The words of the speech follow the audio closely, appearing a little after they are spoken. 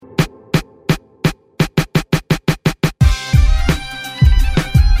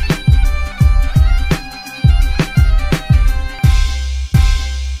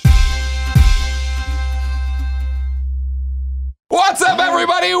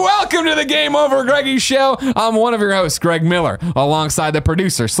welcome to the GameOverGreggy show. I'm one of your hosts, Greg Miller, alongside the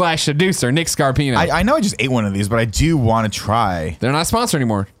producer/seducer, Nick Scarpino. I know I just ate one of these, but I do want to try. They're not sponsored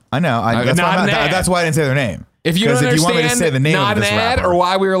anymore. I know. That's why I didn't say their name. If you don't understand, you want me to say the name not of this an ad rapper, or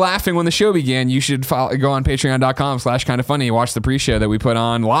why we were laughing when the show began, you should go on patreon.com/kindafunny and watch the pre-show that we put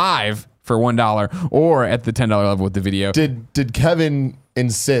on live for $1 or at the $10 level with the video. Did Kevin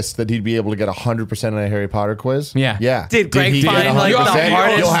insist that he'd be able to get 100% on a Harry Potter quiz? Yeah. Did Greg find like the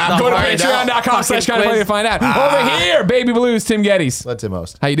hardest? You'll have Go to patreon.com/kindafunny to find out. Over here, Baby Blues, Tim Geddes. Let Tim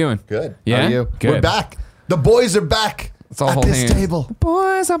host. How you doing? Good. Yeah? How are you? Good. We're back. The boys are back Let's all at hold this hands. table. The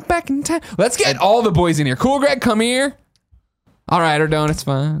boys are back in town. Let's get all the boys in here. Cool, Greg, come here. All right, or don't, it's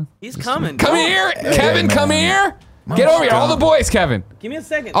fine. He's coming. Come here. Kevin, come here. Get over here. All the boys, Kevin. Give me a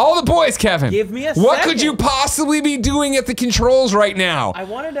second. All the boys, Kevin. Give me a What second. could you possibly be doing at the controls right now? I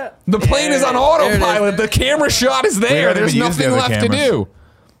wanted to. The plane is on autopilot. The camera shot is there. haven't There's even used the nothing other left to cameras. do.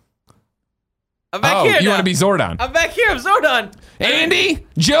 I'm back Oh, here. you now. want to be Zordon. I'm back here. I'm Zordon. Andy,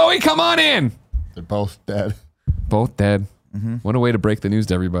 Joey, come on in. They're both dead. Both dead. What a way to break the news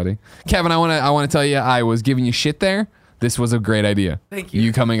to everybody. Kevin, I want to tell you, I was giving you shit there. This was a great idea. Thank you.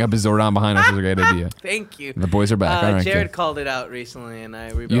 You coming up as Zordon behind us was a great idea. Thank you. The boys are back. All right, Jared good. called it out recently, and I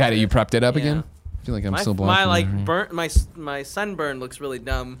rebuilt You had it. it. You prepped it up Yeah. again. I feel like I'm My still blind. my from there. burnt my sunburn looks really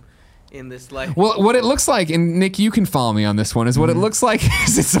dumb in this light. Well, what it looks like, and Nick, you can follow me on this one, is what it looks like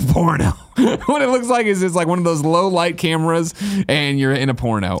is it's a porno. What it looks like is it's like one of those low light cameras and you're in a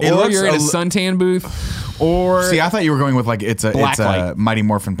porno. It or looks you're in a a suntan booth. Or See, I thought you were going with like it's a Blacklight. Mighty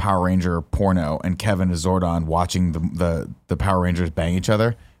Morphin Power Ranger porno, and Kevin is Zordon watching the Power Rangers bang each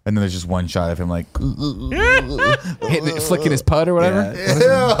other, and then there's just one shot of him like flicking his pud or whatever.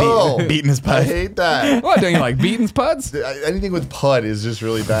 Ew. beating his I butt. hate that. What, don't you like beating puds? Anything with pud is just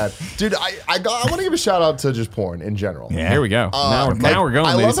really bad. Dude, I want to give a shout out to just porn in general. Yeah. Here we go. Now we're going,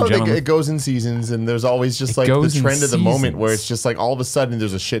 I ladies love and how gentlemen. it goes in seasons, and there's always just like the goes in trend of the moment seasons. where it's just like all of a sudden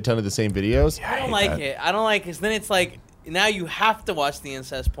there's a shit ton of the same videos. I don't like it. I don't like it. 'Cause then it's like now you have to watch the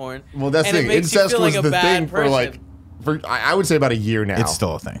incest porn. Well, that's and the it thing. makes you Incest feel was like a the bad thing person. I would say about a year now. It's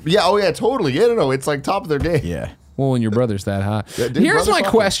still a thing. Yeah. Oh yeah. Totally. Yeah. No. It's like top of their game. Yeah. Well, when your brother's that hot. Yeah, dude, Here's brother's my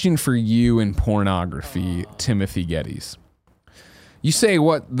fucking. question for you in pornography, Timothy Geddes. You say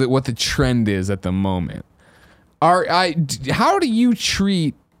what the trend is at the moment. How do you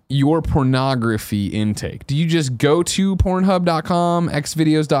treat your pornography intake? Do you just go to Pornhub.com,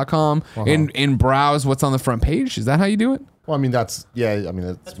 xvideos.com, and browse what's on the front page? Is that how you do it? Well, I mean that's where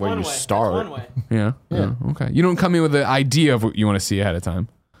one you way. start. That's one way. Yeah. Okay. You don't come in with the idea of what you want to see ahead of time.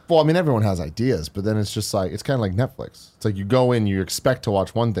 Well, I mean everyone has ideas, but then it's just like it's kind of like Netflix. It's like you go in, you expect to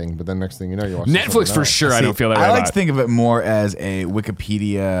watch one thing, but then next thing you know, you watch Netflix something for else. sure. I don't feel that way I like about to think of it more as a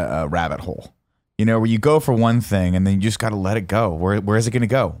Wikipedia rabbit hole. You know, where you go for one thing and then you just got to let it go. Where is it going to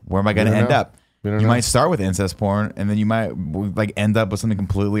go? Where am I going to don't end know. up? We don't You know. might start with incest porn, and then you might like end up with something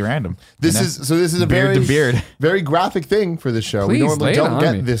completely random. This is a Beard very to beard. very graphic thing for the show. Please we normally lay it don't on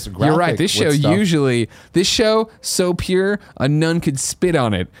get me. this graphic. You're right. This show with stuff. so pure a nun could spit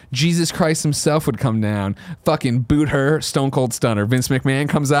on it. Jesus Christ himself would come down, fucking boot her, Stone Cold Stunner. Vince McMahon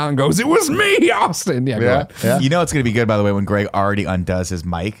comes out and goes, "It was me, Austin." Yeah, go Yeah, ahead. yeah. You know it's going to be good, by the way, when Greg already undoes his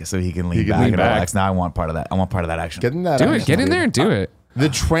mic so he can lean back and relax. Now I want part of that. I want part of that action. Getting that Do out. it. Get in there and do it. The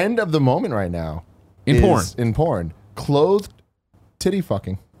trend of the moment right now In is porn. in porn, clothed titty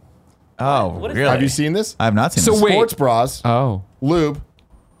fucking. Oh, What is really? Have you seen this? I have not seen So this. wait. Sports bras, Oh, lube,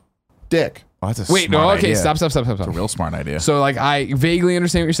 dick. Oh, that's a wait. smart No. Okay. idea. Stop. It's a real smart idea. So like I vaguely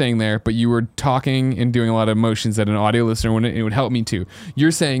understand what you're saying there, but you were talking and doing a lot of motions that an audio listener wouldn't. It would help me too.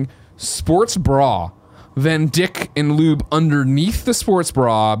 You're saying sports bra, then dick and lube underneath the sports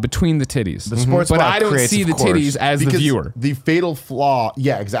bra between the titties. The sports but bra I don't creates, see of the course, titties as the Because viewer. The fatal flaw,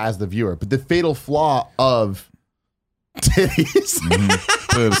 as the viewer, but the fatal flaw of titties.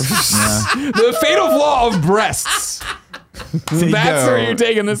 Boobs. Yeah. The fatal flaw of breasts. That's where you're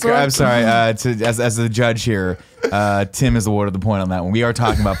taking this one. I'm sorry. As the judge here, Tim has awarded the point on that one. We are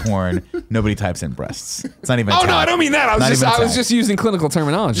talking about porn. Nobody types in breasts. It's not even. Oh no, tagged. I don't mean that. I Not was even tagged. just using clinical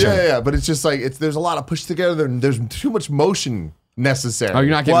terminology. Yeah, but it's just like there's a lot of push together and there's too much motion necessary. Oh,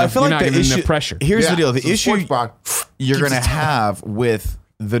 you're not getting. Well, I enough, feel you're like not the getting issue. enough pressure. Here's the deal. The so issue sports bra you're keeps going to it tight. have with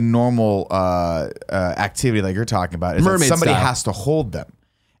the normal activity that you're talking about is that Mermaid somebody style. has to hold them.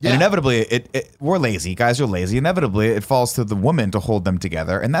 Yeah. And inevitably, we're lazy. Guys are lazy. Inevitably, it falls to the woman to hold them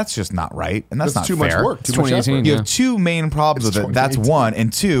together, and that's just not right. And that's not too fair. much work. Too much 2018, effort. You yeah. have two main problems It's with it. That's 2018. one.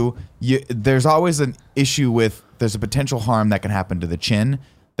 And two, there's always an issue with there's a potential harm that can happen to the chin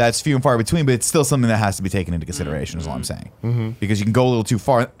that's few and far between, but it's still something that has to be taken into consideration, is all I'm saying. Because you can go a little too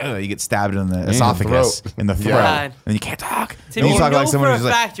far, you get stabbed in the esophagus, in the throat, God. and you can't talk. Tim, And you talk know like someone for a who's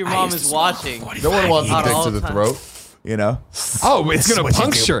like, fact your "I mom used to is smoke watching. 45 No one wants At a dick all to the times. throat. You know? Oh, it's This is gonna what you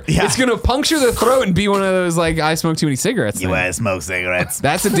puncture. do. Yeah. It's gonna puncture the throat and be one of those like I smoke too many cigarettes. thing. wanna smoke cigarettes.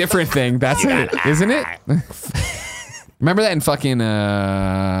 That's a different thing. That's it, isn't it? Remember that in fucking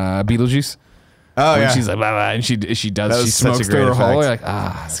Beetlejuice? Oh, When yeah. she's like, blah, blah, and she That smokes was such a through great her hole. effect. You're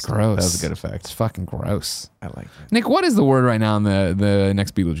like, it's gross. That was a good effect. It's fucking gross. I like it. Nick, what is the word right now in the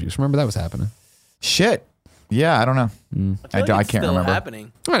next Beetlejuice? Remember that was happening. Shit. Yeah, I don't know. I I can't remember.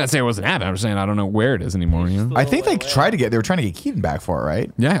 Happening. I'm not saying it wasn't happening. I'm just saying I don't know where it is anymore. You know? I think they were trying to get Keaton back for it,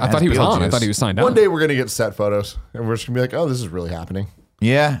 right? Yeah, I As thought he was on. I Beetlejuice. thought he was signed up. One day we're gonna get set photos, and we're just gonna be like, "Oh, this is really happening."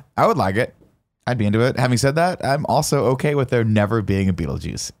 Yeah, I would like it. I'd be into it. Having said that, I'm also okay with there never being a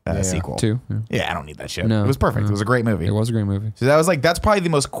Beetlejuice sequel. Too. Yeah. Yeah, I don't need that shit. No, It was perfect. no. It was a great movie. It was a great movie. So that's probably the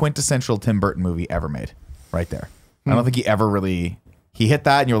most quintessential Tim Burton movie ever made, right there. I don't think he ever really hit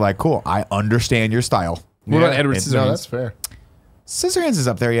that, and you're like, cool, I understand your style. What about Edward No, Scissorhands? that's fair. Scissorhands is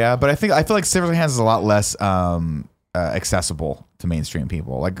up there, yeah, but I feel like Scissorhands is a lot less accessible to mainstream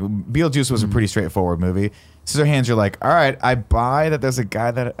people. Like Beetlejuice was a pretty straightforward movie. Scissorhands, you're like, all right, I buy that there's a guy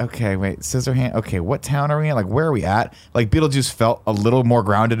that, okay, wait, Scissorhands, okay, what town are we in? Like, where are we at? Like, Beetlejuice felt a little more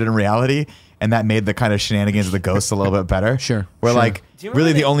grounded in reality, and that made the kind of shenanigans of the ghosts a little bit better. Sure, Where, sure. like, Do you remember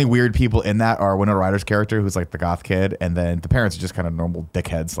really the they- only weird people in that are Winona Ryder's character, who's like the goth kid, and then the parents are just kind of normal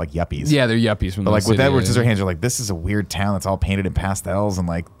dickheads, like yuppies. Yeah, they're yuppies from But the like with city, Edward yeah. Scissorhands, you're like, this is a weird town that's all painted in pastels, and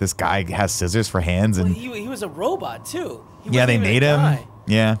like this guy has scissors for hands, Well, and he was a robot too. He yeah, wasn't they even a made him. guy.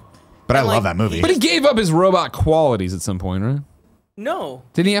 Yeah, but I And, love like, that movie. But he gave up his robot qualities at some point, right? No,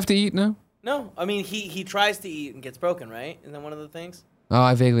 Didn't he have to eat? No. no. I mean, he tries to eat and gets broken, right? Isn't that one of the things? Oh,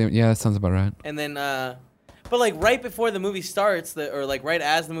 I vaguely. Yeah, that sounds about right. And then, but like right before the movie starts, or like right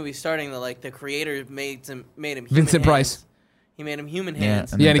as the movie's starting, the creator made him human Vincent hands. Price. He made him human Yeah,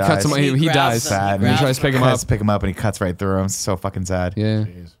 hands. and Yeah, and he then cuts him. dies. He grabs dies. him, Sad, And he man. tries to pick him up. Pick him up, and he cuts right through him. It's so fucking sad. Yeah.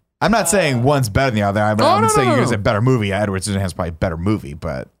 Jeez. I'm not saying one's better than the other. I'm Oh, not no, saying no, you're no. gonna say better movie. Edward Scissorhands is probably a better movie,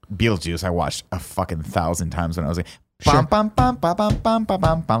 but Beetlejuice I watched a fucking 1,000 times when I was like, Sure. bum, bum, bum, bum, bum, bum,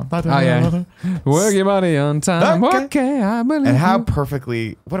 bum, bum, bum, Oh yeah. Work your money on time. Okay. Okay, I believe. And how you.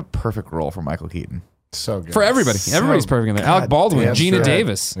 perfectly, what a perfect role for Michael Keaton. So good For everybody. So Everybody's perfect in there. Alec Baldwin, damn Gina straight.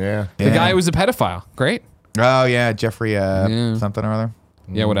 Davis. Yeah. The Yeah. guy who was a pedophile. Great. Oh yeah, Jeffrey Yeah. something or other.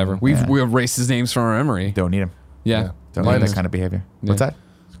 Yeah, whatever. We've erased his names from our memory. Don't need him. Yeah. Yeah. Don't Yeah. need that kind of behavior. What's that?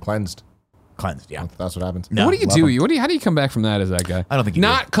 It's cleansed. Cleansed. Yeah. That's what happens. No, What do you love do? him. How do you come back from that as that guy? I don't think you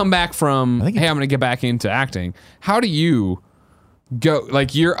not come back from. I think Hey, you- I'm going to get back into acting. How do you go?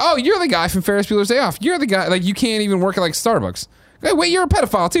 Like you're the guy from Ferris Bueller's Day Off. You're the guy. Like you can't even work at like Starbucks. Hey, wait, you're a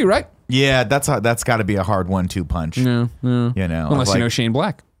pedophile too, right? Yeah, that's got to be a hard 1-2 punch. No, no. You know, Unless like, you know Shane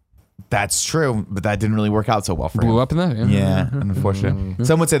Black that's true, but that didn't really work out so well for him. blew up in that. Yeah, unfortunate.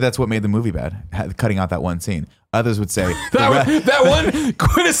 Some would say that's what made the movie bad, cutting out that one scene. Others would say That one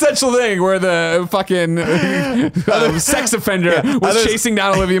quintessential thing where the fucking sex offender was others- chasing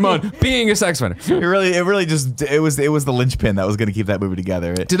down Olivia Munn, being a sex offender. it really just it was the linchpin that was going to keep that movie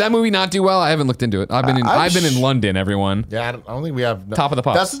together. Did that movie not do well? I haven't looked into it. I've been in London. Everyone. Yeah, I don't think we have Top of the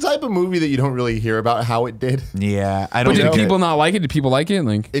pops. That's the type of movie that you don't really hear about how it did. Yeah, I But don't. did think people it- not like it? Did people like it?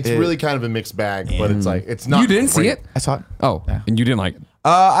 Like It's really kind of a mixed bag, but it's like it's not. you didn't see great. it? I saw it. Oh, and you didn't like it.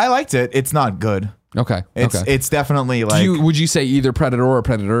 I liked it. It's not good. Okay. It's okay. it's definitely like. Would you say either Predator or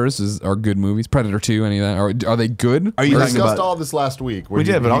Predators are good movies? Predator 2, any of that? Are they good? Are you We talking discussed about? all this last week. Where We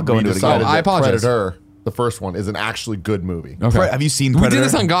did, but I'll go we into it decided again. Oh, I that apologize. Predator, the first one, is an actually good movie. Okay. Have you seen We Predator? did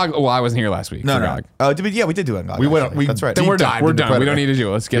this on GOG. Well, I wasn't here last week. No, for no. GOG. Oh, we did do it on GOG. We went- actually. we That's right. Then we're deep done. dived We're into done. We Predator. don't need to do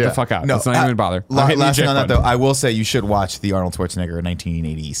it. Let's get Yeah. the fuck out. No, Let's not even bother. I'm Last hitting the thing eject on that button. though, I will say you should watch the Arnold Schwarzenegger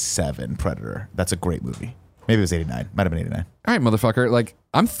 1987 Predator. That's a great movie. Maybe it was 89. Might have been 89. All right, motherfucker. Like,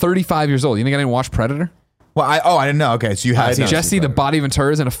 I'm 35 years old. You think I didn't watch Predator? Well, I didn't know. Okay, so you have seen it. Jesse, the body of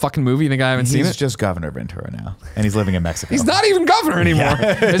Ventura's in a fucking movie. You think I haven't seen He's it? just Governor Ventura now, and he's living in Mexico. He's not even governor anymore.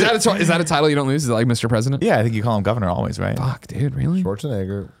 Is that a title you don't lose? Is it like Mr. President? Yeah, I think you call him governor always, right? Fuck, dude, really?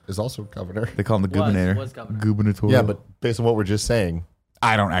 Schwarzenegger is also governor. They call him the gubernator. was governor. Gubernator. Yeah, but based on what we're just saying,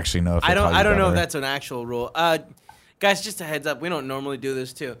 I don't actually know if I they don't call you know if governor. that's an actual rule. Guys, just a heads up. We don't normally do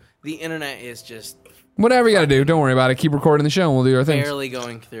this too. The internet is just Whatever you got to do. Don't worry about it. Keep recording the show and we'll do our thing. barely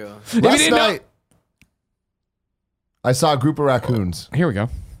going through. If you last didn't know- night I saw a group of raccoons. Here we go.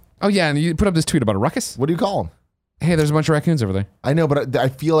 Oh, yeah, and you put up this tweet about a ruckus. What do you call them? Hey, there's a bunch of raccoons over there. I know, but I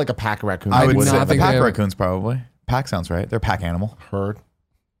feel like a pack of raccoons. I would not say think the they pack have- raccoons probably. Pack sounds right. They're a pack animal. herd.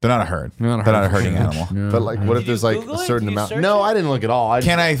 They're not a herd. They're not a They're not a herd. herding animal. Yeah. But like, what if Did you there's like Google a it? certain Did you amount? search No, it? I didn't look at all.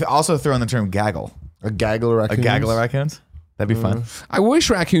 Can I also throw in the term gaggle? a gaggle of A raccoons? gaggle of raccoons? That'd be fun. I wish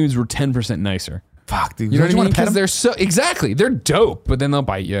raccoons were 10% nicer. Fuck, dude. You know what I mean? want to pet Because they're dope, but then they'll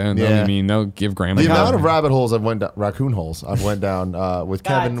bite you, and they'll give grandma. The amount of rabbit holes I've went down, raccoon holes I've went down with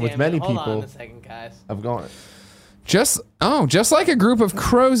Kevin, with many Hold people. on a second, guys. I've gone. Just like a group of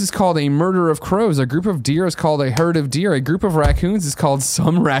crows is called a murder of crows, a group of deer is called a herd of deer, a group of raccoons is called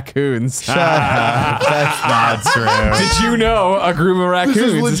some raccoons. Shut up. That's not true. Did you know a group of raccoons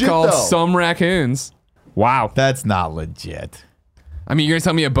is legit, called though. some raccoons? Wow. That's not legit. I mean, you're going to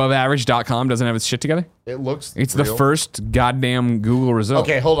tell me aboveaverage.com doesn't have its shit together? It looks. It's real. the first goddamn Google result.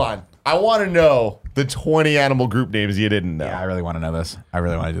 Okay, hold on. I want to know the 20 animal group names you didn't know. Yeah, I really want to know this. I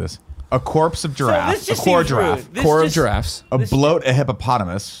really want to do this. A corpse of giraffe. this just a core seems giraffe. rude. This Core of just- giraffes. A bloat, a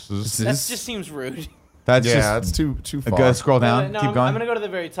hippopotamus. That just seems rude. That's Yeah, just it's too far. Go scroll down. No, Keep going. I'm gonna go to the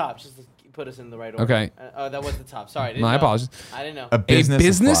very top just to put us in the right order. Okay. Oh, that was the top. Sorry. I didn't My know. apologies. I didn't know. A A business,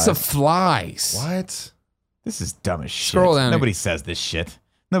 business of of flies. flies. What? This is dumb as shit. Scroll down. Nobody says this shit.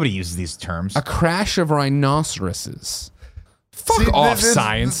 Nobody uses these terms. A crash of rhinoceroses. Fuck See, off, this-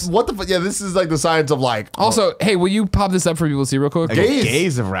 science. What the? Yeah, this is like the science of like. Also, hey, will you pop this up for people to see real quick? A gaze.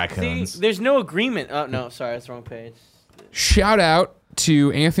 gaze of See, raccoons. there's no agreement. Oh no, sorry, that's the wrong page. Shout out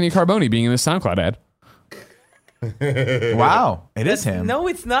to Anthony Carboni being in this SoundCloud ad. Wow, it is him. No,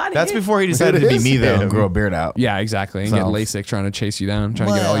 it's not. That's him. before he decided It to be is me though him. and grow a beard out. Yeah, exactly. And get So- LASIK trying to chase you down, trying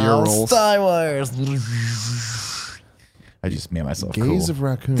to get all your roles. Star Wars. I just made myself Gaze cool. of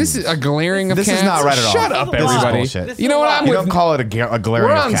raccoons. This is a glaring of This cats. is not right at all. Shut up, This is everybody. bullshit. This You is know a what? lie. I'm You with. don't call it a glaring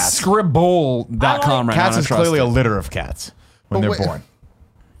We're of on cats. scribble.com right now. Cats I is trust clearly it. a litter of cats when But they're wait- born.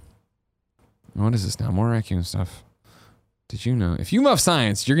 What is this now? More raccoon stuff. Did you know? If you love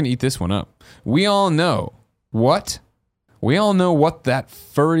science, you're going to eat this one up. We all know what that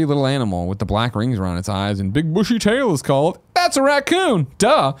furry little animal with the black rings around its eyes and big bushy tail is called. That's a raccoon.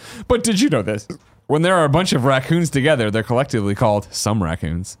 Duh. But did you know this? When there are a bunch of raccoons together, they're collectively called some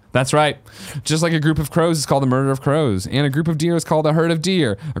raccoons. That's right. Just like a group of crows is called a murder of crows, and a group of deer is called a herd of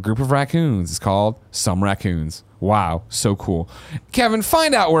deer, a group of raccoons is called some raccoons. Wow, so cool. Kevin,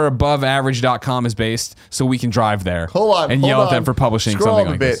 find out where aboveaverage.com is based so we can drive there. Hold on. And hold yell on. at them for publishing Scroll something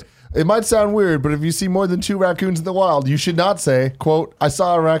up like a bit. this. It might sound weird, but if you see more than 2 raccoons in the wild, you should not say, quote, I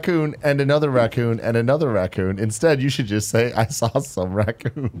saw a raccoon and another raccoon and another raccoon. Instead, you should just say, I saw some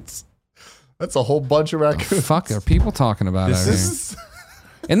raccoons. That's a whole bunch of raccoons. Fuck are people talking about out here? This is,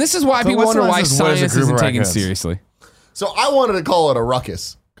 And this is why people what's wonder the why one that says, what is a science group isn't of taken raccoons? seriously. so I wanted to call it a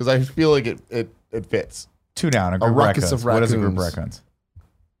ruckus because I feel like it fits. 2 down. A group ruckus of raccoons. of What is a group of raccoons. raccoons?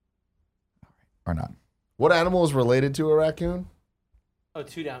 Or not? What animal is related to a raccoon? Oh,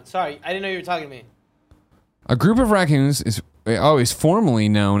 2 down. Sorry, I didn't know you were talking to me. A group of raccoons is formally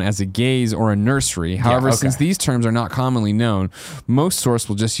known as a gaze or a nursery. However, okay. since these terms are not commonly known, most sources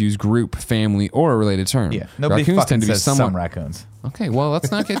will just use group, family, or a related term. Yeah. Nobody raccoons fucking tend to be says somewhat. some raccoons. Okay, well,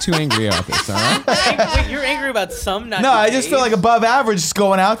 let's not get too angry about this, all right? Wait, you're angry about some, not No, the I just feel gays? like above average is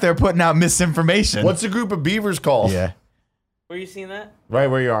going out there putting out misinformation. What's a group of beavers called? Yeah. Were you seeing that? Right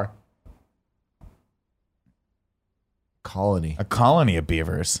where you are. Colony. A colony of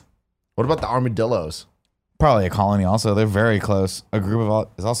beavers. What about the armadillos? Probably a colony also. They're very close. A group of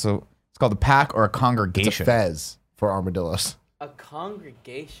all is also, it's called a pack or a It's a congregation. fez for armadillos. A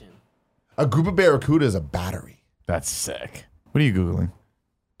congregation. A group of barracuda is a battery. That's sick. What are you Googling?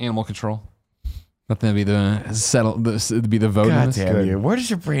 Animal control. Let that be the vote. in God this. damn you. Where does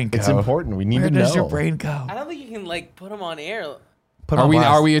your brain go? It's important. We need Where to know. does your brain go? I don't think you can like put them on air. Put Are on we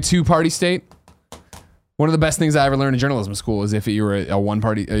blast. a two-party state? One of the best things I ever learned in journalism school is if you were a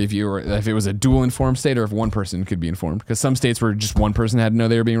one-party, if it was a dual informed state, or if one person could be informed. Because some states where just one person had to know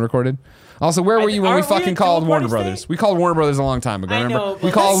they were being recorded. Also, where were you when we aren't we a fucking called dual-party Warner Brothers? state? We called Warner Brothers a long time ago. I Remember? know, We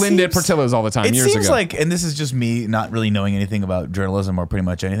but call that Linda at seems- Portillo's all the time It years seems ago. like, and this is just me not really knowing anything about journalism or pretty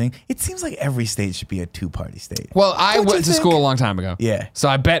much anything, it seems like every state should be a 2-party state. Well, I Don't you went to think? school a long time ago. Yeah. So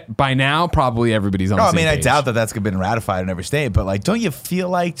I bet by now probably everybody's on No, the I same mean, I page. doubt that that's been ratified in every state, but like, don't you feel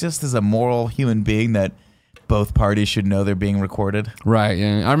like just as a moral human being that both parties should know they're being recorded? Right,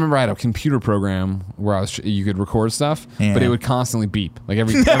 yeah. I remember I had a computer program where you could record stuff, Yeah. but it would constantly beep. Like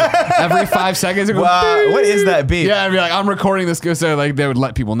every 5 seconds it would go Wow, what is that beep? Yeah, I'd be like, I'm recording this, so like they would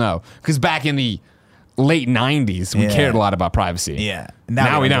let people know. Because back in the late 90s, we Yeah. cared a lot about privacy. Yeah.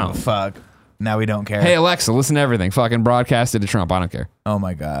 Now we give don't. a fuck. Now we don't care. Hey, Alexa, listen to everything. Fucking broadcast it to Trump. I don't care. Oh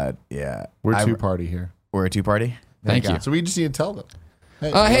my God. Yeah. We're I- 2-party here. We're a 2-party? Thank you. So we just need to tell them.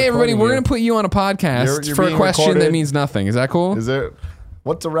 Hey, we're everybody, recording we're you. going to put you on a podcast You're for a being question that recorded. means nothing. Is that cool? Is there?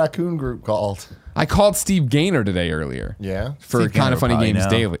 What's a raccoon group called? I called Steve Gaynor today earlier. Yeah. For Steve Kind Gaynor of Funny probably Games know.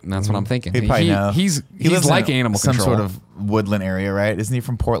 Daily. And that's what I'm thinking. He'd probably know. He's He lives like in animal some control. sort of woodland area, right? Isn't he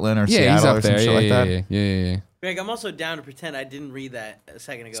from Portland or Yeah, Seattle he's or up some there. shit Yeah, like yeah, that? yeah. Greg, I'm also down to pretend I didn't read that a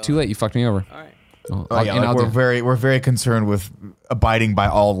second ago. It's too late. You fucked me over. All right. We're very concerned with abiding by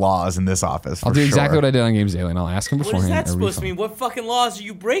all laws in this office. I'll do exactly what I did on Games Daily, and I'll ask him What beforehand. is that supposed to mean? What fucking laws are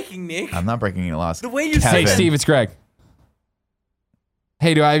you breaking, Nick? I'm not breaking any laws. The way you Hey, say Steve, it's Greg.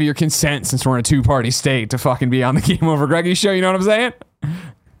 Hey, do I have your consent since we're in a two-party state to fucking be on the Game Over Greggy show? You know what I'm saying?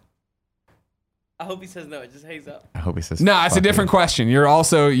 I hope he says no. It just hangs up. I hope he says No, it's a fuck different you. question. You're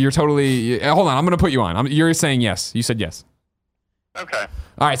totally. Hold on, I'm gonna put you on. You're saying yes. You said yes. Okay.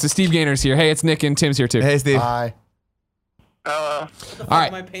 All right, so Steve Gaynor's here. Hey, it's Nick and Tim's here too. Hey, Steve. Hi. Hello. What the fuck All right.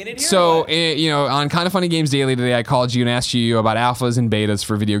 am I painted here? So, What? on Kind of Funny Games Daily today, I called you and asked you about alphas and betas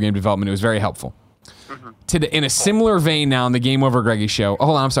for video game development. It was very helpful. In a similar vein now on the Game Over Greggy show. Oh,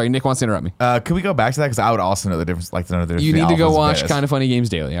 hold on, I'm sorry. Nick wants to interrupt me. Can we go back to that? Because I would also know the difference. Like to know the difference. You need to between go alphas and watch betas. Kind of Funny Games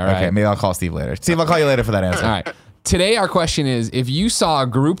Daily, all right? Okay, maybe I'll call Steve later. Steve, I'll call you later for that answer. All right. Today, our question is, if you saw a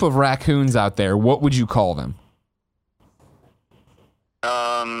group of raccoons out there, what would you call them?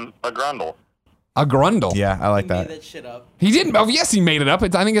 A grundle. A grundle. Yeah, I like He that. made that shit up. He didn't. Oh, yes, he made it up.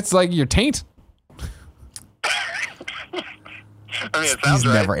 I think it's like your taint. I mean, it sounds He's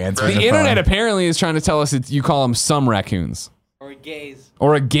right. never answering The the internet phone. apparently is trying to tell us that you call them some raccoons. Or gays.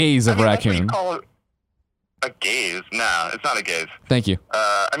 Or a gaze of I mean, that's what you raccoon. call it a gaze. No, it's not a gaze. Thank you.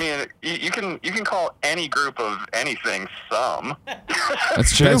 I mean, you can call any group of anything some.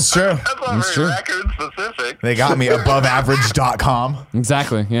 That's true. That's true. That's not That's very true. raccoon specific. They got me aboveaverage.com.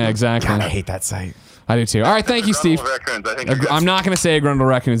 Exactly. Yeah, exactly. God, I hate that site. I do too. All right, thank you, Steve. Grundle raccoons, I think you're good. I'm not going to say a grundle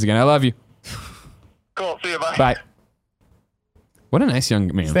raccoons again. I love you. Cool. See you. Bye. Bye. What a nice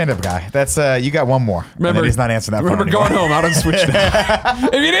young man. Stand up guy. That's you got one more. Remember, and then he's not answering that phone Remember anymore. going home out on Switch now.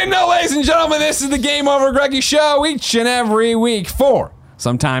 If you didn't know, ladies and gentlemen, this is the Game Over Greggy show each and every week. 4,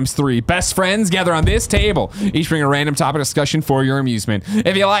 sometimes 3 best friends gather on this table. Each bring a random topic discussion for your amusement.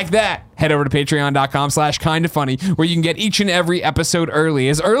 If you like that, head over to patreon.com/kindafunny, where you can get each and every episode early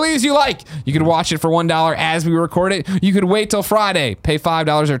as you like. You could watch it for $1 as we record it. You could wait till Friday, pay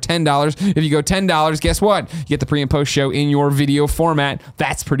 $5 or $10. If you go $10, guess what? You get the pre and post show in your video format.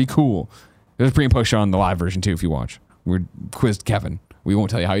 That's pretty cool. There's a pre and post show on the live version too if you watch. We quizzed Kevin. We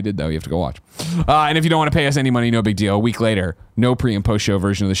won't tell you how he did, though. You have to go watch. And if you don't want to pay us any money, no big deal. A week later, no pre and post show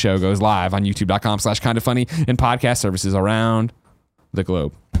version of the show goes live on youtube.com/kindafunny and podcast services around the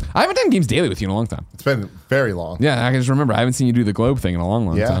globe. I haven't done Games Daily with you in a long time. It's been very long. Yeah, I can just remember. I haven't seen you do the globe thing in a long,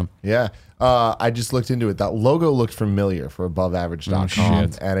 long Yeah, time. yeah. I just looked into it. That logo looked familiar for aboveaverage.com,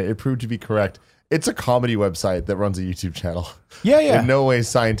 shit. and it proved to be correct. It's a comedy website that runs a YouTube channel. Yeah. In no way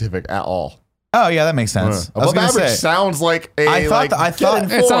scientific at all. Oh yeah, that makes sense. I was Above gonna average say, sounds like a. I thought It's on I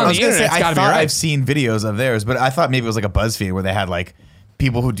the was gonna internet. say, It's I gotta be thought right. I've seen videos of theirs, but I thought maybe it was like a BuzzFeed where they had like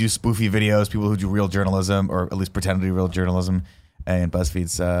people who do spoofy videos, people who do real journalism, or at least pretend to do real journalism, and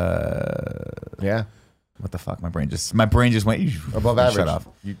BuzzFeed's. Yeah, What the fuck? My brain just went above average. Shut off.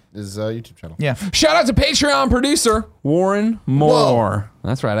 Is a YouTube channel. Yeah. Shout out to Patreon producer Warren Moore.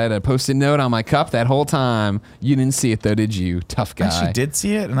 That's right. I had a post-it note on my cup that whole time. You didn't see it though, did you? Tough guy. I actually did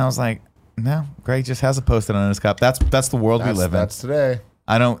see it, and I was like, no, Greg just has a post-it on his cup. That's the world we live in. That's today.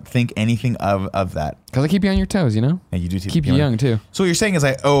 I don't think anything of that. Because I keep you on your toes, you know? And you do Keep you young, too. So what you're saying is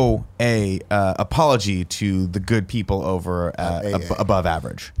I owe a apology to the good people over above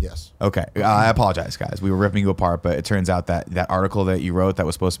average. Yes. Okay, I apologize, guys. We were ripping you apart, but it turns out that that article that you wrote that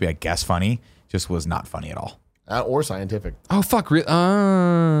was supposed to be, I guess, funny, just was not funny at all. Or scientific. Oh, fuck.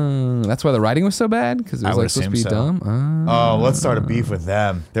 That's why the writing was so bad? Because it was would like supposed to be assume so. dumb? Oh, let's start a beef with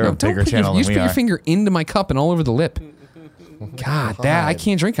them. They're a Don't bigger put your- channel You than just we put are. your finger into my cup and all over the lip. God, I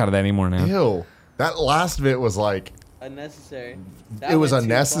can't drink out of that anymore now. Ew. That last bit was like, Unnecessary. it was went too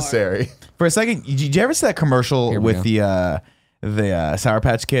far. For unnecessary. a second, did you ever see that commercial Here we with the Sour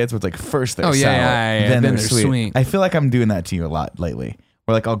Patch Kids? With like first they're Oh, yeah, sour, yeah, then then they're they're sweet. I feel like I'm doing that to you a lot lately.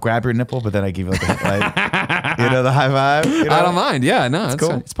 Where like I'll grab your nipple, but then I give you like, the high five. You know? I don't mind. Yeah, no, it's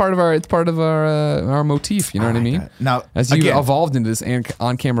cool. It's part of our motif. You know what I mean? Now, As you again, evolved into this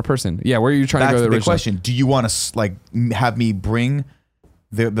on-camera person. Yeah, where are you trying to back go to with the the original? question: do you want to have me bring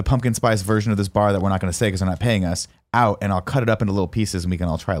the pumpkin spice version of this bar that we're not going to say because they're not paying us out, and I'll cut it up into little pieces, and we can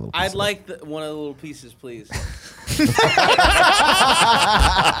all try a little. I'd like one of the little pieces, please.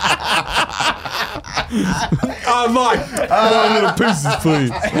 I'd like one little pieces,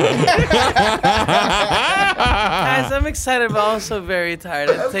 please. Guys, I'm excited, but also very tired.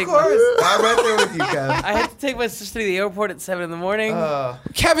 I had to I'm right there with you, Kev. I had to take my sister to the airport at 7 in the morning.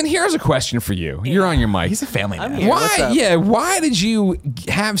 Kevin, here's a question for you. You're on your mic. He's a family man. I'm here. What's Why? up? Yeah. Why did you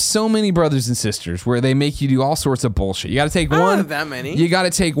have so many brothers and sisters where they make you do all sorts of bullshit? You got to take I don't one. have that many. You got to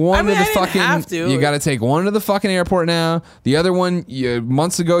take one I mean, to the I didn't fucking. have to. You got to take one to the fucking airport now. The other one,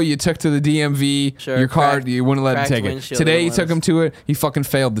 months ago, you took to the DMV. Sure, your card, cracked- you wouldn't let him cracked take it. windshield Today, you and took him to it. He fucking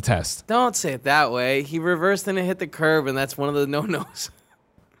failed the test. Don't say it that way. He reversed and it hit the curb, and that's one of the no-nos.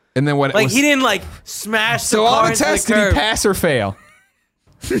 And then what? Like, was, he didn't, like, smash So the all car the into tests, the did he curb. pass or fail?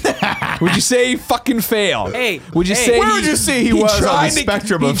 Would you say he fucking failed? Hey, would you hey. say Where would you say he was on the tried to-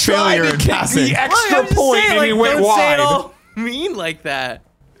 spectrum he of tried failure to and kick passing? the Look, extra I'm just point saying, and he like, went don't say wide. it all mean like that.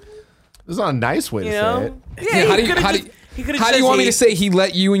 There's not a nice way to You say know? it. Yeah, How do he you, could've how do just- you, he could've how do said you want me he- to say he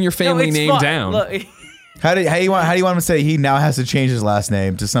let you and your family it's name fine. down? Look, How do you want him to say he now has to change his last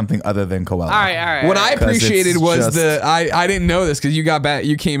name to something other than Coelho? all right. What I 'Cause appreciated it's was just- I didn't know this because you got back,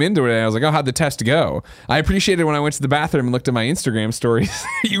 you came into it and I was like, oh, how'd the test go? I appreciated when I went to the bathroom and looked at my Instagram stories.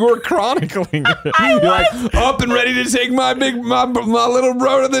 You were chronicling it. You're like, up and ready to take my little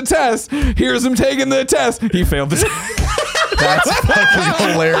bro to the test. Here's him taking the test. He failed the test. That's fucking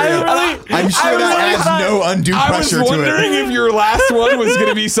hilarious. I'm sure that adds no undue I was pressure to wondering it. if your last one was going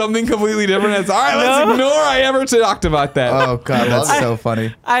to be something completely different. It's all right. Let's No. ignore I ever talked about that. Oh god, that's so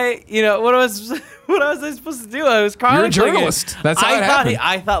funny. What was I supposed to do? I was chronicling You're a it. journalist. That's how it happened.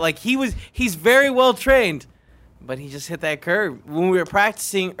 I thought like he's very well trained, but he just hit that curve. When we were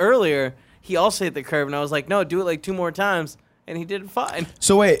practicing earlier, he also hit the curve, and I was like, no, do it like 2 more times, and he did it fine.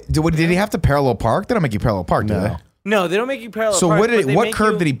 So wait, did he have to parallel park? They don't make you parallel park, do No. they? No, they don't make you parallel. So park, what but they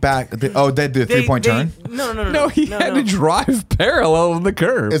curve make did he back? They did the 3-point turn. No. No, he had to drive parallel to the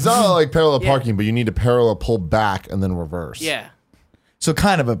curve. It's not like parallel Yeah. parking, but you need to parallel pull back and then reverse. Yeah. So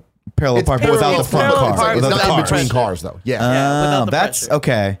kind of a parallel park, but without the it's front parallel car. park, It's Without not the in cars. between cars, though. Yeah. Yeah, without the That's pressure.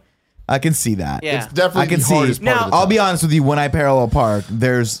 okay. I can see that. Yeah. It's definitely I can the see. hardest part Now- of the I'll be test. honest with you. When I parallel park,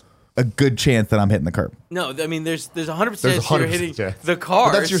 there's a good chance that I'm hitting the curb. No, I mean there's 100% There's you're 100% hitting chance. the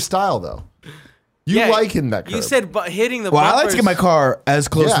cars. But that's your style, though. You Yeah, like hitting that curb. You said hitting the Well, I bumpers. like to get my car as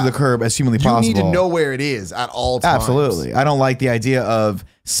close Yeah. to the curb as humanly you possible. need to know where it is at all times. Absolutely. I don't like the idea of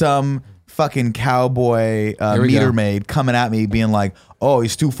some fucking cowboy we meter go. maid coming at me being like, oh,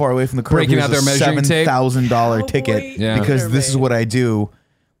 he's too far away from the curb. Breaking Here's out their a measuring tape. $7,000 Cowboy ticket Yeah. because meter this is maid. what I do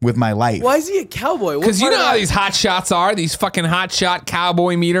with my life. Why is he a cowboy? What Because you part know of how that- these hot shots are. These fucking hot shot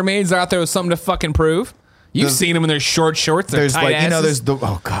cowboy meter maids are out there with something to fucking prove. You've There's- seen them in their short shorts. Their There's tight like, asses. there's the,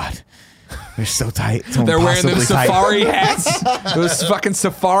 oh God. They're so tight. So They're wearing them impossibly tight. safari hats. Those fucking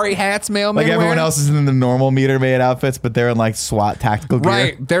safari hats, mailmen Like everyone wear. else is in the normal meter maid outfits, but they're in like SWAT tactical gear.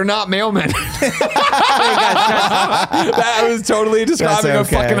 Right, they're not mailmen. Hey, guys, That was totally describing okay. a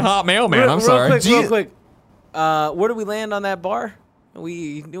fucking hot mailman. I'm real sorry. Real quick. Where do we land on that bar? Are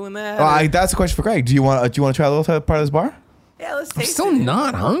we doing that? Well, that's a question for Greg. Do you want to try a little part of this bar? yeah, let's I'm taste still it.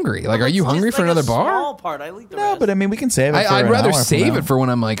 not hungry. Like, are you It's hungry just for like another a bar? Small part. I like the No, rest. but I mean, we can save it. for I'd an rather hour from save now. it for when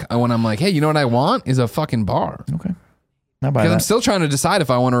I'm like, hey, you know what I want is a fucking bar. Okay. Not bad. Because I'm still trying to decide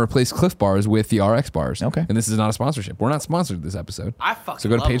if I want to replace Cliff bars with the RX bars. Okay. And this is not a sponsorship. We're not sponsored this episode. I fucking So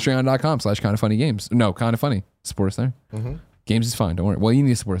go to love 'em. patreon.com/kindoffunnygames. No, kind of funny. Support us there. Games is fine. Don't worry. Well, you need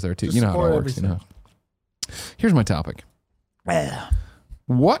to support us there too. Just you know how it support all works. You know. everything. Here's my topic.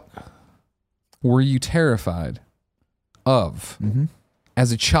 What were you terrified of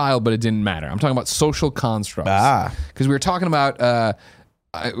as a child, but it didn't matter? I'm talking about social constructs. Because we were talking about,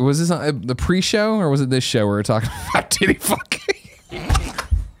 was this on the pre-show or was it this show where we were talking about titty fucking?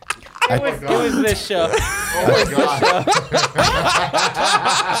 It was this show. Oh my God.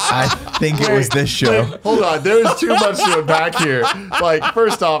 I think it was this show. Hold on, there is too much to unpack here. Like,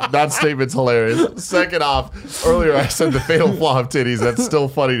 first off, that statement's hilarious. Second off, earlier I said the fatal flaw of titties. That's still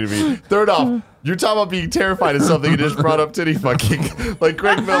funny to me. Third off, you're talking about being terrified of something. You just brought up titty fucking. Like,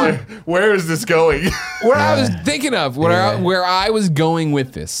 Greg Miller, where is this going? What I was thinking of, where I was going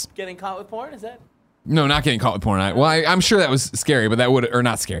with this. Getting caught with porn? Is that? No, not getting caught with porn. I'm sure that was scary, but that would, or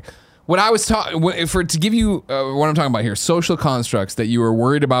not scary. What I was talking, to give you what I'm talking about here, social constructs that you were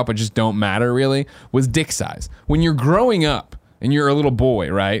worried about but just don't matter really, was dick size. When you're growing up and you're a little boy,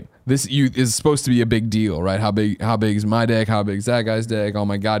 right? This is supposed to be a big deal, right? How big is my dick? How big is that guy's dick? Oh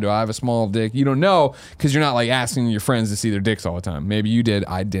my God, do I have a small dick? You don't know because you're not like asking your friends to see their dicks all the time. Maybe you did.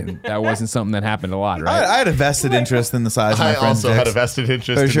 I didn't. That wasn't something that happened a lot, right? I had a vested interest in the size of my I friend's also had a dicks. vested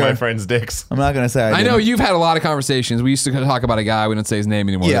interest For in sure. my friend's dicks. I'm not gonna say I know didn't. you've had a lot of conversations. We used to talk about a guy. We don't say his name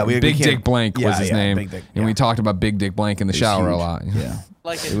anymore. Yeah, we Big can't- Dick Blank was yeah, his yeah, name, Big Dick, and we yeah. talked about Big Dick Blank in the shower a huge. lot. Yeah.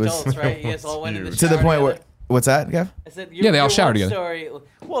 Like was- adults, right? You guys all went in the huge. To the shower point where together. what's that, Gav? I said, Yeah, they all your showered one together. Story,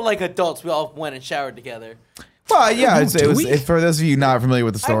 well, like adults, we all went and showered together. Well, yeah, it's for those of you not familiar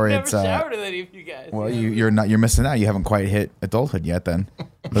with the story. I've never It's showered with any of you guys. well, you're missing out. You haven't quite hit adulthood yet. Then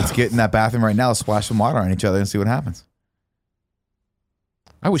let's get in that bathroom right now. Let's splash some water on each other and see what happens.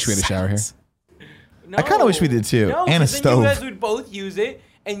 I wish we had a shower here. No. I kinda wish we did too. No, And a 'cause then stove. you guys would both use it,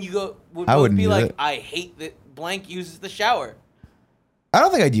 and you would I both wouldn't be use like, it. I hate that blank uses the shower. I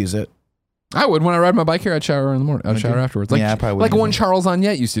don't think I'd use it. I would when I ride my bike here. I'd shower in the morning. I'd shower afterwards. Like, Yeah, I probably like wouldn't one use it. Charles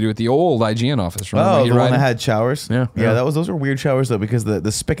Onyett used to do at the old IGN office. Remember Oh, he'd the one ride that in? had showers. Yeah. Those were weird showers though because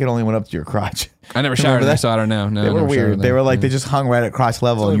the spigot only went up to your crotch. I never Remember showered there, that? so I don't know. No, They I were never showered weird. there. They were like they just hung right at crotch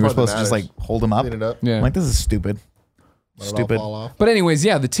level, It's and you were the only supposed part to just that like matters. hold them up. Clean it up. Yeah. I'm like, this is stupid. Let it all Stupid. fall off. But anyways,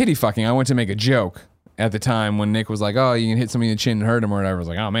 yeah, the titty fucking. I went to make a joke at the time when Nick was like, "Oh, you can hit somebody in the chin and hurt him," or whatever. I was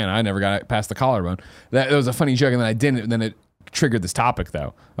like, "Oh man, I never got past the collarbone." That was a funny joke, and then I didn't. And then it triggered this topic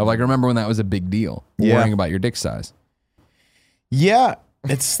though of like, remember when that was a big deal, Yeah. worrying about your dick size. Yeah,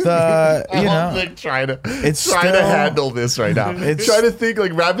 it's the you I'm know like trying to it's trying to still- handle this right now. It's- Trying to think,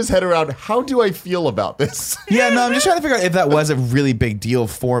 like wrap his head around how do I feel about this? yeah. No, I'm just trying to figure out if that was a really big deal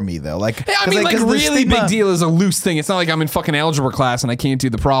for me though. Like, Yeah, I 'cause, mean, like 'cause the really stigma- big deal is a loose thing. It's not like I'm in fucking algebra class and I can't do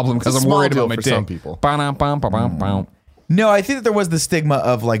the problem because a I'm small worried deal about my for dick. some people. No, I think that there was the stigma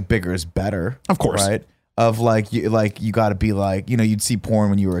of like bigger is better. Of course. Right? Of like you got to be like, you'd see porn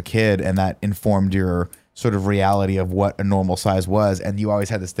when you were a kid and that informed your sort of reality of what a normal size was. And you always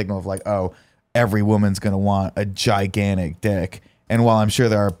had the stigma of like, oh, every woman's going to want a gigantic dick. And while I'm sure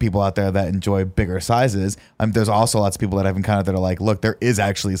there are people out there that enjoy bigger sizes, there's also lots of people that I've encountered that are like, look, there is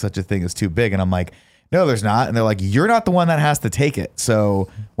actually such a thing as too big. And I'm like, no, there's not. And they're like, you're not the one that has to take it. So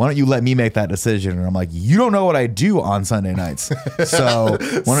why don't you let me make that decision? And I'm like, you don't know what I do on Sunday nights. So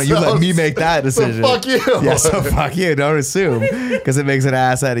why don't you let me make that decision? fuck you. Yeah, so fuck you. Don't assume. Because it makes an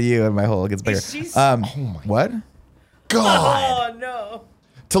ass out of you and my hole gets bigger. She's- What? God. Oh no.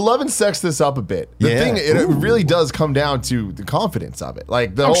 To love and sex this up a bit. The Yeah. thing, it really does come down to the confidence of it.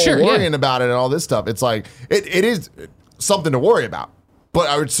 Like the Oh, whole sure, yeah. worrying about it and all this stuff. It's like, it is something to worry about. But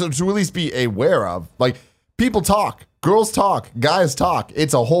I would to at least be aware of. Like, people talk, girls talk, guys talk.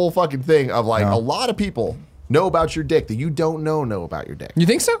 It's a whole fucking thing of like, a lot of people know about your dick that you don't know about your dick. You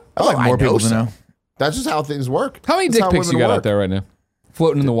think so? I'd like Oh, more I know people to so. know. That's just how things work. How many That's dick pics you women got work. out there right now?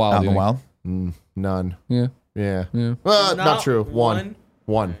 Floating in the wild. Out in you the think? wild. None. Yeah. Yeah. Yeah. Well, Not not true. One.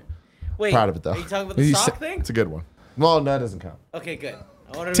 Wait. Proud of it, though. Are you talking about the You sock said- thing? It's a good one. Well, no, that doesn't count. Okay, good.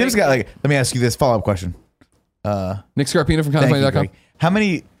 I wanted to Tim's make- got like, let me ask you this follow-up question. Nick Scarpino from Thank you, ContenFunny.com. Greg. How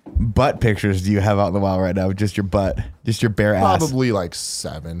many butt pictures do you have out in the wild right now? Just your butt, just your bare ass. Probably like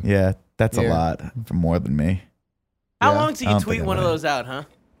 7. Yeah, that's a Yeah. lot for more than me. How Yeah. long till I you don't tweet think one I of would. those out, huh?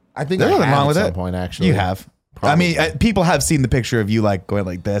 I think There's I nothing have wrong with at it. some point, actually. You have. I mean, people have seen the picture of you like going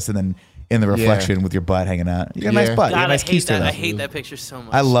like this, and then in the reflection with your butt hanging out. You got a nice Yeah. butt. You got God, a I nice hate keister. that. I though. hate that picture so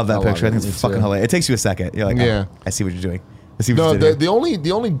much. I love that I love picture. I it. think Me it's fucking too. hilarious. It takes you a second. You're like, Yeah. oh, I see what you're doing. I see what No, you're doing.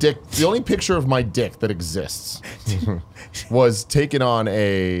 the only picture of my dick that exists was taken on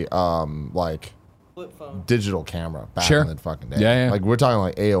a like Flip phone. digital camera back Sure. in the fucking day. Yeah, yeah. Like we're talking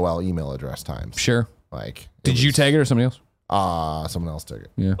like AOL email address times. Sure. Like Did you tag it or somebody else? someone else took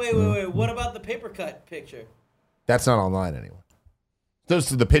it. Yeah. Wait. What about the paper cut picture? That's not online anymore.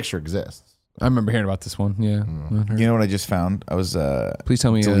 The picture exists. I remember hearing about this one. Yeah. You know what I just found? I was Please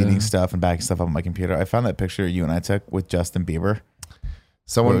tell me. deleting stuff and backing stuff up on my computer. I found that picture you and I took with Justin Bieber.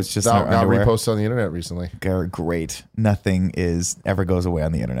 Someone Where it's just got in our underwear. reposted on the internet recently. Great. Nothing ever goes away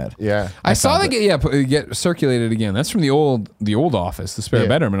on the internet. Yeah. I saw found that get circulated again. That's from the old office, the spare Yeah.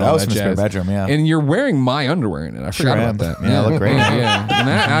 bedroom, and That all was that from the spare jazz. bedroom, yeah. And you're wearing my underwear in it. I forgot I about am. that. Yeah, I look great. Yeah.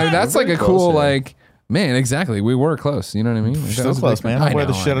 And that's like a very cool close here. like. Man, exactly. We were close. You know what I mean? Like, that Still was a close, big- man. I I'll wear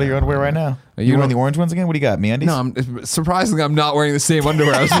the know, shit out I of your know. underwear right now. You You wearing don't- the orange ones again? What do you got? MeUndies? No, I'm surprisingly I'm not wearing the same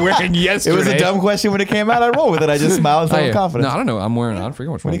underwear I was wearing yesterday. It was a dumb question when it came out. I roll with it. I just smiled and Oh, felt yeah. confidence. No, I don't know. I'm wearing. I don't forget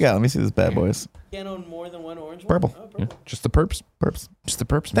which What one. do you got? Let me see this bad boys. Can't own more than one orange one? Purple. Oh, purple. Just the perps. Perps. Just the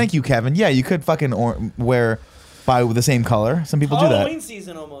perps. man. Thank you, Kevin. Yeah, you could fucking wear buy the same color. Some people do Halloween that.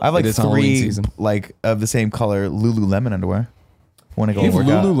 season almost. I have like It is Halloween 3 season. like of the same color Lululemon underwear. Want to go You have work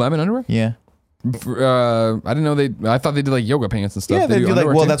out? Lululemon underwear? Yeah. I didn't know they. I thought they did like yoga pants and stuff. Yeah, they do like.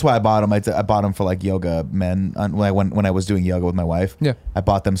 underwear Well, too? that's why I bought them. I bought them for like yoga men when I was doing yoga with my wife. Yeah. I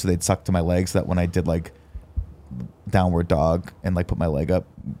bought them so they'd suck to my legs. So that when I did like downward dog and like put my leg up.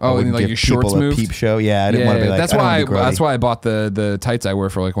 I Oh, and wouldn't like give your shorts people a moved? peep show. Yeah, I didn't want to be like. that's I don't why. wanna be grody. That's why I bought the tights I wear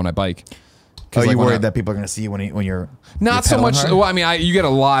for like when I bike. Oh, like you when worried I- that people are gonna see you when you're Not you're so pedaling much. hard? Well, I mean, you get a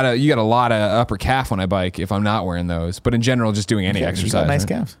lot of upper calf when I bike if I'm not wearing those. But in general, just doing any Yeah, you exercise. got nice right?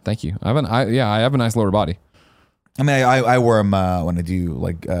 calves. Thank you. I have a nice lower body. I mean, I wear them when I do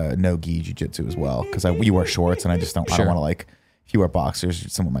like no gi jiu-jitsu as well because you wear shorts and I just don't. I Sure. don't want to like if you wear boxers,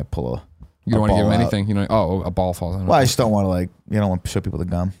 someone might pull You don't want to give ball him out. anything. You know, oh, a ball falls on him. Well, I just don't want to you don't want to show people the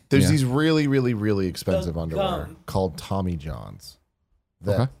gum. There's Yeah. these really, really, really expensive The underwear gum. called Tommy Johns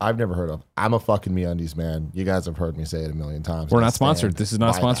that Okay. I've never heard of. I'm a fucking MeUndies man. You guys have heard me say it a million times. We're I not stand sponsored. This is not a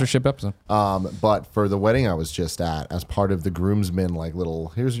by that. sponsorship episode. But for the wedding I was just at, as part of the groomsmen, like little,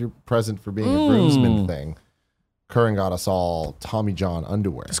 here's your present for being a groomsman thing, Curran got us all Tommy John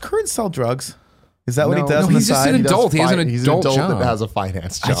underwear. Does Curran sell drugs? Is that what he No. does No, on the he's just side? an adult. He has an He's adult an adult job. that has a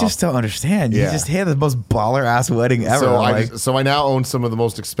finance job. I just don't understand. You Yeah. just had the most baller ass wedding ever. So I'm I, like, so I now own some of the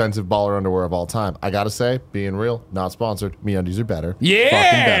most expensive baller underwear of all time. I gotta say, being real, not sponsored. MeUndies are better. Yeah!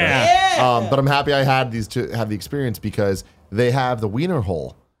 Fucking better. Yeah! But I'm happy I had these to have the experience because they have the wiener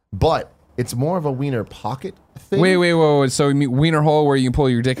hole, but it's more of a wiener pocket thing. Wait. So you mean wiener hole where you can pull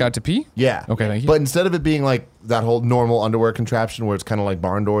your dick out to pee? Yeah. Okay, thank you. But instead of it being like that whole normal underwear contraption where it's kind of like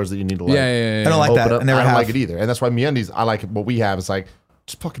barn doors that you need to like Yeah. I don't like open that. up, I never I don't have. like it either. And that's why MeUndies, I like what we have. It's like,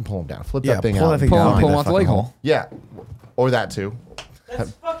 just fucking pull them down. Flip yeah, that thing pull out. that thing Pull down. him like off that the leg fucking hole. Yeah. Or that too.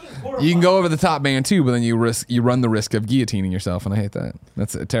 That's fucking horrible. You can go over the top man too, but then you run the risk of guillotining yourself, and I hate that.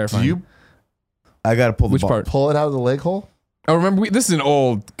 That's terrifying. Do you I got to pull the Which ball. part? pull it out of the leg hole? Oh, remember this is an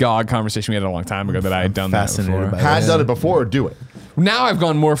old GOG conversation we had a long time ago that I had done that fascinated before. by Had Yeah. done it before or do it? Now I've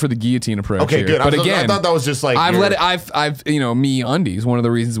gone more for the guillotine approach. Okay, here. good. But I again, thought that was just like I've your- let it. I've me undies. One of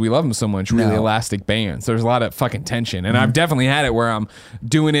the reasons we love them so much. Really No. elastic bands. There's a lot of fucking tension, and I've definitely had it where I'm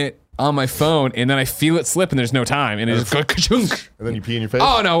doing it on my phone, and then I feel it slip, and there's no time, and it just goes ka-chunk. And then you pee in your face?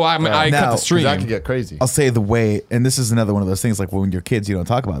 Oh no, I cut Now, the 'Cause stream. that could get crazy. I'll say the way, and this is another one of those things like when you're kids, you don't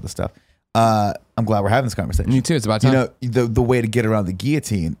talk about this stuff. I'm glad we're having this conversation. Me too. It's about time. You know, the way to get around the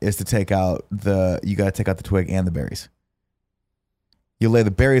guillotine is to take out you got to take out the twig and the berries. You lay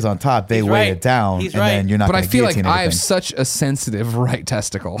the berries on top, they He's weigh right. it down, He's and right. then you're not But I going to feel like guillotine I have everything. such a sensitive right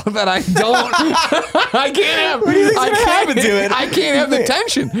testicle that I don't. I can't have. I can't have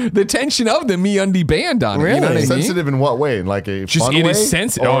the tension of the MeUndie band on it. You know what I mean? Sensitive in what way? Like a Just fun it way? is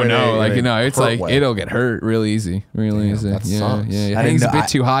sensitive. Or Oh in no, a- like in a it's hurt like way? it'll get hurt real easy, really easy. that Yeah, sucks. yeah. It I hangs a didn't know- bit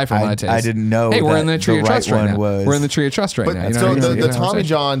too high for I- my taste. I didn't know Hey, we're that in the tree the of trust right right one now. was- We're in the tree of trust right But now. You know so what I mean? the It's a good Tommy conversation.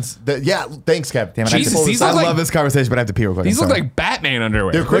 Johns, thanks, Kev. Damn it, Jesus, these I look like- love this conversation, but I have to pee real quick. These I'm look sorry. like Batman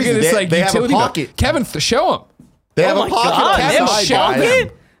underwear. They're crazy. Look at this They- like they have a utility belt. pocket. Kevin, show them. They have Oh a my pocket God, on they the have a side show by them. them.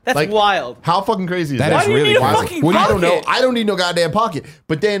 That's Like, wild. How fucking crazy is That that? is Why do you really need a crazy. fucking I don't know. pocket? I don't need no goddamn pocket.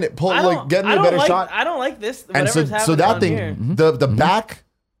 But then pull I like don't- get me I a don't better like, shot. I don't like this. And Whatever's so happening that on thing, here. the back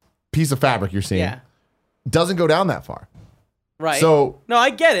piece of fabric you're seeing Yeah. doesn't go down that far. Right. So no, I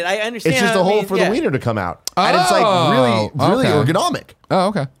get it. I understand. it's just how a it hole means- for yeah. the wiener to come out. And it's like really okay. ergonomic. Oh,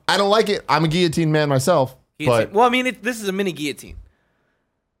 okay. I don't like it. I'm a guillotine man myself. Guillotine. But Well, I mean, this is a mini guillotine.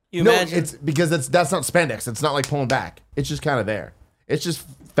 You no, imagine? it's because that's not spandex. It's not like pulling back. It's just kind of there. It's just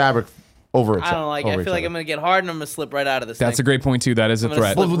fabric over it. I don't like it. I feel like I'm going to get hard and I'm going to slip right out of this That's a thing. great point too. That is a I'm gonna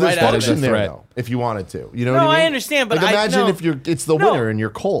threat. slip Well, right there's out of function it. there Threat. though, if you wanted to. You know No, what I mean? I understand, but like, imagine no. if it's the No. winter and you're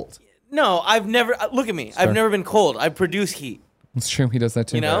cold. No, I've never. Look at me. I've never been cold. I produce heat. It's true. He does that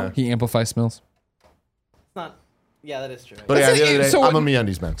too. You know? He amplifies smells. It's not. Yeah, that is true. But yeah, at the end of the day, So- I'm a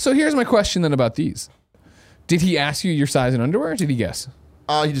MeUndies man. So here's my question then about these. Did he ask you your size in underwear? Or did he guess?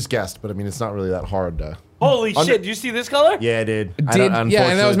 He just guessed, but I mean, it's not really that hard to. Holy Under- shit! Do you see this color? Yeah, I did. Yeah, and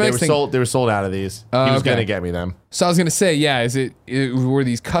that was my next thing. They were sold out of these. He was okay. gonna get me them. So I was gonna say, yeah. Were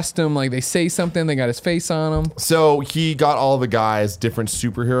these custom? Like they say something, they got his face on them. So he got all the guys different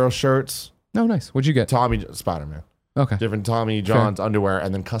superhero shirts. Oh, nice. What'd you get? Tommy Spider-Man, Okay. different Tommy John's underwear,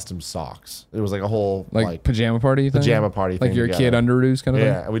 and then custom socks. It was like a whole Like pajama party thing? pajama party Like thing your together. kid underoos kind of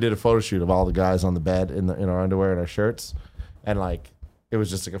Yeah, thing? and we did a photo shoot of all the guys on the bed in our underwear and our shirts, and like it was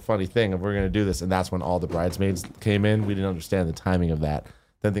just like a funny thing of we're gonna do this, and that's when all the bridesmaids came in. We didn't understand the timing of that.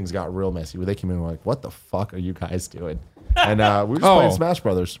 Then things got real messy. Where they came in, and we're like, "What the fuck are you guys doing?" And we were just playing Smash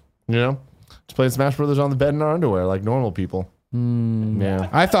Brothers. You know, just playing Smash Brothers on the bed in our underwear like normal people. Yeah.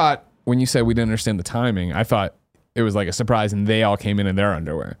 I thought when you said we didn't understand the timing, I thought it was like a surprise and they all came in their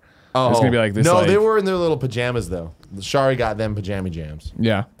underwear. Oh, It's gonna be like this, No, like- they were in their little pajamas though. Shari got them pajama jams,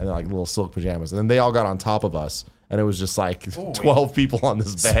 Yeah. and they're like little silk pajamas, and then they all got on top of us, and it was just like 12 people on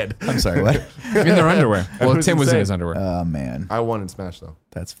this bed. I'm sorry, what? In their underwear. Well, was Tim was in insane. his underwear. Oh, man. I won in Smash though.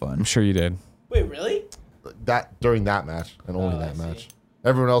 That's I'm fun. sure you did. Wait, really? That during that match and only that match.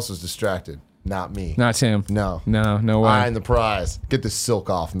 Everyone else was distracted, not me. Not Tim. No. No way. I'm the prize. Get this silk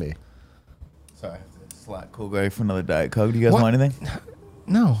off me. Sorry. Slot Cool Guy for another Diet Coke. Do you guys What? want anything?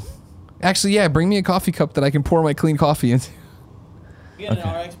 No. Actually, yeah, bring me a coffee cup that I can pour my clean coffee into. You got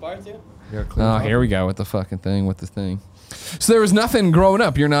an RX bar too? Oh, here we go with the fucking thing, with the thing. So there was nothing growing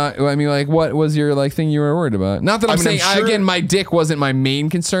up. You're not, I mean, like, what was your, like, thing you were worried about? Not that I'm I mean, saying, I'm sure- again, my dick wasn't my main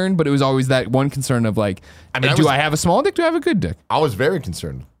concern, but it was always that one concern of, like, I mean, do I have a small dick? Do I have a good dick? I was very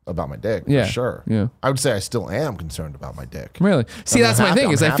concerned about my dick. Yeah. For sure. Yeah. I would say I still am concerned about my dick. Really? See, I'm that's my happy- thing.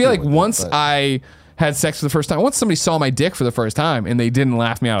 I'm Is I happy feel like with it, once but- I had sex for the first time, once somebody saw my dick for the first time and they didn't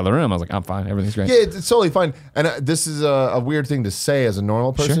laugh me out of the room, I was like, I'm fine. Everything's great. Yeah, it's totally fine. And this is a weird thing to say as a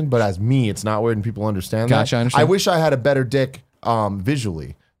normal person, but as me, it's not weird and people understand Gotcha, I that. understand. I wish I had a better dick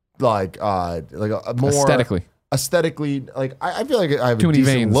visually, like a more aesthetically. Like I feel like I have Too a many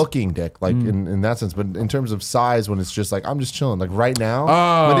decent veins. looking dick, like in that sense. But in terms of size, when it's just like I'm just chilling, like right now,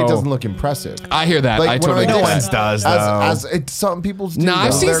 Oh. but it doesn't look impressive. I hear that. Like, I when totally I get get that. one's does, though. As some people's do. No,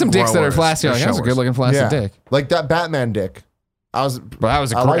 I've though. seen They're some dicks that are growers. flaccid. You're like, They're that's a showers. good looking flaccid dick. Like that Batman dick. But that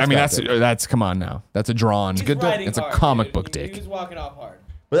was a I great, liked I mean, that that's come on now. That's a drawn. He's riding It's a hard, comic dude. book He dick. was walking off hard.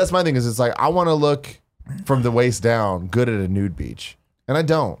 But that's my thing is it's like I want to look from the waist down good at a nude beach, and I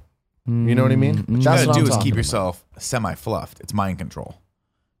don't. You know what I mean? What you That's gotta what do I'm is talking keep about. yourself semi-fluffed. It's mind control.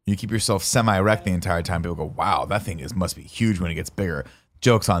 You keep yourself semi-erect the entire time. People go, wow, that thing must be huge when it gets bigger.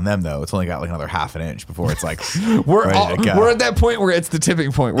 Joke's on them, though. It's only got like another half an inch before it's like We're ready to go. we're at that point where it's the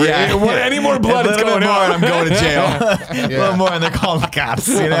tipping point. Where any more blood a is little going bit more on. and I'm going to jail. A little more and they're calling the cops.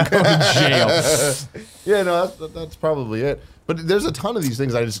 You know? jail. Yeah, no, that's probably it. But there's a ton of these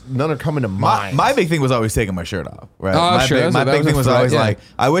things. None are coming to mind. My big thing was always taking my shirt off. Right. Oh, my sure. big, my That big was a thing was threat, always yeah. like,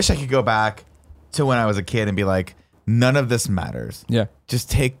 I wish I could go back to when I was a kid and be like, none of this matters. Yeah. Just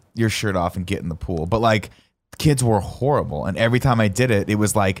take your shirt off and get in the pool. But like, kids were horrible, and every time I did it, it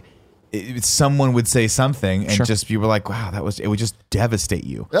was like someone would say something, and Sure. just you were like, wow, it would just devastate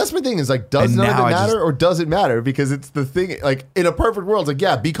you. That's my thing is like, does And none of now it I matter just- or does it matter? Because it's the thing, like in a perfect world, it's like,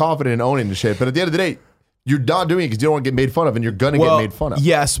 yeah, be confident and owning the shit. But at the end of the day, you're not doing it because you don't want to get made fun of and you're going to get made fun of.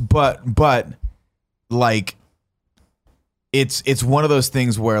 Yes, but like it's one of those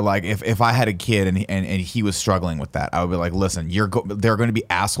things where like if I had a kid and he was struggling with that, I would be like, listen, there are going to be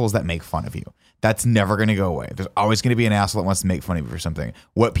assholes that make fun of you. That's never going to go away. There's always going to be an asshole that wants to make fun of you for something.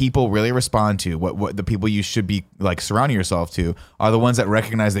 What people really respond to, what the people you should be like surrounding yourself to, are the ones that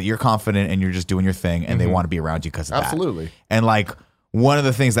recognize that you're confident and you're just doing your thing, and they want to be around you because of Absolutely. that. And like one of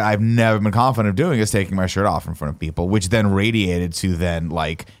the things that I've never been confident of doing is taking my shirt off in front of people, which then radiated to then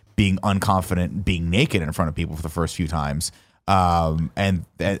like being unconfident, being naked in front of people for the first few times. And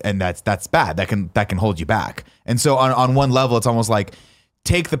that's bad. That can hold you back. And so on one level, it's almost like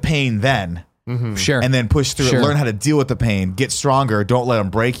take the pain then. Sure. And then push through Sure. it, learn how to deal with the pain, get stronger. Don't let them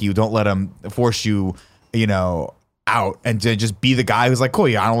break you. Don't let them force you, out, and just be the guy who's like, cool,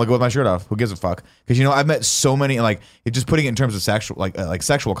 yeah, I don't want to go with my shirt off. Who gives a fuck? Because, I've met so many, like, just putting it in terms of sexual, like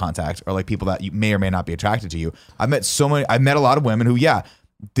sexual contact, or like people that you may or may not be attracted to you. I've met a lot of women who, yeah,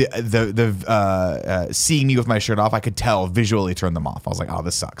 the seeing me with my shirt off, I could tell visually turn them off. I was like, oh,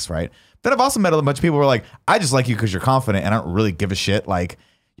 this sucks, right? Then I've also met a bunch of people who are like, I just like you because you're confident, and I don't really give a shit. Like,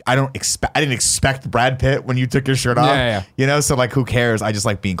 I didn't expect Brad Pitt when you took your shirt off. Yeah. So like, who cares? I just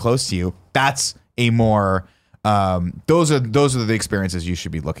like being close to you. That's a more those are the experiences you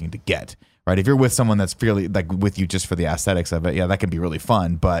should be looking to get, right? If you're with someone that's fairly like with you just for the aesthetics of it, yeah, that can be really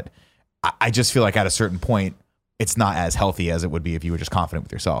fun. But I just feel like at a certain point, it's not as healthy as it would be if you were just confident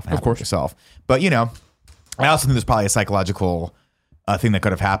with yourself and happy with yourself. But I also think there's probably a psychological thing that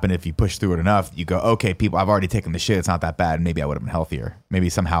could have happened if you push through it enough. You go, okay, people, I've already taken the shit. It's not that bad. Maybe I would have been healthier. Maybe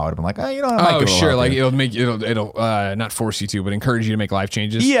somehow I'd have been like, I might get a little sure. Like healthier. it'll not force you to, but encourage you to make life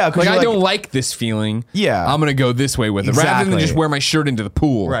changes. Yeah, 'cause like you're I like- don't like this feeling. Yeah. I'm gonna go this way with it rather than Exactly. just wear my shirt into the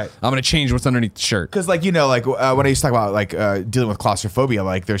pool. Right. I'm gonna change what's underneath the shirt. Because when I used to talk about like dealing with claustrophobia,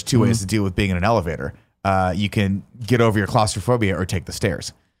 like there's two ways to deal with being in an elevator. You can get over your claustrophobia or take the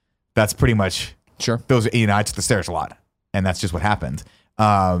stairs. That's pretty much Sure. those. I took the stairs a lot, and that's just what happened.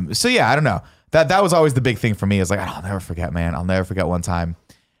 So yeah, I don't know. That was always the big thing for me. Is like, I'll never forget, man. I'll never forget one time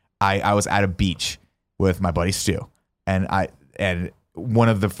I was at a beach with my buddy Stu, and one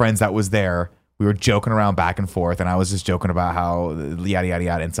of the friends that was there, we were joking around back and forth, and I was just joking about how yada yada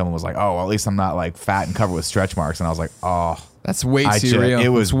yada, and someone was like, oh, well, at least I'm not like fat and covered with stretch marks, and I was like, oh, That's way too real. it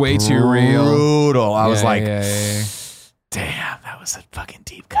was It's way too real. brutal. I was Yeah, like, yeah. damn, that was a fucking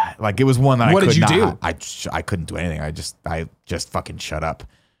deep cut. Like it was one that What I did could you not. do? I couldn't do anything. I just fucking shut up,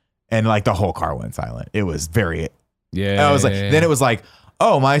 and like the whole car went silent. It was very. Yeah. I was like, then it was like,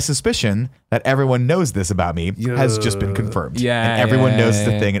 oh, my suspicion that everyone knows this about me has just been confirmed. Yeah, and everyone yeah, knows yeah,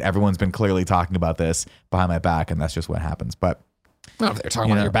 the yeah. thing, and everyone's been clearly talking about this behind my back, and that's just what happens. But No, they're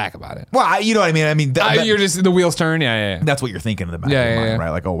talking about your back about it. well, you know what I mean. I mean, You're just the wheels turn. Yeah. that's what you're thinking in the back of Yeah, your yeah, mind, yeah. right?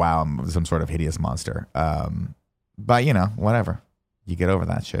 Like, oh wow, I'm some sort of hideous monster. But whatever. You get over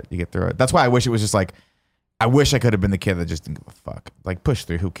that shit. You get through it. That's why I wish it was just like, I wish I could have been the kid that just didn't give a fuck. Like push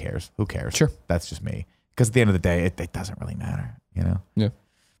through. Who cares? Who cares? Sure. That's just me. Because at the end of the day, it doesn't really matter. Yeah.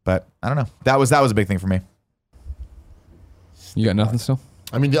 But I don't know. That was a big thing for me. You got nothing still?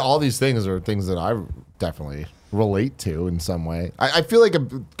 I mean, all these things are things that I definitely relate to in some way. I feel like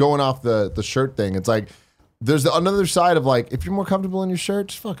going off the shirt thing, it's like there's another side of like, if you're more comfortable in your shirt,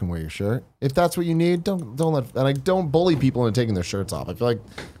 just fucking wear your shirt. If that's what you need, don't bully people into taking their shirts off. I feel like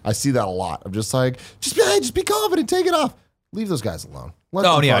I see that a lot. I'm just like, just be confident, take it off. Leave those guys alone. Let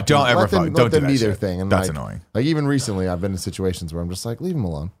them be their thing. And that's like, annoying. Like even recently, I've been in situations where I'm just like, leave him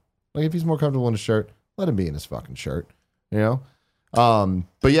alone. Like if he's more comfortable in his shirt, let him be in his fucking shirt. You know?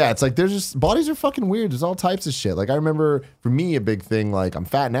 But yeah, it's like there's just bodies are fucking weird. There's all types of shit. Like I remember for me a big thing, like I'm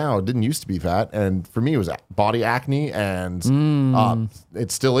fat now, didn't used to be fat, and for me it was body acne, and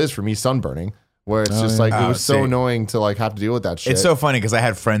it still is for me sunburning, where it's just like it was so annoying to like have to deal with that shit. It's so funny because I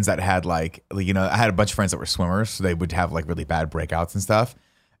had friends that had like I had a bunch of friends that were swimmers, so they would have like really bad breakouts and stuff,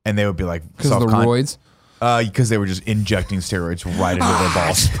 and they would be like because of the roids. Because they were just injecting steroids right into their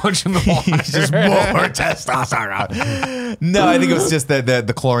balls. Punching the water. Just more testosterone. No, I think it was just that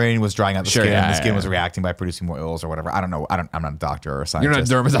the chlorine was drying out the skin. The skin was reacting by producing more oils or whatever. I don't know. I'm not a doctor or a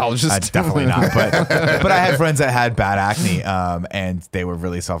scientist. You're not a dermatologist. Definitely not. But I had friends that had bad acne, and they were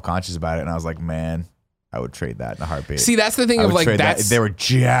really self-conscious about it. And I was like, man, I would trade that in a heartbeat. See, that's the thing of like they were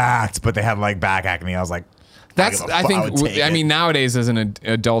jacked, but they had like back acne. I was like, I mean, nowadays as an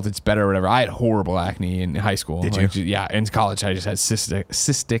adult, it's better or whatever. I had horrible acne in high school. Did you? Yeah. In college, I just had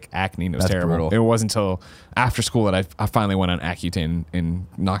cystic acne. And it was terrible. Brutal. It wasn't until after school that I finally went on Accutane and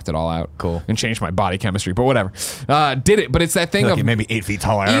knocked it all out. Cool. And changed my body chemistry, but whatever. Did it. But it's that thing like of you maybe 8 feet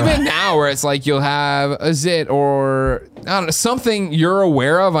taller. Even now where it's like you'll have a zit or I don't know, something you're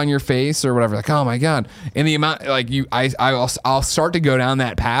aware of on your face or whatever. Like, oh my God. And the amount like I'll start to go down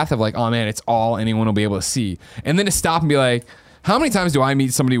that path of like, oh man, it's all anyone will be able to see. And then to stop and be like, how many times do I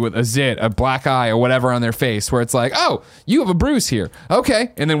meet somebody with a zit, a black eye, or whatever on their face where it's like, oh, you have a bruise here.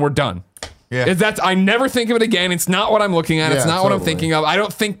 Okay. And then we're done. Yeah. I never think of it again. It's not what I'm looking at. It's not what I'm thinking of. I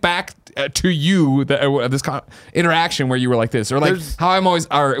don't think back to you this interaction where you were like this, or like how I'm always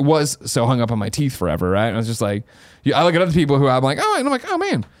was so hung up on my teeth forever, right? And I was just like, I look at other people who I'm like, oh, and I'm like, oh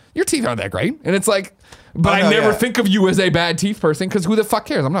man, your teeth aren't that great, and it's like, but I never think of you as a bad teeth person because who the fuck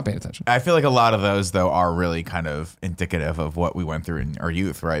cares? I'm not paying attention. I feel like a lot of those though are really kind of indicative of what we went through in our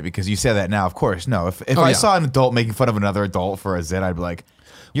youth, right? Because you say that now, of course, no. If I saw an adult making fun of another adult for a zit, I'd be like,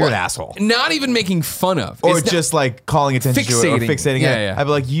 you're an asshole. Not even making fun of. Or just like calling attention to it or fixating it. Yeah. I'd be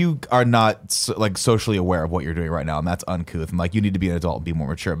like, you are not like socially aware of what you're doing right now, and that's uncouth. And like, you need to be an adult and be more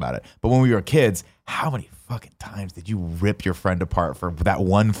mature about it. But when we were kids, how many fucking times did you rip your friend apart for that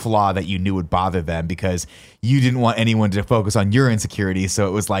one flaw that you knew would bother them because you didn't want anyone to focus on your insecurities? So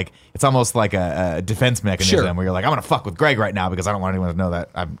it was like, it's almost like a defense mechanism where you're like, I'm going to fuck with Greg right now because I don't want anyone to know that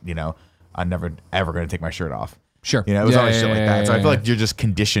I'm never ever going to take my shirt off. Sure. It was always shit like that. So I feel like you're just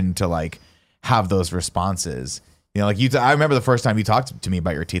conditioned to like have those responses. Like I remember the first time you talked to me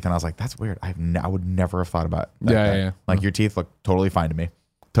about your teeth and I was like, that's weird. I would never have thought about that. Like your teeth look totally fine to me.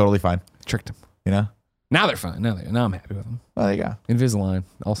 Totally fine. Tricked them. Now they're fine. Now I'm happy with them. Well, there you go. Invisalign,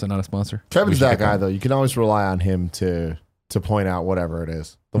 also not a sponsor. Kevin's that guy though. You can always rely on him to point out whatever it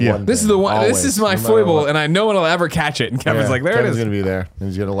is. This is the one. This is my foible, and I no one will ever catch it. And Kevin's like, Kevin's gonna be there, and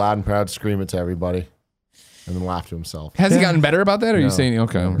he's gonna loud and proud scream it to everybody. And then laugh to himself. Has he gotten better about that? Or are you saying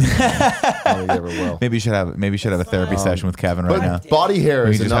okay? I don't think he ever will. Maybe you should have a therapy session with Kevin right now. Body hair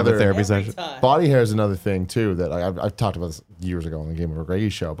is another therapy session. Body hair is another thing too that I've talked about this years ago on the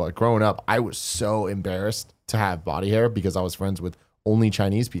GameOverGreggy show. But growing up, I was so embarrassed to have body hair because I was friends with only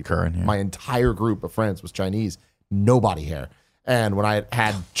Chinese people. My entire group of friends was Chinese, no body hair. And when I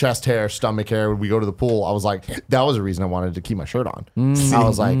had chest hair, stomach hair, when we go to the pool, I was like, that was the reason I wanted to keep my shirt on. I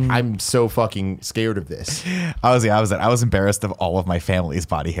was like, I'm so fucking scared of this. I was embarrassed of all of my family's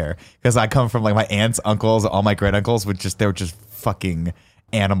body hair because I come from like my aunts, uncles, all my great uncles they were just fucking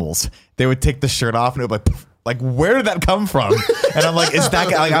animals. They would take the shirt off and it would like where did that come from? And I'm like, is that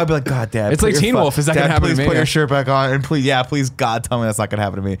like I'd be like, God, Dad, it's like Teen Wolf. Is that gonna happen to me? Please put your shirt back on and please, God, tell me that's not gonna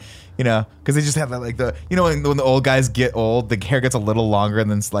happen to me. Because they just have that like when the old guys get old, the hair gets a little longer and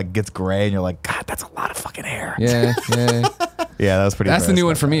then like gets gray, and you're like, God, that's a lot of fucking hair. Yeah. Yeah, that was pretty. That's the new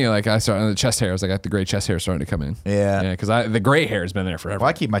one for me. Like I started the chest hair. I was like, the gray chest hair starting to come in. Yeah, because the gray hair has been there forever. Well,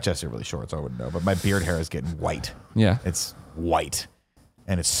 I keep my chest hair really short, so I wouldn't know. But my beard hair is getting white. Yeah, it's white,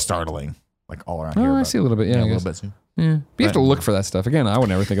 and it's startling. Like all around here. Oh, I see a little bit. Yeah, a little bit too. Yeah, but you have to look for that stuff. Again, I would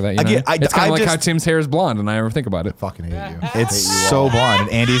never think of that. It's kind of like how Tim's hair is blonde, and I never think about it. Fucking hate you. It's so blonde, and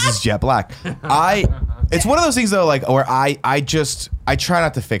Andy's is jet black. It's one of those things though, like where I try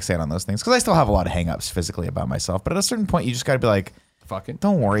not to fixate on those things because I still have a lot of hangups physically about myself. But at a certain point, you just got to be like, fuck it.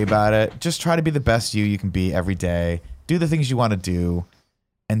 Don't worry about it. Just try to be the best you can be every day. Do the things you want to do,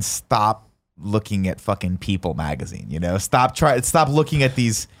 and stop looking at fucking People magazine. You know, stop looking at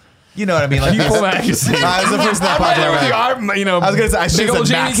these. You know what I mean? Like People magazine. I was the person that popped out. You know, I was gonna say I should have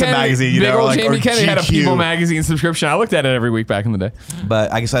said Maxim magazine. You big know, old like, Jamie or Kennedy had a GQ. People magazine subscription. I looked at it every week back in the day.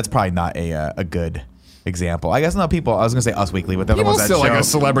 But I guess that's probably not a good example. I guess not People. I was gonna say Us Weekly, but the other People's ones that still like show a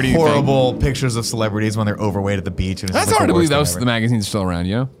celebrity horrible pictures of celebrities when they're overweight at the beach. And it's That's just, like, hard the to believe worst thing those ever. the magazines are still around.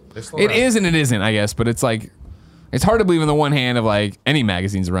 You know, still it around. is and it isn't. I guess, but it's like it's hard to believe on the one hand of like any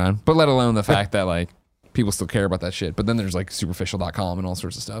magazines around, but let alone the fact that like people still care about that shit. But then there's like superficial.com and all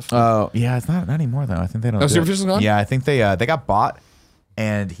sorts of stuff. Oh yeah, it's not anymore though. I think they don't. Oh, do it. Superficial's gone? Yeah, I think they got bought,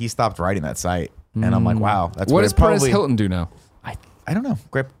 and he stopped writing that site. And I'm like, wow, that's what weird. does Perez Hilton do now? I don't know.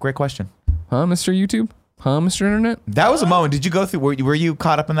 Great question. Huh, Mr. YouTube? Huh, Mr. Internet? That was a moment. Did you go through? Were you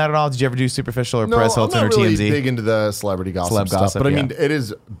caught up in that at all? Did you ever do Superficial or No, Perez I'm Hilton or not really TMZ? big into the celebrity gossip Celeb stuff, gossip, but I yeah. mean, it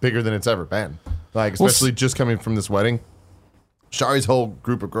is bigger than it's ever been. Like, especially just coming from this wedding. Shari's whole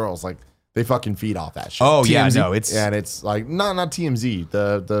group of girls, like, they fucking feed off that shit. Oh yeah, TMZ? no, it's And it's like not TMZ,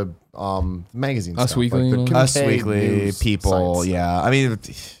 the magazine Us stuff, Weekly, like the Us Kim K Weekly, news People. sites. Yeah, I mean,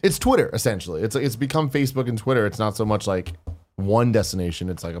 It's Twitter essentially. It's become Facebook and Twitter. It's not so much like one destination.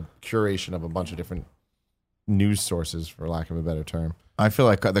 It's like a curation of a bunch of different news sources, for lack of a better term. I feel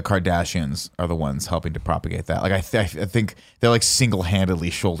like the Kardashians are the ones helping to propagate that. Like I think they're like single-handedly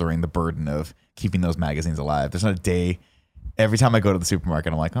shouldering the burden of keeping those magazines alive. There's not a day. Every time I go to the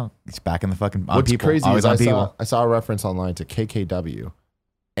supermarket, I'm like, oh, it's back in the fucking on What's People. crazy Always is on People. I saw a reference online to KKW,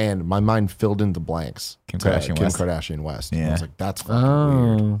 and my mind filled in the blanks. Kim to Kardashian Kim West. Kardashian West. And I Yeah. was like, that's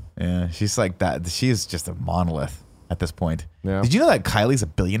fucking weird. Oh. Yeah, she's like that. She is just a monolith at this point. Yeah. Did you know that Kylie's a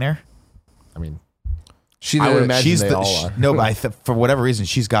billionaire? I mean, I would imagine they all are. No, but for whatever reason,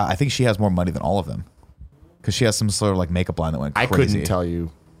 I think she has more money than all of them. Because she has some sort of like makeup line that went I crazy. couldn't tell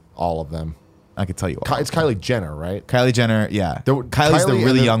you all of them. I could tell you all. It's Kylie Jenner, right? Kylie Jenner, yeah. Kylie's the Kylie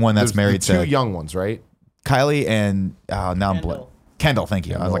really and young one that's there's married the two to young ones, right? Kylie and now I'm Kendall. Thank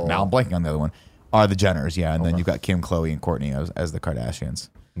you. I was like, now I'm blanking on the other one. Are the Jenners, yeah, and then you've got Kim, Khloe, and Courtney as the Kardashians.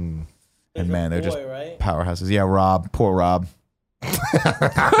 And man, they're just right? powerhouses. Yeah, Rob, poor Rob.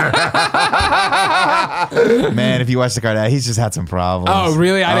 Man, if you watch the Kardashians, he's just had some problems. Oh,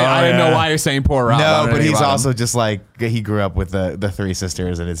 really? I didn't know yeah. why you're saying poor Rob. I No, don't know but anything he's about him. also just like he grew up with the three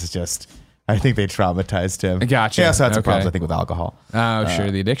sisters, and it's just I think they traumatized him. Gotcha. He also had some Okay. problems, I think, with alcohol. Oh,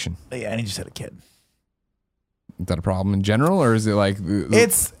 sure, the addiction. Yeah, and he just had a kid. Is that a problem in general, or is it like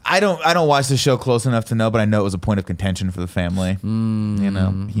It's I don't watch the show close enough to know, but I know it was a point of contention for the family. You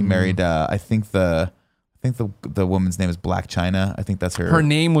know, he married. I think the woman's name is Black China. I think that's her. her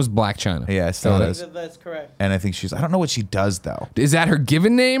name was Black China? Yeah, it still Got it. is. That's correct. And I think she's. I don't know what she does though. Is that her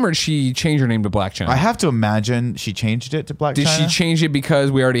given name, or did she change her name to Black China? I have to imagine she changed it to Black Did China. she change it because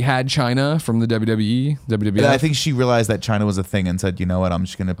we already had China from the WWE, WWF? Yeah, I think she realized that China was a thing and said, you know what, I'm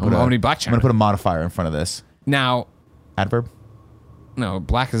just gonna put I'm gonna be Black I'm China. gonna put a modifier in front of this. Now, Adverb? no,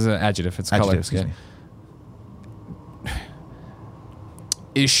 black is an adjective. It's color. Adjective, excuse me.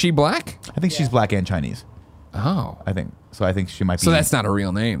 Is she black? I think she's black and Chinese. Oh, I think. So I think she might be so that's not a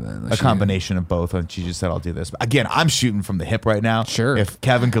real name then. a combination of both, and she just said, I'll do this. But again, I'm shooting from the hip right now. Sure. If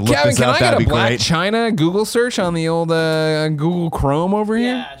Kevin could look Kevin, this can up, I that'd get be a Black great. China Google search on the old Google Chrome over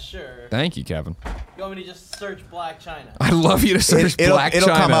here? Yeah, sure. Thank you, Kevin. You want me to just search Black China? I'd love you to search Black it'll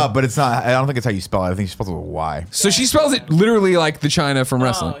China. come up, but it's not. I don't think it's how you spell it. I think she spells it with a Y. So she spells it literally like the China from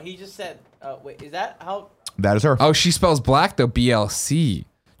wrestling. No, he just said. Wait, is that how? That is her. Oh, she spells black though, BLC.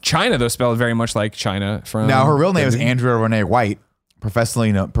 China though spelled very much like China from. Now her real name is Andrea Renee White,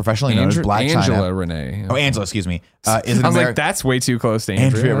 professionally known as Black Angela China. Renee. Oh, Angela, excuse me. Is I an was Ameri- like, that's way too close to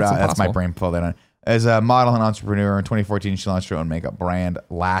Andrea. That's my impossible. brain pulled that on. As a model and entrepreneur, in 2014, she launched her own makeup brand,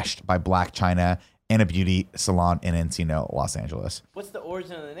 Lashed by Black China, and a beauty salon in Encino, Los Angeles. What's the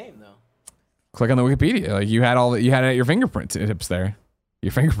origin of the name though? Click on the Wikipedia. Like you had you had it at your fingerprint tips there.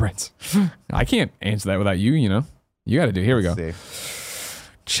 Your fingerprints. I can't answer that without you. You know, you got to do. Here we go. Let's see.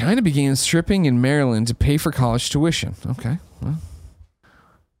 China began stripping in Maryland to pay for college tuition. Okay. Well.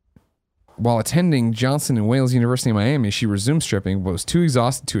 While attending Johnson and Wales University in Miami, she resumed stripping but was too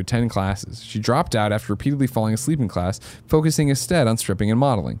exhausted to attend classes. She dropped out after repeatedly falling asleep in class, focusing instead on stripping and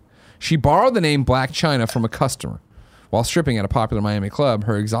modeling. She borrowed the name Black China from a customer. While stripping at a popular Miami club,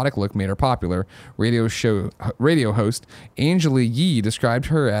 her exotic look made her popular. Radio host Angela Yee described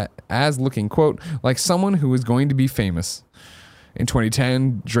her as looking, quote, like someone who was going to be famous. In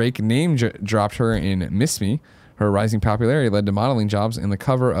 2010, Drake dropped her in Miss Me. Her rising popularity led to modeling jobs in the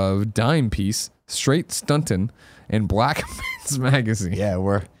cover of Dime Piece, Straight Stuntin', and Black Men's Magazine. Yeah,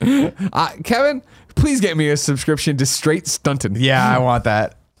 we're. Kevin, please get me a subscription to Straight Stuntin'. Yeah, I want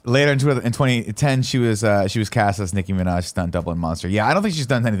that. Later in 2010, she was cast as Nicki Minaj stunt double in Monster. Yeah, I don't think she's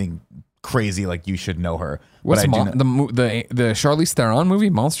done anything crazy like you should know her. What's but I do know, the Charlize Theron movie,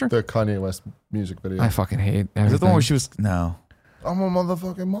 Monster? The Kanye West music video. I fucking hate everything. is it the one where she was no? I'm a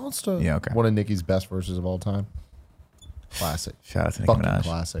motherfucking monster. Yeah, okay. One of Nicki's best verses of all time. Classic. Shout out to Nicki Fucking Minaj.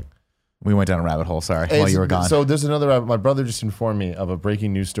 classic. We went down a rabbit hole. Sorry, while you were gone. So there's another rapper. My brother just informed me of a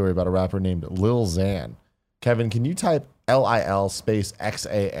breaking news story about a rapper named Lil Xan. Kevin, can you type LIL space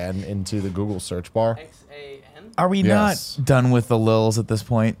XAN into the Google search bar? XAN? Are we Yes. not done with the Lils at this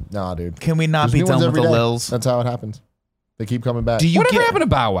point? Nah, dude. Can we not There's be new ones done with every the day. Lils? That's how it happens. They keep coming back. Do you Whatever get? happened to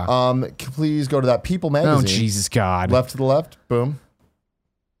Bow Wow? Please go to that People Oh, magazine. Jesus God. Left to the left. Boom.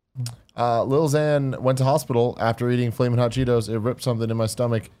 Lil Xan went to hospital after eating Flamin' Hot Cheetos. It ripped something in my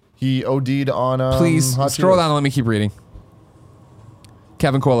stomach. He OD'd on Please hot scroll Cheetos. down and let me keep reading.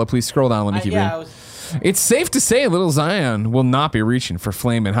 Kevin Cola, please scroll down and let me keep reading. It's safe to say Little Zion will not be reaching for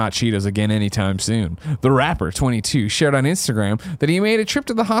Flamin' Hot Cheetos again anytime soon. The rapper, 22, shared on Instagram that he made a trip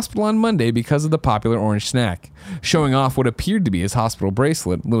to the hospital on Monday because of the popular orange snack. Showing off what appeared to be his hospital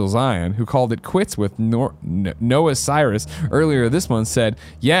bracelet, Little Zion, who called it quits with Noah Cyrus earlier this month, said,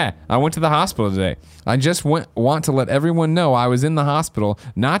 "Yeah, I went to the hospital today. I just want to let everyone know I was in the hospital,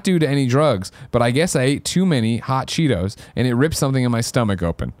 not due to any drugs, but I guess I ate too many hot Cheetos and it ripped something in my stomach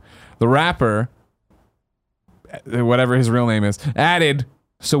open." The rapper, whatever his real name is, added,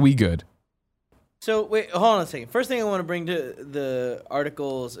 "So we good." So wait, hold on a second. First thing I want to bring to the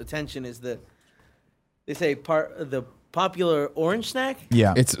article's attention is that they say the popular orange snack.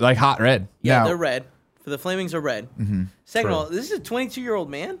 Yeah, It's like hot red. Yeah, Now- they're red. For the Flamings are red. Second of all, this is a 22-year-old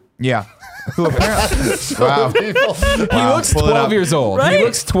man. yeah. Who apparently? Wow. He looks pull it 12 up. years old. Right? He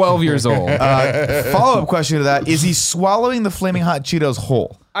looks 12 years old. Follow-up question to that: is he swallowing the Flaming Hot Cheetos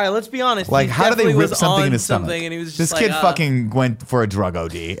whole? All right, let's be honest. Like, he how do they definitely rip was something on in his stomach? something, and he was just This like, kid fucking went for a drug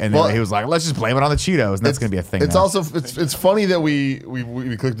OD, and Well, he was like, "Let's just blame it on the Cheetos," and that's gonna be a thing. It's now. also it's funny that we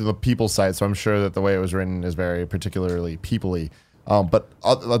clicked to the people site, so I'm sure that the way it was written is very particularly people-y. But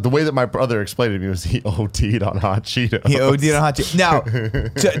the way that my brother explained it to me was he OD'd on hot Cheetos. He OD'd on hot Cheetos. Now,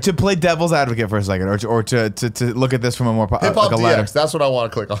 to play devil's advocate for a second, or to look at this from a more Hip Hop like a ladder. DX. That's what I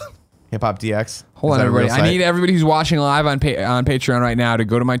want to click on. Hip Hop DX. Hold Is on, that a real everybody. I site? need everybody who's watching live on Patreon right now to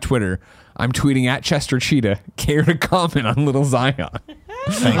go to my Twitter. I'm tweeting at Chester Cheetah. Care to comment on Little Zion?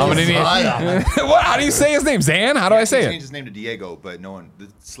 I'm gonna need. What? How do you say his name? Zan? How do I say He it? changed his name to Diego, but no one, the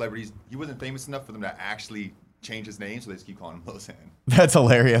celebrities, he wasn't famous enough for them to actually change his name, so they just keep calling him Lil Xan. That's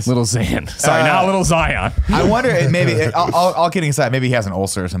hilarious. Little Zan. Sorry, not Little Zion. I wonder, all kidding aside, maybe he has an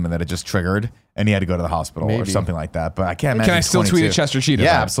ulcer or something that it just triggered, and he had to go to the hospital or Maybe. something like that. But I can't imagine. Can I still tweet at Chester Cheetah?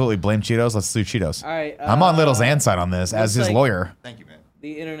 Yeah, though? absolutely. Blame Cheetos. Let's sue Cheetos. All right, I'm on Little Zan's side on this as looks his like- lawyer. Thank you, man.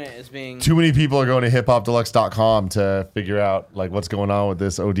 The internet is being. Too many people are going to hiphopdeluxe.com to figure out like what's going on with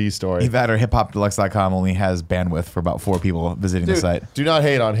this OD story. That or hiphopdeluxe.com only has bandwidth for about 4 people visiting the Dude, site. do not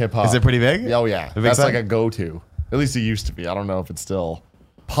hate on hip hop. Is it pretty big? Oh yeah, A big that's site? like a go-to. At least it used to be. I don't know if it's still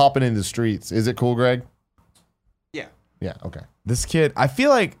popping in the streets. Is it cool, Greg? Yeah. Yeah. Okay. This kid, I feel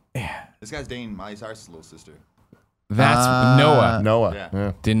like This guy's dating Miley Cyrus' little sister. That's Noah. Noah. Yeah.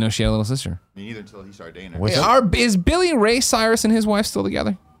 Yeah. Didn't know she had a little sister. Me neither until he started dating her. Which- Is Billy Ray Cyrus and his wife still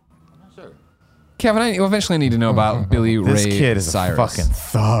together? Sure. Kevin, I eventually need to know about Billy this Ray kid is Cyrus. a fucking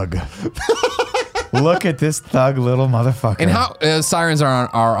thug. Look at this thug little motherfucker. And how sirens are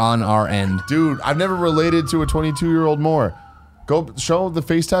on our end. Dude, I've never related to a 22-year-old more. Go show the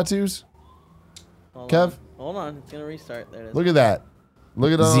face tattoos. Kev, Hold on, it's gonna restart. There it is. look at that.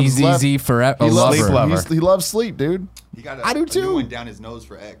 Look at his left. ZZZ forever. He A loves, lover. lover. he loves sleep, dude. He got I do a too. new one down his nose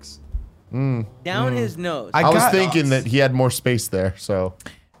for X. Down his nose. I was got- thinking that he had more space there, so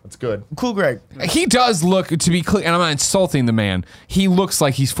that's good. Cool, Greg. He does look, to be clear, and I'm not insulting the man, he looks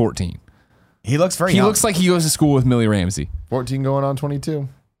like he's 14. He looks very He young. looks like he goes to school with Millie Ramsey. 14 going on 22.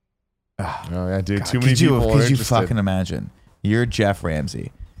 Oh yeah, dude. Too many Could people are you interested. fucking imagine? You're Jeff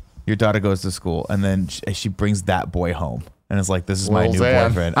Ramsey. Your daughter goes to school, and then she brings that boy home, and it's like, "This is my Lil new Xan.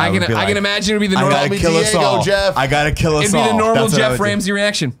 boyfriend." I would be can like, imagine it would be the I normal. gotta me kill us Diego, all. Jeff. I gotta kill us It'd be all. the normal That's what I Jeff would do. Ramsey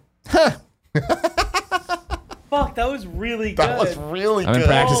reaction. Fuck, that was really good. That was really I've been good.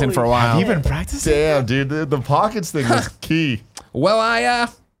 practicing for a while. You've been practicing. Damn, dude. The pockets thing was key. Well,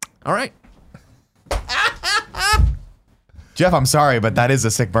 all right. Jeff, I'm sorry, but that is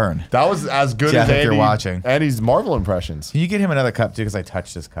a sick burn. That was as good Jeff, as if Andy, you're watching. Andy's Marvel impressions. Can you get him another cup too? Because I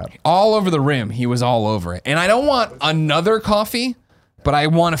touched his cup. All over the rim, he was all over it. And I don't want another coffee, but I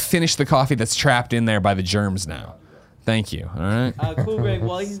want to finish the coffee that's trapped in there by the germs now. Thank you. All right. Cool, Greg.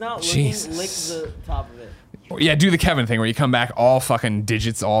 While he's not looking, Jesus. lick the top of it. Yeah, do the Kevin thing where you come back all fucking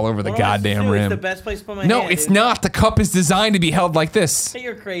digits all over the What am I supposed to goddamn do? It's rim. the best place to put my No, hand, it's dude. not. The cup is designed to be held like this.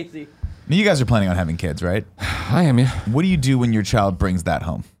 You're crazy. You guys are planning on having kids, right? I am, yeah. What do you do when your child brings that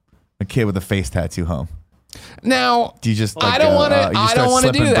home? a kid with a face tattoo home? Now, Do you just? I Like, don't want to. you I start don't want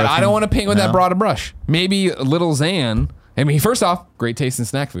to do slipping that. birth I don't want to paint with that No? broad a brush. Maybe little Xan. I mean, first off, great taste in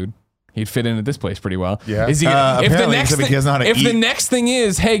snack food. He'd fit in at this place pretty well. Yeah. Is he? If the apparently next he's a thing, kid doesn't know how to if the eat. next thing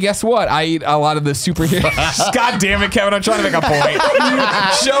is, hey, guess what? I eat a lot of the superheroes. God damn it, Kevin! I'm trying to make a point.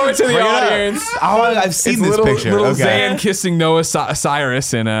 Show it to the audience. Oh, I've seen It's this little, picture. little Okay. Xan kissing Noah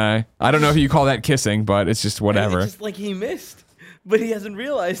Cyrus, and I don't know if you call that kissing, but it's just whatever. It's just like he missed, but he hasn't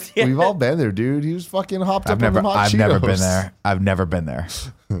realized yet. We've all been there, dude. He was fucking hopped I've up on never, them hot I've never been Cheetos. there. I've never been there.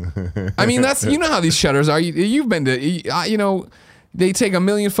 I mean, that's how these shutters are. You've been to, they take a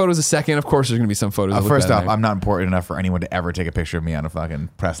million photos a second. Of course, there's going to be some photos. that look First bad off, in there. I'm not important enough for anyone to ever take a picture of me on a fucking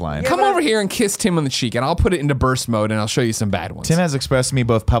press line. Come over here and kiss Tim on the cheek, and I'll put it into burst mode, and I'll show you some bad ones. Tim has expressed to me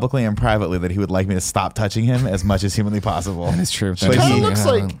both publicly and privately that he would like me to stop touching him as much as humanly possible. That's true. But Kind he- of looks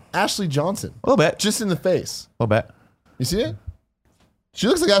like Ashley Johnson. A little bit. Just in the face. A little bit. You see it? She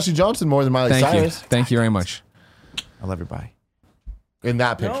looks like Ashley Johnson more than Miley Thank you. Cyrus Thank you very much. I love your body. in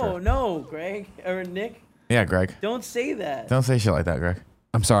that picture. No, Greg or Nick, Yeah, Greg. don't say that. Don't say shit like that, Greg.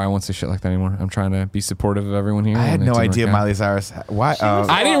 I'm sorry, I won't say shit like that anymore. I'm trying to be supportive of everyone here. I had and it no didn't idea work out. Miley Cyrus. Why? was-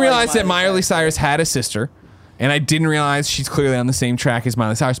 I didn't Oh, realize like that Miley Miley Cyrus had a sister, and I didn't realize she's clearly on the same track as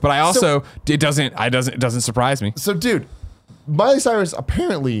Miley Cyrus. But I also it doesn't surprise me. So, dude, Miley Cyrus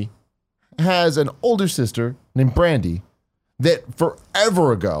apparently has an older sister named Brandy that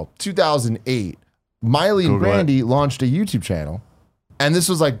forever ago, 2008, Miley and Google it. Brandy launched a YouTube channel. And this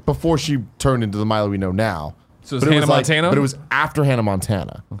was like before she turned into the Miley we know now. So it's Hannah Montana? But it was after Hannah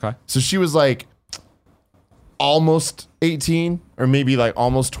Montana. Okay. So she was like almost 18 or maybe like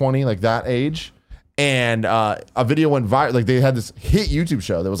almost 20, like that age. And a video went viral. Like they had this hit YouTube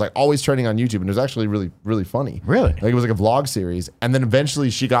show that was like always trending on YouTube. And it was actually really, really funny. Really? Like it was like a vlog series. And then eventually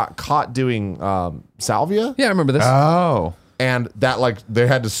she got caught doing salvia. Yeah, I remember this. Oh. And that like they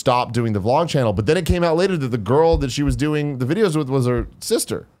had to stop doing the vlog channel. But then it came out later that the girl that she was doing the videos with was her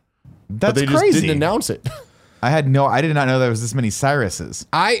sister. That's But they crazy. just didn't announce it. I did not know there was this many Cyruses.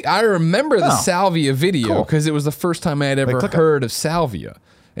 I remember the Oh. salvia video Cool. because it was the first time I had ever click it. heard of salvia.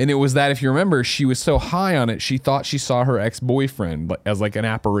 And it was that, if you remember, she was so high on it, she thought she saw her ex-boyfriend as like an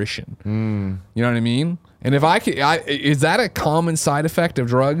apparition. You know what I mean? And if I could, is that a common side effect of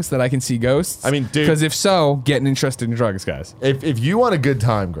drugs that I can see ghosts? I mean, dude- because if so, getting interested in drugs, guys. If you want a good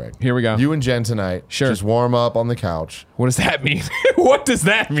time, Greg, Here we go. You and Jen tonight, Sure. just warm up on the couch, What does that mean? What does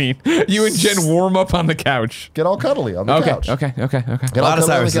that mean? You and Jen warm up on the couch. get all cuddly on the Okay, couch. okay. Get A all lot of cuddly on the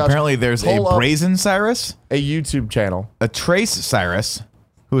Cyruses. couch, Apparently, there's pull a up Brazen Cyrus, a YouTube channel. a Trace Cyrus,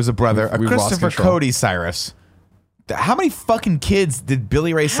 who is a brother, a We've lost Christopher control. Cody Cyrus. How many fucking kids did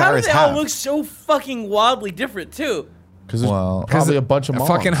Billy Ray How Cyrus do they all have? look so fucking wildly different too? Because there's Well, probably a bunch of moms.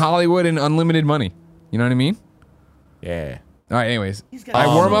 Fucking Hollywood and unlimited money. You know what I mean? Yeah. All right, anyways. He's got I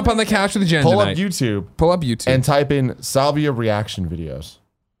so warm up many- on the couch with the Jen Pull tonight. up YouTube Pull up YouTube. and type in salvia reaction videos.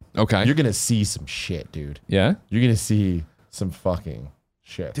 okay. You're gonna see some shit, dude. Yeah? You're gonna see some fucking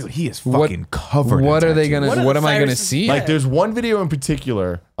shit. Dude, he is What- fucking covered. What in are they tattoos. going to, What are what the am I going to Cyruses see? like? Like there's one video in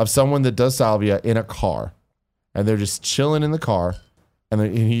particular of someone that does salvia in a car, and they're just chilling in the car, and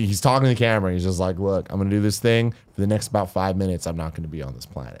then he's talking to the camera. And he's just like, "Look, I'm gonna do this thing for the next about 5 minutes. I'm not gonna be on this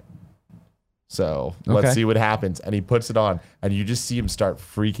planet. So Okay. let's see what happens." And he puts it on, and you just see him start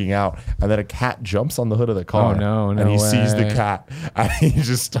freaking out. And then a cat jumps on the hood of the car. Oh, no And he sees the way. cat, and he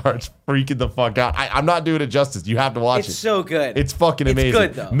just starts freaking the fuck out. I'm not doing it justice. You have to watch It's it. so good. It's fucking It's amazing.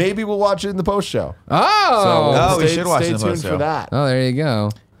 good, though. Maybe we'll watch it in the post show. Oh. we should watch it in the Stay post tuned show. for that. Oh, there you go.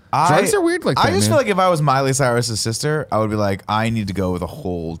 Drugs are weird like that, I just man. feel like if I was Miley Cyrus's sister, I would be like, I need to go with a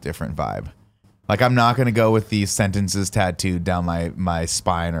whole different vibe. Like, I'm not going to go with these sentences tattooed down my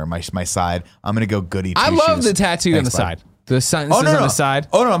spine or my side. I'm going to go goody I two-shoes. love the tattoo on the Thanks, bud. side. The sentences on the side.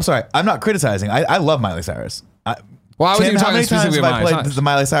 Oh, no, I'm sorry. I'm not criticizing. I love Miley Cyrus. Well, I was Tim, even how talking many times specifically have I about played the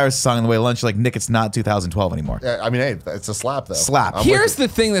Miley Cyrus song on the way to lunch? Like, Nick, it's not 2012 anymore. Yeah, I mean, hey, it's a slap though. Slap. I'm Here's with you.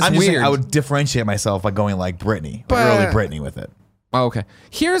 the thing that's I'm just saying weird. I would differentiate myself by going like Britney, But- early Britney with it. Oh, okay.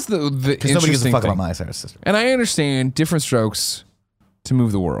 Here's the Because nobody gives a interesting fuck thing. about Miley Cyrus' sister. And I understand different strokes to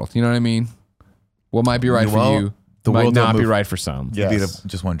move the world. You know what I mean? What might be right for Well, you the might world don't not be move. right for some. Yeah. Beat Yes. up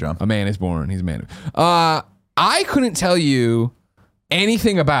just one drum. A man is born. He's a man. I couldn't tell you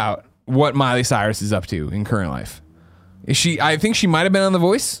anything about what Miley Cyrus is up to in current life. Is she? I think she might have been on The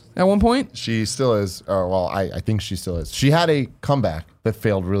Voice at one point. She still is. Well, I think she still is. She had a comeback that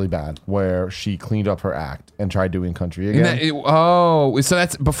failed really bad, where she cleaned up her act and tried doing country And again. so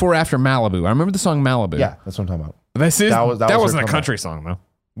that's before or after Malibu. I remember the song Malibu. Yeah, that's what I'm talking about. That That was her wasn't a comeback. country song though.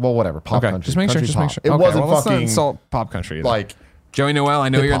 Well, whatever. Pop Okay, country. just make sure. country Just pop. make sure. It Okay, wasn't well, let's not fucking insult pop country. Either. like Joey Noel, I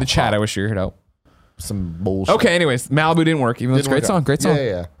know you're in the hip-hop chat. pop. I wish you were here to help. some bullshit. Okay, anyways, Malibu didn't work, even though it's a Didn't great work song. out. Great song.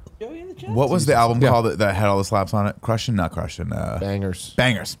 Yeah. Joey What was the album called that had all the slaps on it? Crushing, not Crushing. Bangers.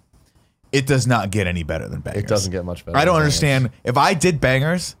 Bangers. It does not get any better than Bangers. It doesn't get much better. I don't than understand. Bangers. If I did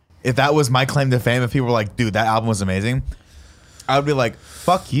Bangers, if that was my claim to fame, if people were like, dude, that album was amazing, I would be like,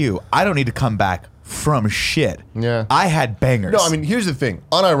 fuck you. I don't need to come back from shit. Yeah. I had Bangers. No, I mean, here's the thing.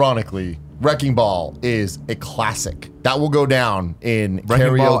 Unironically, Wrecking Ball is a classic that will go down in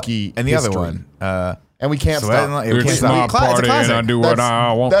Wrecking Ball karaoke and the history. other one. And we can't stop. We can't It's stop. my It's a party and classic. I do what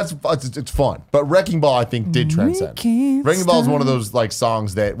I want. It's fun. But Wrecking Ball, I think, did transcend. Wrecking Ball is one of those like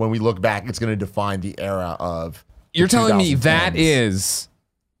songs that when we look back, it's going to define the era of. You're telling me that 2010s. is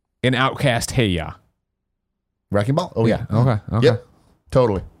an Outcast Hey Ya. Wrecking Ball? Oh, yeah. Okay. Yep.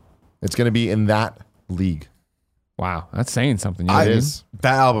 Totally. It's going to be in that league. Wow, that's saying something. You know what I mean?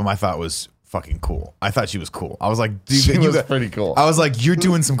 That album I thought was fucking cool. I thought she was cool. I was like, dude, She was pretty cool. I was like, you're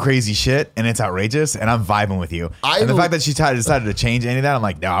doing some crazy shit and it's outrageous, and I'm vibing with you. And the fact that she decided to change any of that, I'm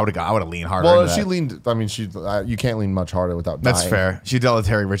like, no, I would have leaned harder. Well, into she that. leaned. I mean, you can't lean much harder without. That's dying. fair. She did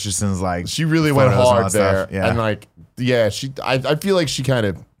Terry Richardson's like. She really went photos and all hard that there, stuff. Yeah, and like, yeah, she. I feel like she kind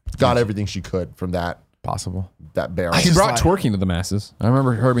of got everything she could from that possible. barrel. She brought twerking to the masses. I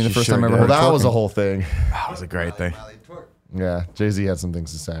remember her being the She first sure time I ever did. heard Well, that was twerking. a whole thing. That was a great thing. Yeah, Jay-Z had some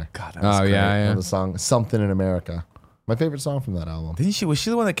things to say. God, that was Oh great. yeah. The song "Something in America," my favorite song from that album. Didn't she? Was she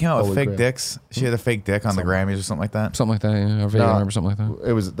the one that came out with Holy fake crap. dicks? She had a fake dick on the Grammys or something like that. Something like that. Yeah, I vaguely No. remember something like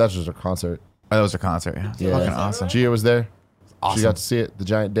that. That's just a concert. Oh, that was her concert. Yeah, Yeah, fucking awesome. Gia was there. Awesome. She got to see it. The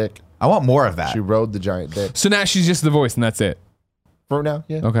giant dick. I want more of that. She rode the giant dick. So now she's just the voice, and that's it. For now,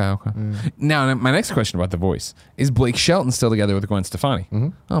 yeah. Okay. Now, my next question about the voice is: Blake Shelton still together with Gwen Stefani?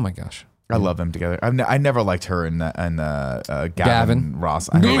 Oh my gosh. I love them together. I never liked her and Gavin. Gavin Ross.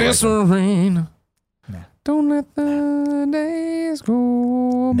 I never liked them. Glycerine. Don't let the days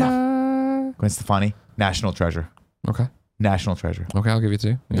go by. Gwen Stefani, national treasure. Okay. National treasure. Okay, I'll give you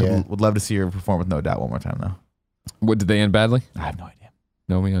two. Yeah. Yeah. Would love to see her perform with No Doubt one more time though. What, did they end badly? I have no idea.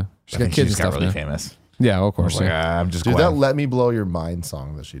 No, yeah. She's I got think kids she just and got stuff really now. famous. Yeah, of course. Like, Yeah. I'm just Dude, Gwen. that "Let Me Blow Your Mind"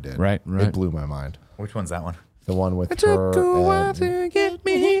 song that she did. Right. It blew my mind. Which one's that one? The one with It took her a while and to get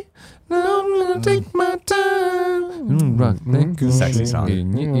me. Now I'm gonna take my time. Rock that good Sexy song.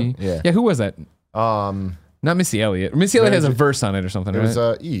 Yeah. Yeah, who was that? um, Not Missy Elliott. Missy Elliott has a verse on it or something, it right?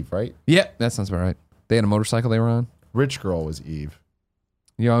 was Eve, right? Yeah, that sounds about right. They had a motorcycle they were on. Rich Girl was Eve.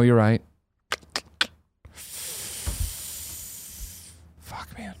 Yo, you're right.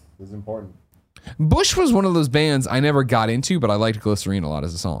 Fuck, man. It was important. Bush was one of those bands I never got into, but I liked Glycerine a lot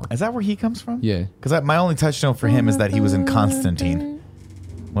as a song. Is that where he comes from? Yeah. Because my only touchstone for him is that he was in Constantine,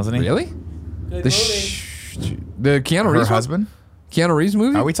 wasn't he? Really? Good The movie. the Keanu Her Reeves one? husband? Keanu Reeves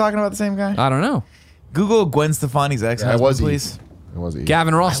movie? Are we talking about the same guy? I don't know. Google Gwen Stefani's Yeah, it ex-husband, was please. Eve. It was Eve.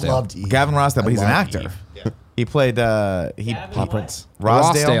 Gavin Rossdale. I loved Eve. Gavin Rossdale, but I he's an loved actor. Eve. He played Pop Prince.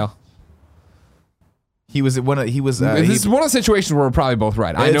 Rossdale. He was one of this is one of the situations where we're probably both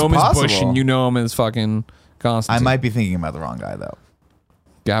right. I It's know him as Bush possible. and you know him as fucking I Constantine. might be thinking about the wrong guy though.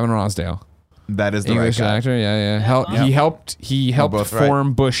 Gavin Rossdale. That is the English right guy. actor, yeah. He helped both right.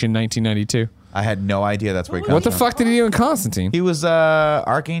 form Bush in 1992. I had no idea that's where he comes What the from. fuck did he do in Constantine? He was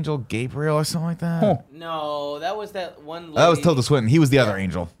Archangel Gabriel or something like that. No, that was that one. Lady. That was Tilda Swinton. He was the other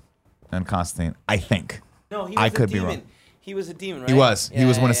angel in Constantine, I think. No, he was I a could be demon. wrong. He was a demon, right? He was. He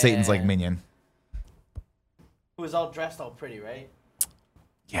was one of Yeah, Satan's yeah, like yeah. minion. Who was all dressed all pretty, right?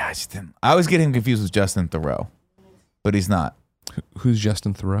 Yeah, I just didn't. I always get him confused with Justin Theroux, but he's not. Who's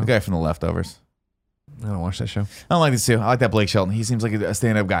Justin Theroux? The guy from The Leftovers. I don't watch that show. I don't like these two. I like that Blake Shelton. He seems like a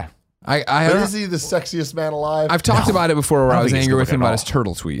stand-up guy. I But don't- is he the sexiest man alive? I've talked about it before where I I don't was think he's angry good with him looking at about his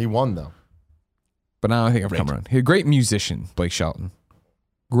turtle tweet. He won though. But now I think I've come around. He's a great musician, Blake Shelton.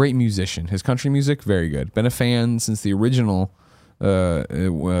 Great musician. His country music, very good. Been a fan since the original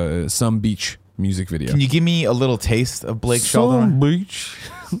Some Beach music video. Can you give me a little taste of Blake Shelton? Some beach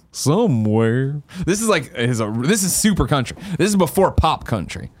somewhere. This is like this is super country. This is before pop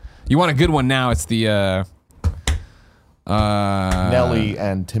country. You want a good one now? It's the Nelly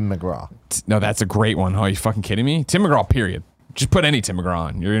and Tim McGraw. No, that's a great one. Oh, are you fucking kidding me? Tim McGraw, period. Just put any Tim McGraw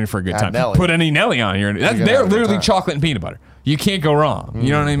on. You're in for a good Add time. Nelly. Put any Nelly on. gonna They're have a good literally time. chocolate and peanut butter. You can't go wrong.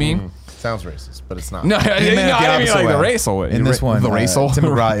 You know what I mean? Sounds racist, but it's not. No, I He didn't meant it the mean opposite like the way. racial way. In this one, the racial. Tim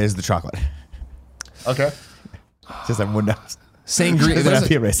McGraw is the chocolate. Okay. Just everyone knows. Sangria. Doesn't have to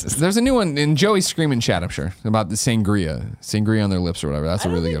be a racist. There's a new one in Joey's screaming chat, I'm sure, about the sangria on their lips or whatever. That's I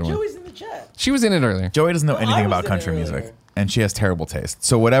a don't really think good one. Joey's in the chat. She was in it earlier. Joey doesn't know I anything was about in country it music, earlier. and she has terrible taste.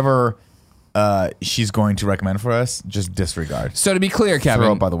 So whatever she's going to recommend for us, just disregard. So to be clear, Kevin,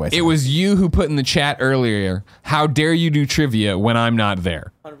 it by the wayside. it was you who put in the chat earlier, how dare you do trivia when I'm not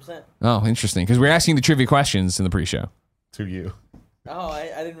there? 100%. Oh, interesting. Because we're asking the trivia questions in the pre-show. To you. Oh,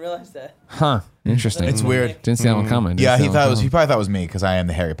 I didn't realize that. Huh. Interesting. It's weird. Didn't see that one coming. Yeah, Didn't he see that one he coming. probably thought it was me because I am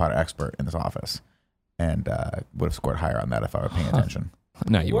the Harry Potter expert in this office, and would have scored higher on that if I were paying attention.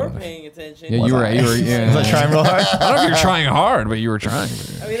 No, You you were weren't. paying attention. Yeah, you were. Yeah. Was I trying real hard? I don't know if you were trying hard, but you were trying.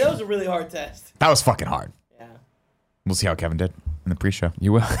 I mean, that was a really hard test. That was fucking hard. Yeah. We'll see how Kevin did in the pre-show.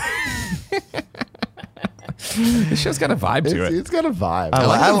 You will. This show's got a vibe to it. It's got a vibe. I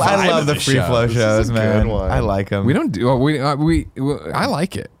vibe love of the the free show. flow This is shows, a man. good one. I like them. We don't do. I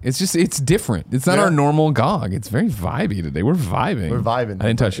like it. It's just it's different. It's not Yeah. our normal GOG. It's very vibey today. We're vibing. We're vibing. I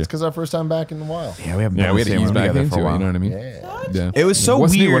didn't touch It's it. because our first time back in a while. Yeah, we haven't. Yeah, been we in had the to same ease room back together into for a it. while. You know what I mean? Yeah. Yeah. It was so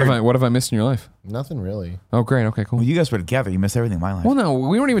What's weird. new? What have I missed in your life? Nothing really. Oh, great. Okay, cool. Well, you guys were together. You missed everything in my life. Well, no,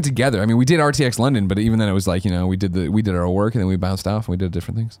 we weren't even together. I mean, we did RTX London, but even then, it was like we did our work and then we bounced off and we did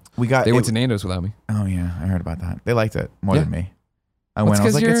different things. They went to Nando's without me. Oh yeah, I heard about that. They liked it more Yeah. than me. I went. I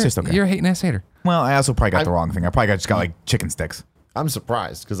was like, it's just okay. You're a hating ass hater. Well, I also probably got the wrong thing. I probably just got like chicken sticks. I'm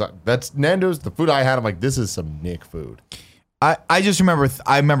surprised because that's Nando's. The food I had, I'm like, this is some Nick food. I just remember.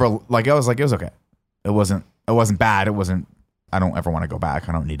 I remember like I was like, it was okay. It wasn't bad. It wasn't. I don't ever want to go back.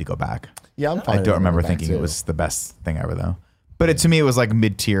 I don't need to go back. Yeah, I'm fine. I don't remember thinking it was the best thing ever though. But to me, it was like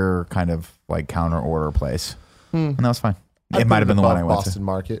mid-tier kind of like counter order place, and that was fine. It might have been the one I went Boston to.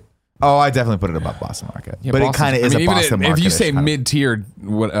 Market. Oh, I definitely put it above Boston Market. Yeah, but it Boston's- kind of is even a Boston Market. If you say mid-tier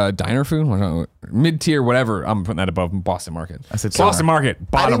diner food, mid-tier whatever, I'm putting that above Boston Market. I said Boston counter. Market, I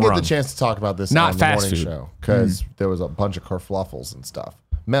bottom didn't get rung. the chance to talk about this Not on the fast morning food. show because there was a bunch of kerfluffles and stuff.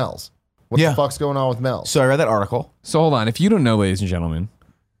 Mel's. What Yeah. the fuck's going on with Mel's? So I read that article. So hold on. If you don't know, ladies and gentlemen,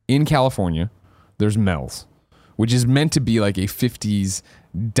 in California, there's Mel's, which is meant to be like a 50s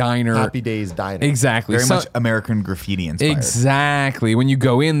diner. Happy Days Diner. Exactly. Very So- much American graffiti inspired. Exactly. When you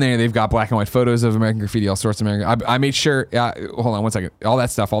go in there, they've got black and white photos of American graffiti, all sorts of American. I made sure. Hold on one second. All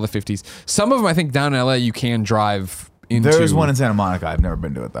that stuff, all the 50s. Some of them, I think, down in LA, you can drive into. There's one in Santa Monica. I've never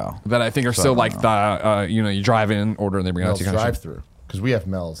been to it though. that I think are still like the you drive in, order, and they bring it out Mel's to you. Kind of drive shit. through because we have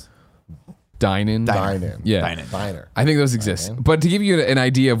Mel's Dine in. Dine In. Yeah. Dine in. Diner. I think those exist. But to give you an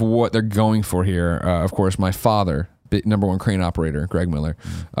idea of what they're going for here, of course, my father, number one crane operator, Greg Miller,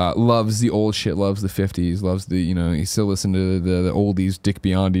 loves the old shit, loves the 50s, loves the, he still listens to the oldies, Dick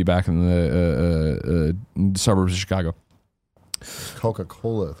Biondi back in the suburbs of Chicago.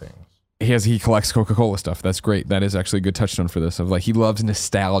 Coca-Cola things. He collects Coca-Cola stuff. That's great. That is actually a good touchstone for this. Of like he loves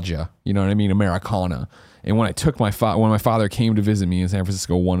nostalgia. You know what I mean? Americana. And when I took when my father came to visit me in San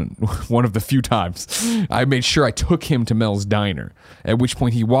Francisco, one of the few times, I made sure I took him to Mel's Diner. At which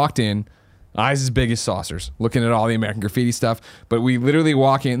point he walked in, eyes as big as saucers, looking at all the American graffiti stuff. But we literally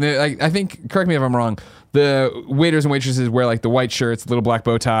walk in. I think, correct me if I'm wrong, the waiters and waitresses wear like the white shirts, little black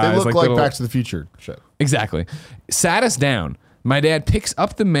bow ties. They look like little, Back to the Future shit. Exactly. Sat us down. My dad picks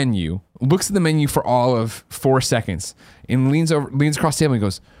up the menu, looks at the menu for all of 4 seconds, and leans across the table and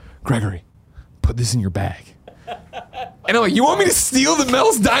goes, "Gregory, put this in your bag." And I'm like, "You want me to steal the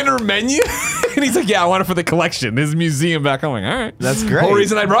Mel's Diner menu?" And he's like, "Yeah, I want it for the collection. This museum back home." I'm like, all right. That's great. Whole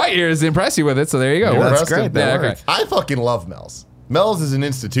reason I brought you here is to impress you with it. So there you go. Yeah, Works. that's great. Yeah, That okay. works. I fucking love Mel's. Mel's is an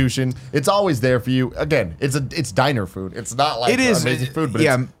institution. It's always there for you. Again, it's diner food. It's not like It is, amazing food, but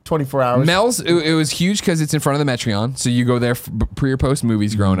yeah. it's 24 hours. Mel's, it was huge because it's in front of the Metreon. So you go there pre or post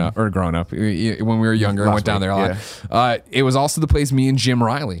movies growing up. When we were younger, I went down there a lot. It was also the place me and Jim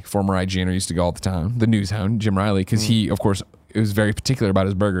Riley, former IGNer, used to go all the time. The news hound, Jim Riley, because he, of course, was very particular about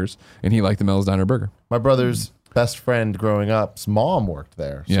his burgers, and he liked the Mel's Diner burger. My brother's best friend growing up's mom worked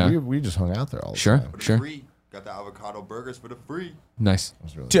there. So Yeah. we just hung out there all the Sure, time. sure. Free. Got the avocado burgers for the free. Nice.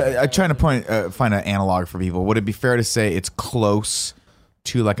 I'm trying to find an analog for people. Would it be fair to say it's close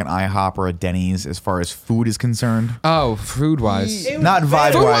to like an IHOP or a Denny's as far as food is concerned? Oh, food-wise. Not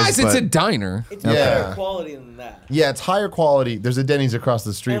vibe-wise, Food-wise, it's but- a diner. It's Yeah. better quality than that. Yeah, it's higher quality. There's a Denny's across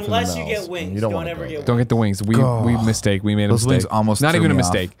the street Unless from you the Mel's. get wings. You Don't wanna ever go get there. Don't get the wings. We mistake. We made a Those mistake. wings almost Not threw even a me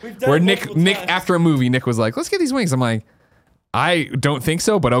off. mistake. We've done Where it Nick multiple times. after a movie, Nick was like, "Let's get these wings." I'm like, "I don't think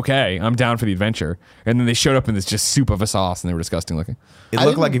so, but okay, I'm down for the adventure." And then they showed up in this just soup of a sauce, and they were disgusting looking. It I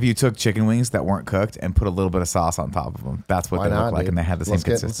looked like didn't- if you took chicken wings that weren't cooked and put a little bit of sauce on top of them. That's what Why they not, looked like, dude? and they had the same Let's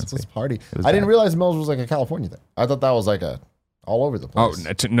consistency. Let's party. was I didn't bad. realize Mel's was like a California thing. I thought that was like a all over the Oh place.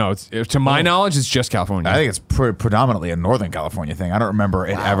 no! To my knowledge, it's just California. I think it's predominantly a Northern California thing. I don't remember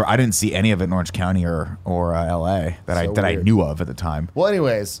it ever. I didn't see any of it in Orange County or LA that I weird. knew of at the time. Well,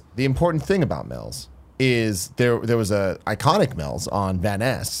 anyways, the important thing about Mel's is there was a iconic Mel's on Van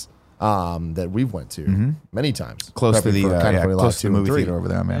Ness that we've went to many times. Close to Prepping the for California Law close to 2 the and movie 3. theater over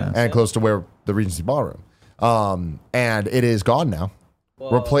there, man. and close to where the Regency Ballroom. And it is gone now.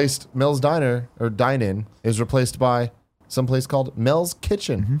 Replaced Mel's Diner or Dine-In is replaced by some place called Mel's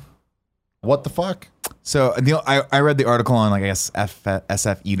Kitchen. What the fuck? So I read the article on like I guess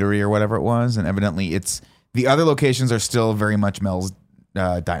SF Eatery or whatever it was, and evidently it's the other locations are still very much Mel's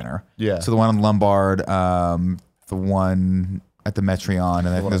diner. Yeah. So the one on Lombard, the one at the Metreon, and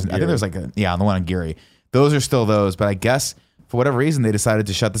I think there's like the one on Geary. Those are still those, but I guess for whatever reason they decided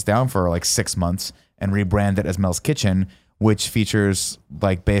to shut this down for like 6 months and rebrand it as Mel's Kitchen, which features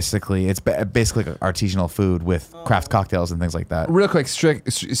like basically artisanal food with craft cocktails and things like that. Real quick,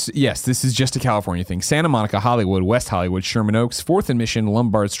 yes, this is just a California thing. Santa Monica, Hollywood, West Hollywood, Sherman Oaks, 4th and Mission,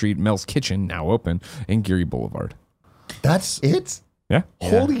 Lombard Street, Mel's Kitchen, now open, and Geary Boulevard. That's it? Yeah.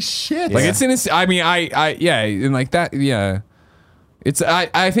 Holy shit. Like it's in its, I mean, and like that, yeah. It's,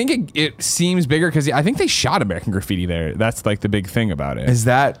 I think it seems bigger because I think they shot American Graffiti there. That's like the big thing about it. Is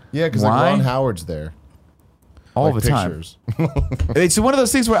that because like Ron Howard's there. All like the pictures. time. It's one of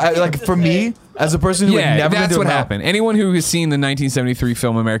those things where, like, for me, as a person who had never been that's to what a Mel- happened. Anyone who has seen the 1973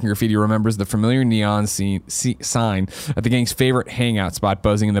 film American Graffiti remembers the familiar neon sign at the gang's favorite hangout spot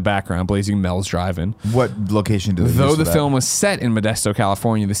buzzing in the background, blazing Mel's Drive-In. What location did they Though use the for that? film was set in Modesto,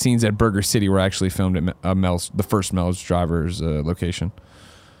 California, the scenes at Burger City were actually filmed at the first Mel's Driver's location.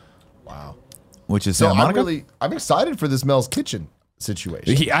 Wow. Which is So Santa Monica? I'm excited for this Mel's Kitchen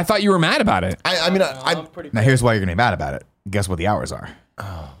situation. I thought you were mad about it. I mean, I'm pretty. Now here's why you're gonna be mad about it. Guess what the hours are?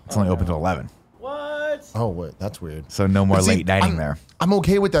 It's only open till 11, What? oh wait, that's weird. so no more But see, late dining there. I'm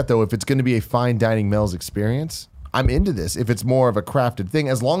okay with that though. If it's going to be a fine dining Mel's experience, I'm into this. If it's more of a crafted thing,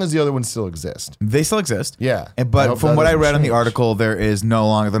 as long as the other ones still exist. They still exist. Yeah. I But hope from that what I doesn't read in the change. article, there is no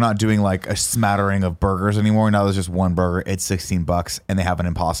longer, they're not doing like a smattering of burgers anymore. Now there's just one burger. It's $16 and they have an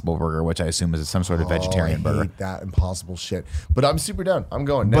Impossible Burger, which I assume is some sort of vegetarian I burger. hate that impossible shit. But I'm super down. I'm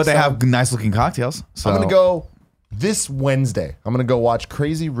going. But Next they time, have nice looking cocktails. So I'm going to go this Wednesday. I'm going to go watch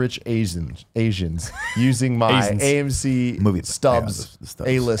Crazy Rich Asians using my AMC Movie- Stubbs yeah, the Stubbs.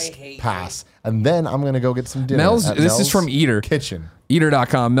 A-list I hate pass. And then I'm going to go get some dinner. Mel's. at This is from Eater. Kitchen.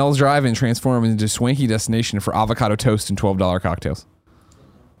 Eater.com. Mel's Drive-In transformed into a swanky destination for avocado toast and $12 cocktails.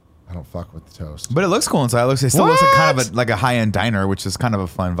 I don't fuck with the toast. But it looks cool inside. It still looks like kind of like a high end diner, which is kind of a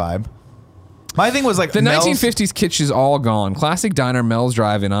fun vibe. My thing was like The Mel's- 1950s kitsch is all gone. Classic diner Mel's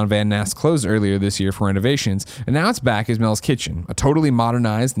Drive-In on Van Ness closed earlier this year for renovations, and now it's back as Mel's Kitchen, a totally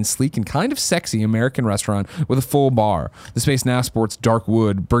modernized and sleek and kind of sexy American restaurant with a full bar. The space now sports dark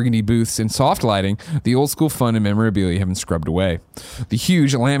wood, burgundy booths, and soft lighting. The old school fun and memorabilia have been scrubbed away. The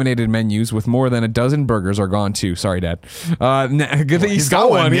huge laminated menus with more than a dozen burgers are gone too. Sorry, Dad. Good thing he's got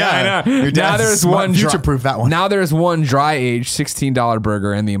one. Yeah, I know. Your Now dad's there's smart. one Future-proof that one. Now there's one dry-aged $16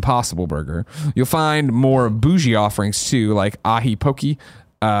 burger and the Impossible Burger. You'll find more bougie offerings too, like ahi poke,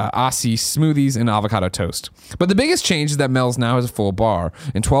 Aussie smoothies, and avocado toast. But the biggest change is that Mel's now has a full bar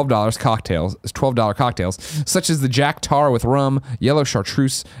and $12 cocktails, such as the Jack Tar with rum, yellow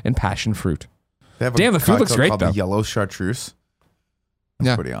chartreuse, and passion fruit. They have a Damn, the food looks cocktail great, called though. The yellow chartreuse. That's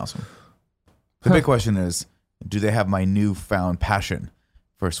Yeah. pretty awesome. The big question is, do they have my newfound passion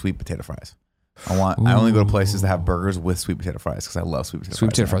for sweet potato fries? I only go to places that have burgers with sweet potato fries because I love sweet potato fries. Sweet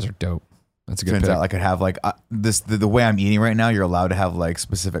potato fries are dope. That's a good Turns pick. out I could have like the way I'm eating right now. You're allowed to have like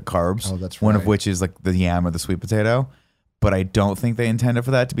specific carbs. Oh, that's One of right. which is like the yam or the sweet potato. But I don't think they intended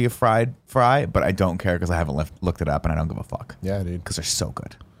for that to be a fried fry. But I don't care because I haven't looked it up and I don't give a fuck Yeah, dude. because they're so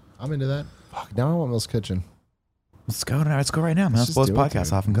good. I'm into that. Fuck, now I want Mel's Kitchen. Let's go now. Let's go right now, man. Let's just blow this do it, podcast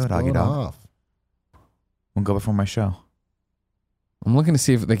dude. off and go, Let's doggy blow it dog. off. We'll go before my show. I'm looking to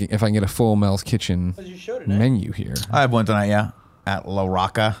see if I can get a full Mel's Kitchen That's your show tonight. menu here. I have one tonight, yeah, at La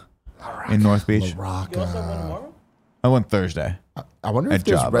Rocca in North Beach. You also have one tomorrow? I went Thursday. I wonder At if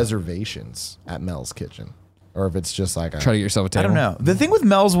there's Java. reservations at Mel's Kitchen, or if it's just like a, Try to get yourself a I table. don't know. The thing with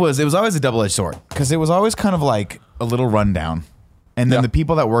Mel's was it was always a double-edged sword because it was always kind of like a little rundown. And then Yeah. the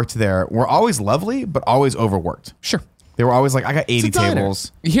people that worked there were always lovely, but always overworked. Sure. They were always like, I got 80 diner.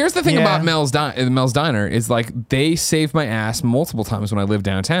 tables. Here's the thing Yeah. about Mel's Diner is like they saved my ass multiple times when I lived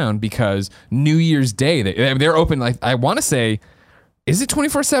downtown because New Year's Day they're open like I want to say, is it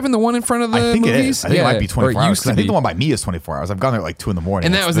 24/7 the one in front of the I think movies? it is. I think it might be 24 or it hours. used 'cause to I think be. the one by me is 24 hours. I've gone there at like 2 in the morning.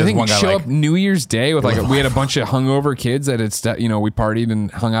 And that was the There's thing. one You guy show like, up New Year's Day with we had a bunch of hungover kids that we partied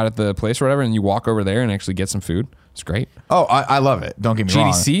and hung out at the place or whatever, and you walk over there and actually get some food. It's great. oh, I love it. Don't get me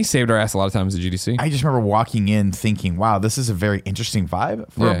wrong. GDC saved our ass a lot of times at GDC. I just remember walking in thinking, wow, this is a very interesting vibe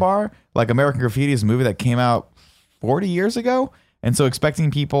for Yeah. a bar. Like American Graffiti is a movie that came out 40 years ago. And so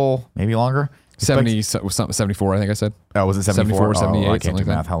expecting people, maybe longer. 74, I think I said. Oh, was it 74? 74, 78, I can't something do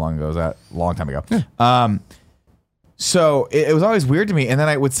like math. that. How long ago was that? A long time ago. So it was always weird to me. And then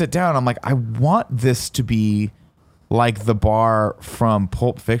I would sit down. I'm like, I want this to be like the bar from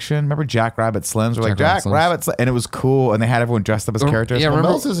Pulp Fiction. Remember Jack Rabbit Slims? We're like, Jack Rabbit Jack Slims. Rabbit Slims. And it was cool. And they had everyone dressed up as characters. yeah, Well,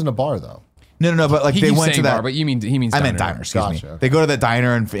 remember- Mel's isn't a bar though. No, but like He they keeps went to saying that. bar, but he means I diner. meant diner. Excuse me. Gotcha. They go to that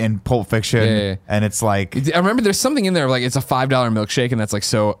diner in Pulp Fiction, Yeah. and it's like, I remember there's something in there like it's a $5 milkshake, and that's like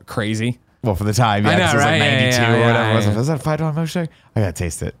so crazy. well, for the time, yeah, I know, 'cause it was right? like Yeah, 92 yeah, or whatever. yeah, it was. yeah. Is that a $5 milkshake? I gotta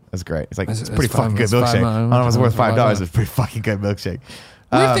taste it. That's great. It's like it's It's pretty fucking good $5. milkshake. I don't know if it's worth $5. $5. It's a pretty fucking good milkshake.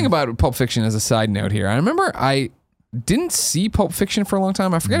 Weird thing about Pulp Fiction as a side note here. I remember I didn't see Pulp Fiction for a long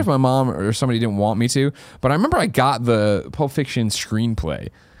time. I forget if my mom or somebody didn't want me to, but I remember I got the Pulp Fiction screenplay,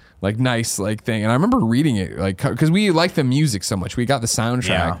 like nice like thing, and I remember reading it like because we liked the music so much. We got the soundtrack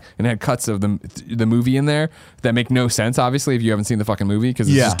Yeah. and it had cuts of the movie in there that make no sense. Obviously, if you haven't seen the fucking movie, because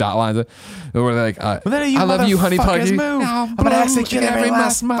it's Yeah. just dot lines. Where they're like, Well, then you "I love you, honey motherfuckers pudgy." move. No, I'm gonna execute every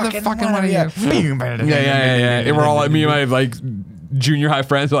last motherfucking one of you. Yeah, Yeah. And we're all like, me and my like junior high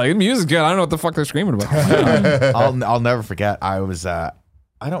friends are like, the music's good. I don't know what the fuck they're screaming about. I'll never forget. I was I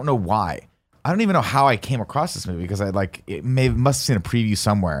don't know why. I don't even know how I came across this movie because I like must have seen a preview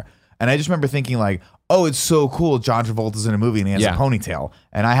somewhere, and I just remember thinking like, oh, it's so cool. John Travolta's in a movie and he has Yeah. a ponytail,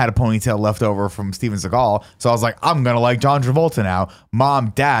 and I had a ponytail left over from Steven Seagal, so I was like, I'm gonna like John Travolta now. Mom,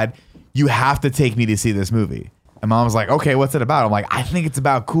 Dad, you have to take me to see this movie. And Mom was like, okay, what's it about? I'm like, I think it's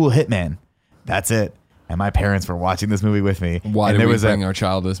about cool hitman. That's it. And my parents were watching this movie with me. Why and did there we was bring our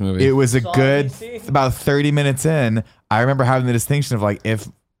child to this movie? It was a all good you see. about 30 minutes in. I remember having the distinction of like, if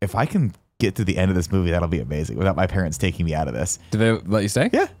I can get to the end of this movie, that'll be amazing without my parents taking me out of this. Did they let you stay?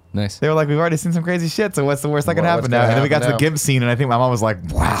 Yeah. Nice. They were like, we've already seen some crazy shit, so what's the worst that can Well, happen what's now? gonna And then we got to happen the now? GIMP scene, and I think my mom was like,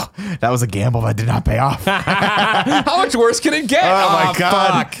 wow, that was a gamble that did not pay off. Oh How much worse can it get? my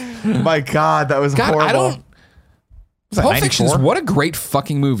God. Fuck. My God, that was God, horrible. I don't. Was that Pulp Fiction is 94? what a great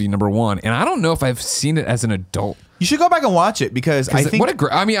fucking movie, number one. And I don't know if I've seen it as an adult. You should go back and watch it because I think What a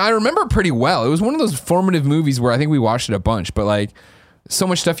great. I mean, I remember it pretty well. It was one of those formative movies where I think we watched it a bunch, but like so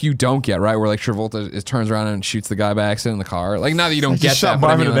much stuff you don't get, right? Where like Travolta turns around and shoots the guy by accident in the car. Like, not that you don't just get shot that, but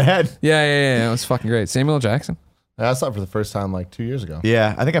I Marvin mean, in the like- head. Yeah. It was fucking great. Samuel L. Jackson. I saw it for the first time like 2 years ago.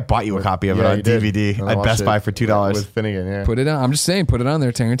 yeah, I think I bought you a copy of it on you did. DVD And I at watched Best it Buy for $2. with Finnegan. Yeah, Put it on. I'm just saying, put it on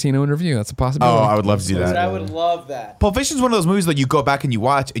there. Tarantino in review. That's a possibility. Oh, I would love to do Dude, that. I would love that. Pulp Fiction is one of those movies that you go back and you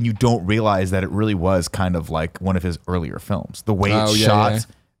watch and you don't realize that it really was kind of like one of his earlier films. The way it's shot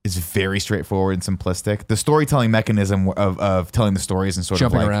is very straightforward and simplistic. The storytelling mechanism of telling the stories and sort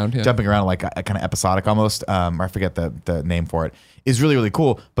Jumping of like around, yeah. jumping around like a kind of episodic almost. I forget the name for it. Is really, really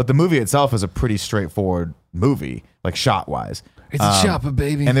cool. But the movie itself is a pretty straightforward movie, like shot wise. It's a chopper,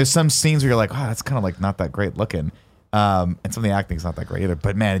 baby. And there's some scenes where you're like, oh, that's kind of like not that great looking. And some of the acting's not that great either.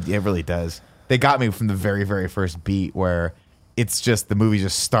 But man, it really does. They got me from the very, very first beat where it's just the movie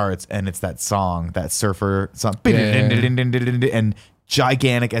just starts and it's that song, that surfer song, and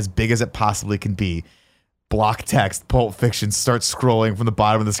gigantic, as big as it possibly can be. Block text, Pulp Fiction starts scrolling from the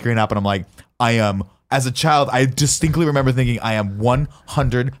bottom of the screen up, and I'm like, as a child, I distinctly remember thinking, I am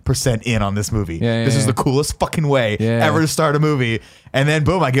 100% in on this movie. This is the coolest fucking way ever to start a movie. And then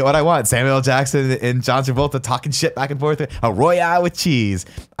boom, I get what I want. Samuel L. Jackson and John Travolta talking shit back and forth. A Royale with cheese.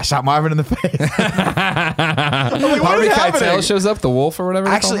 I shot Marvin in the face. I'm like, what Harvey is happening? Keitel shows up, the wolf or whatever.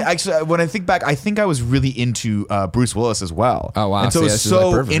 they call Actually, him? when I think back, I think I was really into Bruce Willis as well. Oh, wow. And so See, it's that's like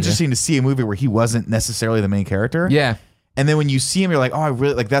so perfect, interesting to see a movie where he wasn't necessarily the main character. Yeah. And then when you see him, you're like, oh, I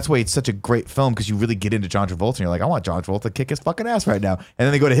really like. That's why it's such a great film because you really get into John Travolta. And you're like, I want John Travolta to kick his fucking ass right now. And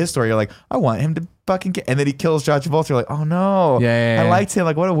then they go to his story. You're like, I want him to fucking kick. And then he kills John Travolta. You're like, oh no, Yeah. I liked him.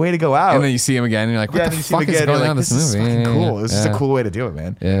 Like, what a way to go out. And then you see him again, and you're like, what and the then you see him fuck is again, going you're on in like, this movie? is fucking cool. It's just Yeah. a cool way to do it,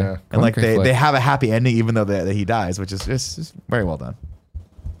 man. Yeah. And like Great flick. they have a happy ending, even though that he dies, which is just very well done.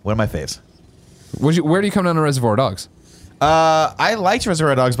 One of my faves. Where do you come down to Reservoir Dogs? I liked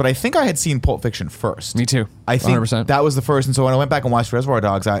Reservoir Dogs, but I think I had seen Pulp Fiction first. Me too. I think 100%. that was the first. And so when I went back and watched Reservoir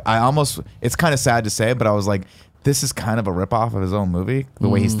Dogs, I almost, it's kind of sad to say, but I was like, this is kind of a ripoff of his own movie, the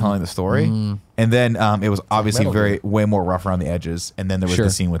way he's telling the story. And then it was obviously Metal way more rough around the edges. And then there was Sure.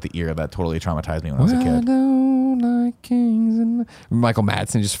 the scene with the ear that totally traumatized me when I was a I kid. don't like kings and Michael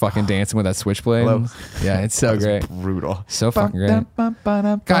Madsen just fucking dancing with that switchblade. Hello. Yeah, it's so great. Brutal. So fucking great.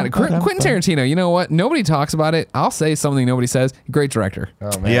 God, Quentin Tarantino, you know what? Nobody talks about it. I'll say something nobody says. Great director.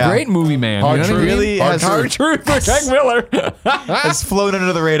 Oh man. Yeah. Great movie man. Hard you know what I truth. mean? Really Hard has Hard truth for Jack Miller. has flown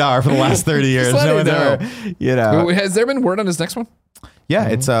under the radar for the last 30 years. Just let No it one's know. ever, you know. Has there been word on his next one? Yeah,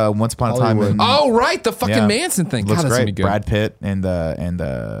 it's Once Upon a Time Hollywood. in Oh, right. The fucking Yeah. Manson thing. looks God, that's gonna be great. good. Brad Pitt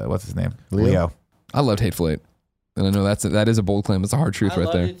and what's his name? Leo. I loved Hateful Eight. And I know that is a bold claim. It's a hard truth I right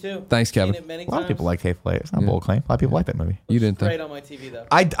loved there. it too. Thanks, Seen Kevin. it many A lot of times. people like Hateful Eight. It's not a bold claim. A lot of people like that movie. You didn't Great think. on my TV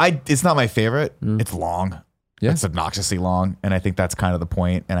though. It's not my favorite. It's long. Yeah. It's obnoxiously long, and I think that's kind of the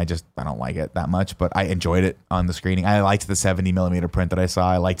point. And I don't like it that much, but I enjoyed it on the screening. I liked the 70 millimeter print that I saw.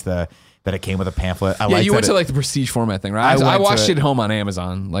 I liked the that it came with a pamphlet. I Yeah, liked you went that to it- like the prestige format thing, right? I I went watched to- it home on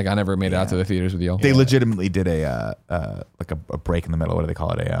Amazon. Like I never made it out to the theaters with y'all. They legitimately did a break in the middle. What do they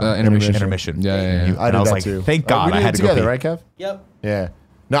call it? Intermission. Intermission. Yeah. And I did I was that like, too. thank God we I did had it to go together, pee. right, Kev? Yep. Yeah.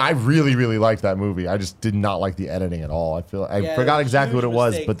 No, I really, really liked that movie. I just did not like the editing at all. I Yeah, forgot it was a exactly what it huge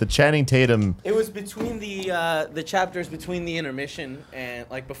was, mistake. but the Channing Tatum. It was between the chapters between the intermission and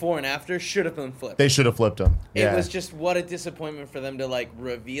like before and after should have been flipped. They should have flipped him. It was just what a disappointment for them to like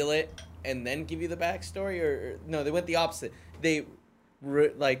reveal it and then give you the backstory, or no, they went the opposite. They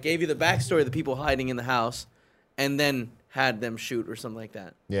like gave you the backstory of the people hiding in the house, and then had them shoot or something like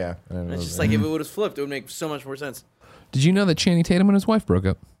that. Yeah. And it's just like if it would have flipped, it would make so much more sense. Did you know that Channing Tatum and his wife broke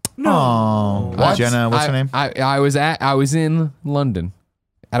up? Oh, What? Jenna, what's her name? I was in London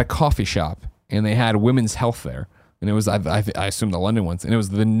at a coffee shop, and they had women's health there, and it was I assume the London ones, and it was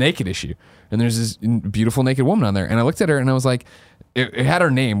the naked issue, and there's this beautiful naked woman on there, and I looked at her and I was like, it had her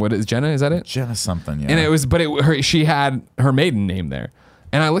name. What is Jenna? Is that it? Jenna something. Yeah. And it was, but she had her maiden name there,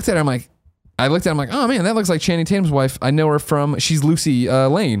 and I looked at her. I'm like, oh man, that looks like Channing Tatum's wife. I know her from, she's Lucy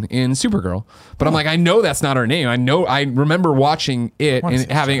Lane in Supergirl. But I'm like, I know that's not her name. I remember watching it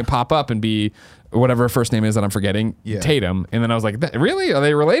and having it pop up and be whatever her first name is that I'm forgetting, Tatum. And then I was like, really? Are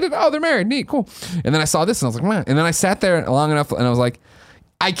they related? Oh, they're married. Neat, cool. And then I saw this and I was like, man. And then I sat there long enough and I was like,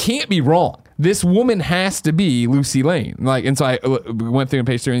 I can't be wrong. This woman has to be Lucy Lane. Like, and so I went through and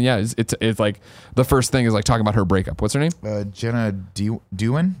paged through, and yeah, it's like the first thing is like talking about her breakup. What's her name? Jenna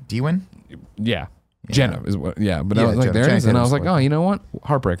Dewin. Yeah. Jenna is what. Yeah, but I Yeah, was like, Jenna- there it Channing is, and I was Tatum's like, oh, you know what?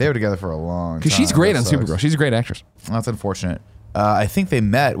 Heartbreaker. They were together for a long time. Because she's great on That sucks. Supergirl. She's a great actress. That's unfortunate. I think they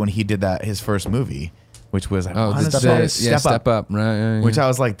met when he did his first movie, which was Step Up. Right. Yeah. Which I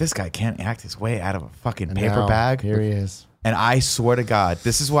was like, this guy can't act his way out of a fucking And paper now, bag. Here he is. And I swear to God,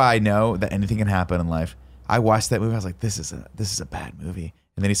 this is why I know that anything can happen in life. I watched that movie. I was like, this is a bad movie.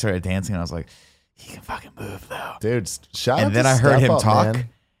 And then he started dancing, and I was like, he can fucking move though. Dude, shout out And then to I heard Step him Up, talk, man.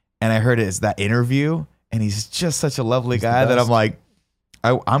 and I heard that interview, and he's just such a lovely He's the guy that best. I'm like,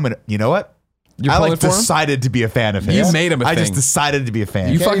 I'm gonna, you know what? You're I pulling like for him? decided to be a fan of his. You made him a I thing. just decided to be a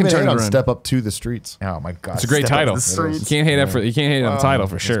fan. You Can't fucking even turned hate on around. Step Up to the Streets. Oh my God, It's a great Step Up title. the Streets. You can't hate it you can't hate on the title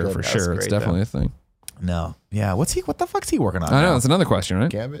for that's sure. good. For That's sure, it's great, definitely a thing. No, yeah. What the fuck's he working on? I know now? that's another question, right?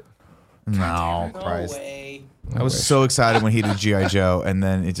 Gambit. No, No Christ. way. I was so excited when he did G.I. Joe, and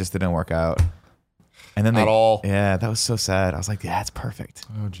then it just didn't work out. And then At all. Yeah, that was so sad. I was like, yeah, it's perfect.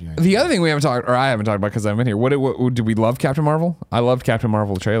 Oh, gee. The other thing we haven't talked, or I haven't talked about because I've been here. What did we love Captain Marvel? I loved Captain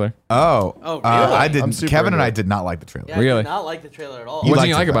Marvel trailer. Oh, Oh, really? I I'm didn't. super Kevin and into I it. did not like the trailer. Yeah, I Really? did not like the trailer at all. You What did liked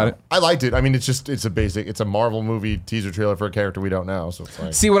you it, like about though. it? I liked it. I mean, it's a Marvel movie teaser trailer for a character we don't know. So it's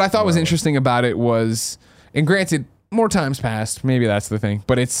like, See, what I thought was interesting about it was, and granted, more times passed. Maybe that's the thing,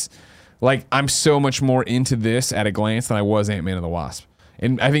 but it's like I'm so much more into this at a glance than I was Ant-Man and the Wasp.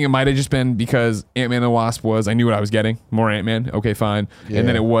 And I think it might have just been because Ant-Man and the Wasp was, I knew what I was getting. More Ant-Man. Okay, fine. And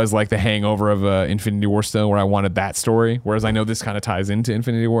then it was like the hangover of Infinity War still, where I wanted that story. Whereas I know this kind of ties into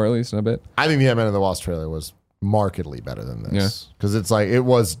Infinity War at least in a bit. I think the Ant-Man and the Wasp trailer was markedly better than this. Yeah. Because it's like, it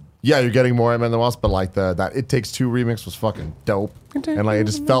was, yeah, you're getting more Ant-Man and the Wasp, but like that It Takes Two remix was fucking dope. And like, it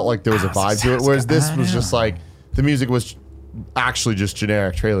just felt like there was a vibe to it. Whereas this was just like, the music was actually just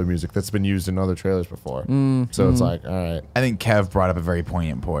generic trailer music that's been used in other trailers before. So it's like, all right. I think Kev brought up a very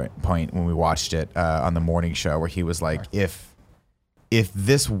poignant point when we watched it on the morning show, where he was like, if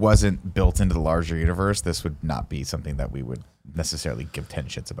this wasn't built into the larger universe, this would not be something that we would necessarily give 10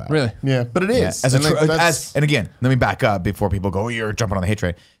 shits about. Really? Yeah, but it is. Yeah, and again, let me back up before people go, oh, you're jumping on the hate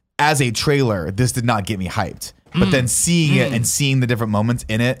train. As a trailer, this did not get me hyped. But then seeing it and seeing the different moments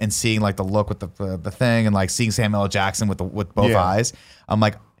in it and seeing like the look with the thing and like seeing Samuel L. Jackson with both eyes, I'm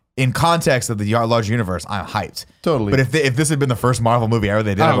like, in context of the larger universe, I'm hyped. Totally. But if this had been the first Marvel movie ever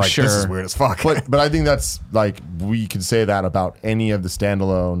they did, I'm Oh, like, sure. this is weird as fuck. But I think that's like, we can say that about any of the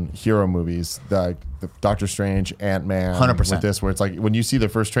standalone hero movies, the Doctor Strange, Ant-Man, 100%. with this, where it's like, when you see the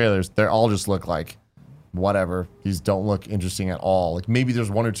first trailers, they all just look like whatever. These don't look interesting at all. Like, maybe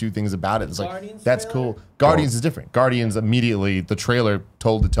there's one or two things about it. It's like, Guardians that's trailer? cool. Guardians is different. Guardians immediately, the trailer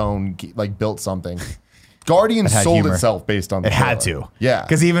told the tone, like built something. Guardians It had sold humor. itself based on the It had trailer. to. Yeah.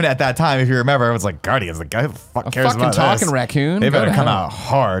 Because even at that time, if you remember, it was like, Guardians, like, who the fuck cares fucking about talking this? raccoon. They Go better to come hell. out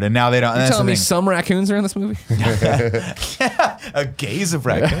hard. And now they don't. and You're that's telling the me thing. some raccoons are in this movie? A gaze of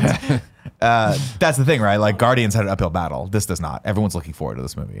raccoons. That's the thing, right? Like, Guardians had an uphill battle. This does not. Everyone's looking forward to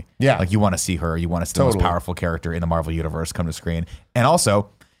this movie. Yeah. Like, you want to see her. You want to see the most Totally. powerful character in the Marvel universe come to screen. And also,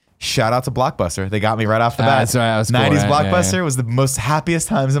 shout out to Blockbuster. They got me right off the bat. That's right, that was cool, 90s right? Yeah, Blockbuster yeah. was the most happiest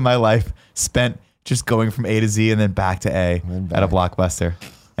times in my life spent just going from A to Z and then back to A at a Blockbuster.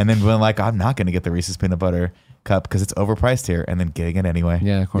 And then being like, I'm not going to get the Reese's peanut butter cup because it's overpriced here, and then getting it anyway.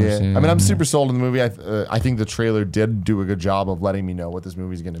 Yeah, of course. Yeah. Yeah. I mean, I'm super sold on the movie. I think the trailer did do a good job of letting me know what this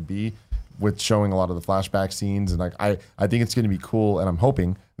movie is going to be, with showing a lot of the flashback scenes, and like I think it's going to be cool, and I'm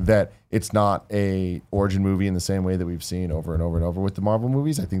hoping that it's not a origin movie in the same way that we've seen over and over and over with the Marvel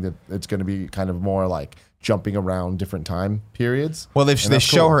movies. I think that it's going to be kind of more like jumping around different time periods. Well, they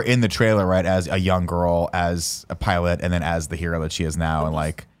show her in the trailer, right, as a young girl, as a pilot, and then as the hero that she is now, and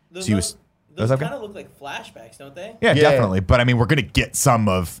like she was. Those kind of look like flashbacks, don't they? Yeah, definitely. But I mean, we're gonna get some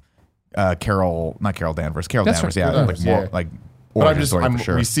of Carol Danvers. Carol That's Danvers, right. yeah, like more like. But origin story for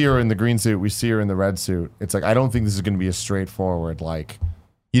sure. we see her in the green suit, we see her in the red suit. It's like I don't think this is going to be a straightforward like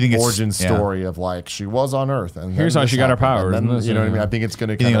You think origin story of like she was on Earth and Here's then how this she got her happened, and powers, then, you know what I mean? I think it's going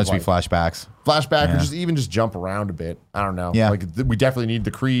to You kind think of it'll just like be flashbacks? flashback or Yeah. just even just jump around a bit. I don't know. Yeah. Like we definitely need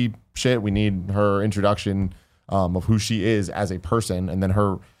the Kree shit. We need her introduction of who she is as a person, and then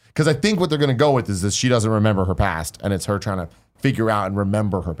her because I think what they're going to go with is that she doesn't remember her past, and it's her trying to figure out and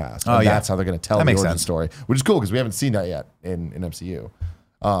remember her past. Oh, And yeah. that's how they're going to tell That the makes origin sense. story, which is cool because we haven't seen that yet in MCU.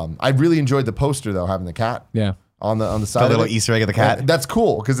 I really enjoyed the poster though, having the cat. Yeah. On the side, The of little it. Easter egg of the cat. And that's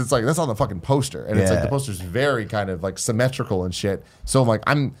cool because it's like that's on the fucking poster, and it's like Yeah. the poster's very kind of like symmetrical and shit. So I'm like,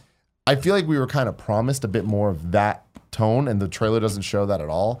 I feel like we were kind of promised a bit more of that tone, and the trailer doesn't show that at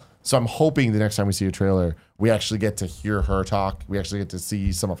all. So I'm hoping the next time we see a trailer, we actually get to hear her talk. We actually get to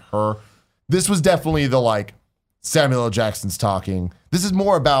see some of her. This was definitely the like Samuel L. Jackson's talking. This is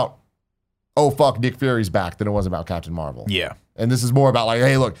more about, oh fuck, Nick Fury's back than it was about Captain Marvel. Yeah. And this is more about like,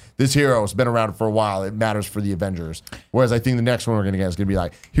 hey, look, this hero's been around for a while. It matters for the Avengers. Whereas I think the next one we're going to get is going to be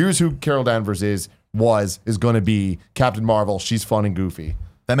like, here's who Carol Danvers is going to be Captain Marvel. She's fun and goofy.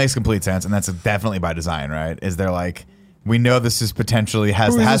 That makes complete sense, and that's definitely by design, right? Is there like we know this is potentially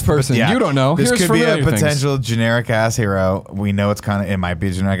has Who is has this person? yeah. You don't know. This Here's could be a familiar things. potential generic ass hero. We know it's kind of it might be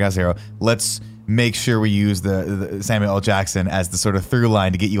a generic ass hero. Let's make sure we use the Samuel L. Jackson as the sort of through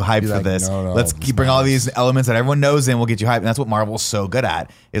line to get you hyped for like, this. no, Let's this bring all these elements that everyone knows in. We'll get you hyped, and that's what Marvel's so good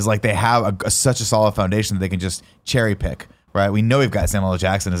at. Is like they have such a solid foundation that they can just cherry pick. Right, we know we've got Samuel L.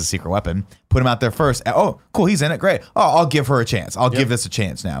 Jackson as a secret weapon. Put him out there first. Oh, cool, he's in it. Great. Oh, I'll give her a chance. I'll give this a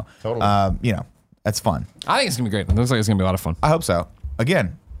chance now. Totally. You know, that's fun. I think it's gonna be great. It looks like it's gonna be a lot of fun. I hope so.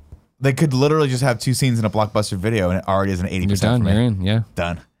 Again, they could literally just have 2 scenes in a blockbuster video, and it already is an 80% You're done, for me. you're in. Yeah,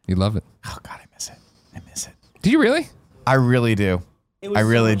 Done. you love it. Oh God, I miss it. I miss it. Do you really? I really do. It was I so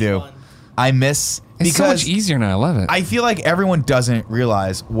really much do. fun. I miss It's so much easier now. I love it. I feel like everyone doesn't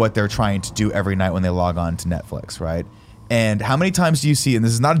realize what they're trying to do every night when they log on to Netflix, right? And how many times do you see, and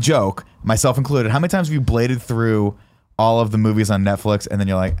this is not a joke, myself included, how many times have you bladed through all of the movies on Netflix and then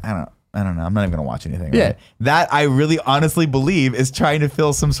you're like, I don't know, I'm not even gonna watch anything. Yeah. Right? That I really honestly believe is trying to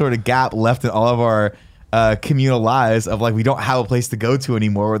fill some sort of gap left in all of our communal lives of like we don't have a place to go to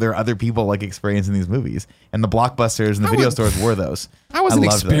anymore where there are other people like experiencing these movies. And the blockbusters and the video stores were those. I wasn't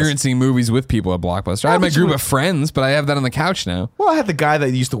loved those. experiencing movies with people at Blockbuster. I had my but you group were- of friends, but I have that on the couch now. Well, I had the guy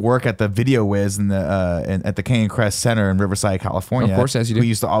that used to work at the Video Wiz in the at the King and Crest Center in Riverside, California. Of course, as you do. Who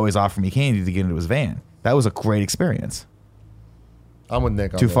used to always offer me candy to get into his van. That was a great experience. I'm with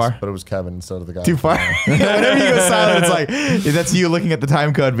Nick on Too this, far? but it was Kevin instead of the guy. Too far. Whenever you go silent, it's like that's you looking at the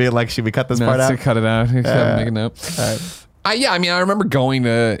time code, being like, "Should we cut this No, part to out?" cut it out. Make a note. Yeah, I mean, I remember going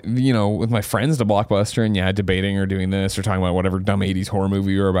to, with my friends to Blockbuster and debating or doing this or talking about whatever dumb 80s horror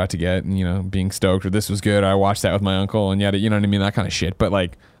movie we were about to get and, being stoked or this was good. I watched that with my uncle and you know what I mean? That kind of shit. But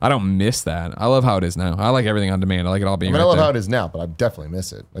like, I don't miss that. I love how it is now. I like everything on demand. I like it all being I right love there. how it is now, but I definitely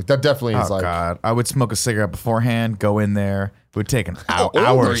miss it. Like that definitely is Oh like God! I would smoke a cigarette beforehand, go in there. It would take How old are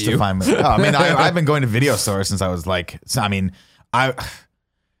hours to you? find. I've been going to video stores since I was like.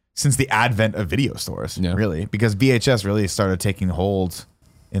 Since the advent of video stores, Yeah. really, because VHS really started taking hold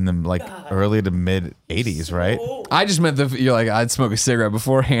in the like early to mid '80s, right? I just meant you're like, I'd smoke a cigarette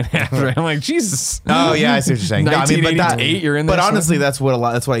beforehand after. I'm like, Jesus. Oh yeah, I see what you're saying. No, I mean, but 1988, you're in there But honestly, smoking?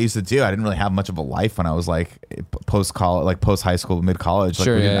 that's what I used to do. I didn't really have much of a life when I was like post college, like post high school, mid college. Like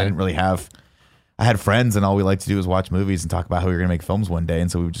Sure, I yeah. didn't really have. I had friends, and all we liked to do was watch movies and talk about how we were gonna make films one day. And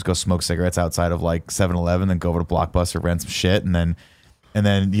so we would just go smoke cigarettes outside of like 7-Eleven, then go over to Blockbuster, rent some shit, and then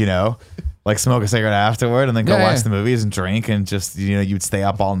like smoke a cigarette afterward, and then go watch the movies and drink, and just you'd stay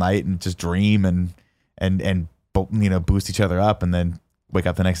up all night and just dream and boost each other up, and then wake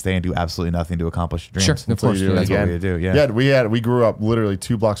up the next day and do absolutely nothing to accomplish your dreams. Sure, of course. you do it That's what again. we do. Yeah. We grew up literally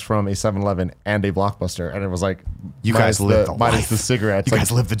 2 blocks from a 7-Eleven and a Blockbuster, and it was like You guys lived the minus life. the cigarettes. You Like,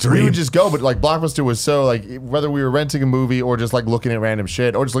 guys lived the We dream. would just go, but like Blockbuster was so like whether we were renting a movie or just like looking at random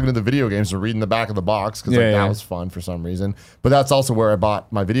shit or just looking at the video games or reading the back of the box because that was fun for some reason. But that's also where I bought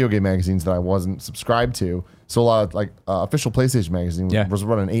my video game magazines that I wasn't subscribed to. So a lot of like official PlayStation magazine Yeah. was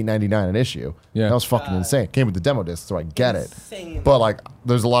running $8.99 an issue. Yeah. That was fucking insane. Came with the demo disc, so I get Insane. it. But like,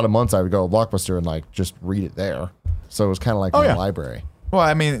 there's a lot of months I would go to Blockbuster and like just read it there. So it was kind of like my library. Well,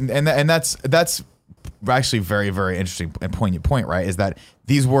 I mean, and that's actually very, very interesting and poignant point, right? Is that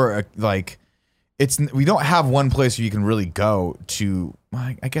these were like, we don't have one place where you can really go to.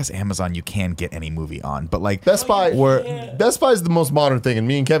 I guess Amazon you can get any movie on, but like Best Buy is the most modern thing, and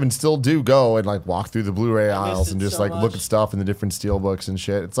me and Kevin still do go and like walk through the Blu-ray aisles and it just so like look much. at stuff in the different steel books and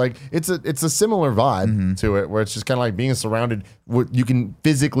shit. It's like it's a similar vibe to it, where it's just kind of like being surrounded. You can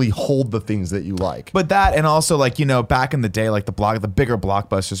physically hold the things that you like. But that, and also like, you know, back in the day, like the bigger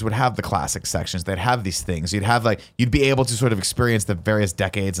blockbusters would have the classic sections. They'd have these things. You'd be able to sort of experience the various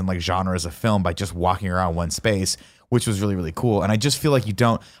decades and like genres of film by just walking around one space, which was really, really cool. And I just feel like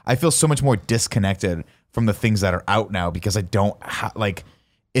I feel so much more disconnected from the things that are out now because I don't like,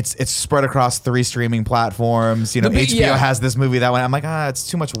 it's spread across 3 streaming platforms. You know, HBO has this movie, that one. I'm like, it's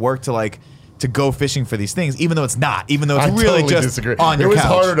too much work to go fishing for these things, even though it's not, even though it's I really totally just disagree. on your couch. It was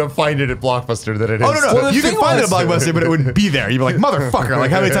couch. harder to find it at Blockbuster than it is. Oh no! Well, the You can thing find it at was- Blockbuster, but it wouldn't be there. You'd be like, motherfucker!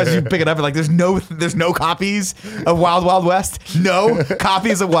 Like, how many times did you pick it up and like, there's no copies of Wild Wild West, no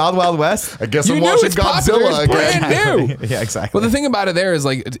copies of Wild Wild West. I guess You I'm knew watching it's popular, Godzilla it's again. brand new. Yeah, exactly. Well, the thing about it there is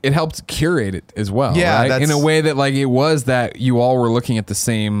like it helped curate it as well. Yeah, right? that's- In a way that like it was that you all were looking at the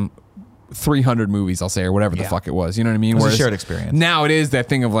same 300 movies, I'll say, or whatever the fuck it was. You know what I mean? was a Whereas shared experience. Now it is that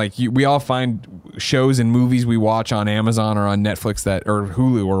thing of like we all find shows and movies we watch on Amazon or on Netflix or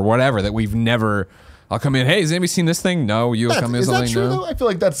Hulu or whatever that we've never. I'll come in. Hey, has anybody seen this thing? No. You'll come in. Is that Something. true No. though? I feel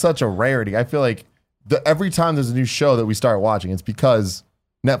like that's such a rarity. I feel like every time there's a new show that we start watching, it's because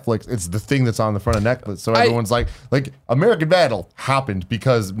Netflix, it's the thing that's on the front of Netflix. So everyone's like American Vandal happened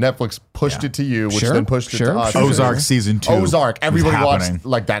because Netflix pushed it to you, which Sure, then pushed it sure, to us. sure. Ozark season 2. Ozark. Everybody was watched happening.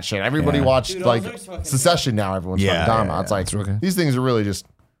 like that shit. Everybody Yeah. watched Dude, like Ozark's fucking Secession now. Everyone's Yeah, fucking talking yeah, about. It's yeah. like okay. these things are really just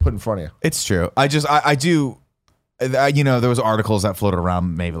put in front of you. It's true. I do. You know, there was articles that floated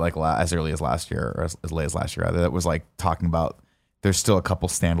around maybe like as early as last year, or as late as last year, rather, that was like talking about there's still a couple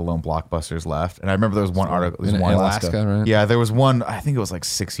standalone blockbusters left. And I remember there was one article. In Alaska, right? Yeah, there was one. I think it was like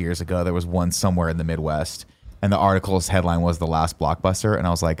 6 years ago. There was one somewhere in the Midwest, and the article's headline was "The Last Blockbuster," and I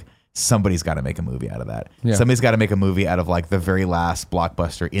was like, somebody's got to make a movie out of that. Yeah. Somebody's got to make a movie out of like the very last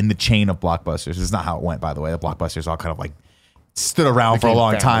blockbuster in the chain of blockbusters. This is not how it went, by the way. The blockbusters all kind of like stood around for a Became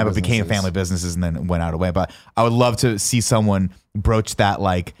long family time, but became businesses. family businesses and then went out of way. But I would love to see someone broach that,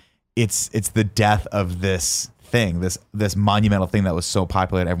 like it's the death of this thing, this monumental thing that was so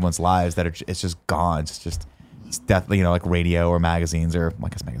popular in everyone's lives that it's just gone. It's death, you know, like radio or magazines, or I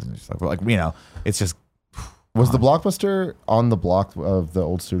guess magazines or stuff. Like, you know, it's just Was the Blockbuster on the block of the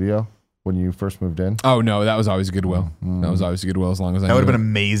old studio when you first moved in? Oh no, that was always Goodwill. That was always Goodwill as long as I. that would have knew been it.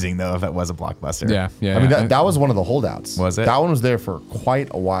 amazing though if that was a blockbuster. Yeah. I mean, that was one of the holdouts. Was it? That one was there for quite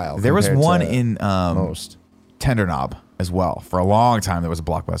a while. There was compared one to in most. Tender Knob as well. For a long time there was a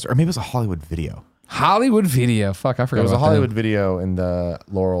blockbuster, or maybe it was a Hollywood Video Hollywood Video. Fuck, I forgot. There was a about Hollywood that. Video in the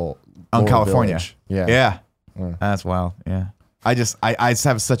Laurel California. Village. Yeah. That's wild. Yeah. I just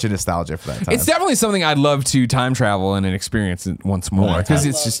have such a nostalgia for that time. It's definitely something I'd love to time travel and experience it once more because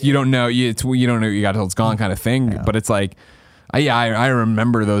it's just you don't know you don't know what you got till it's gone kind of thing. But it's like, I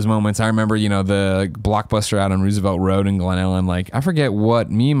remember those moments. I remember the Blockbuster out on Roosevelt Road in Glen Ellen. Like I forget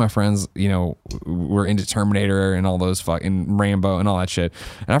what me and my friends were into Terminator and all those fucking Rambo and all that shit.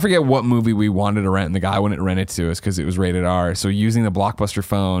 And I forget what movie we wanted to rent, and the guy wouldn't rent it to us because it was rated R. So using the Blockbuster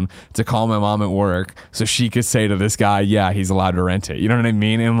phone to call my mom at work so she could say to this guy, yeah, he's allowed to rent it. You know what I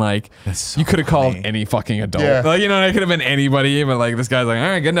mean? And like so you could have called funny. any fucking adult. Yeah. Like, it could have been anybody. But like this guy's like, all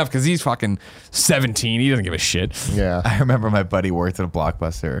right, good enough because he's fucking 17. He doesn't give a shit. Yeah. I remember my buddy worked at a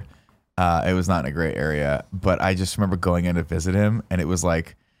Blockbuster. It was not in a great area, but I just remember going in to visit him, and it was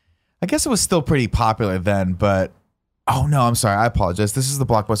like, I guess it was still pretty popular then, but oh no, I'm sorry, I apologize. This is the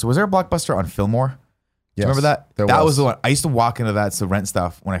Blockbuster. Was there a Blockbuster on Fillmore? Yes, Remember that? there That was. was the one. I used to walk into that to rent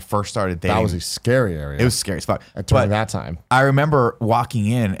stuff when I first started dating. That was a scary area. It was scary as fuck. during But that time. I remember walking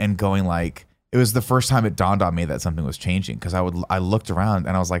in and going like, it was the first time it dawned on me that something was changing, because I looked around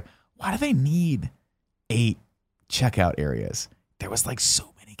and I was like, why do they need 8 checkout areas? There was like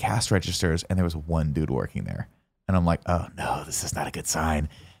so many cash registers, and there was one dude working there, and I'm like, oh no, this is not a good sign.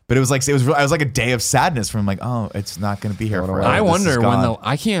 But it was like a day of sadness from like, oh, it's not going to be here Going forever. away. I This wonder is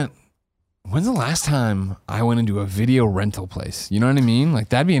gone. when's the last time I went into a video rental place? You know what I mean? Like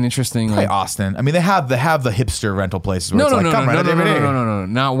that'd be an interesting Probably like. Austin. I mean, they have the hipster rental places where No, it's no, like, no, come no, rent no, a no, no, DVD. no, no, no, no.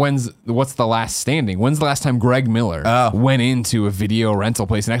 Not what's the last standing? When's the last time Greg Miller went into a video rental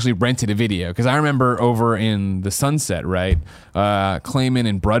place and actually rented a video? Because I remember over in the Sunset, right? Clayman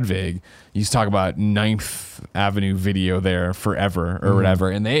and Brudvig used to talk about 9th Avenue Video there forever or whatever,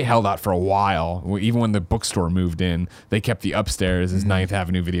 and they held out for a while. Even when the bookstore moved in, they kept the upstairs as 9th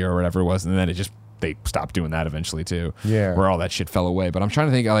Avenue Video or whatever it was, and then they stopped doing that eventually too. Yeah. Where all that shit fell away. But I'm trying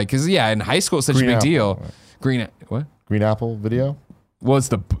to think, like, because in high school it's such Green a big Apple. deal. What? Green Apple Video.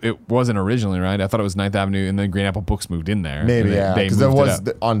 It wasn't originally, right? I thought it was 9th Avenue, and then Green Apple Books moved in there. Maybe, And yeah. they Because there moved it was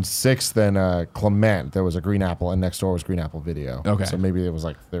up. on 6th and Clement, there was a Green Apple, and next door was Green Apple Video. Okay. So maybe it was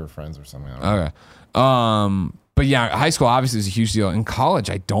like they were friends or something. I don't know. Okay. But yeah, high school obviously is a huge deal. In college,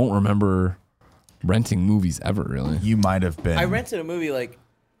 I don't remember renting movies ever, really. You might have been. I rented a movie like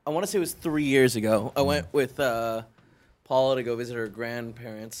I want to say it was 3 years ago. I went with Paula to go visit her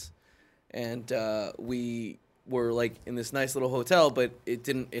grandparents, and we were like in this nice little hotel, but it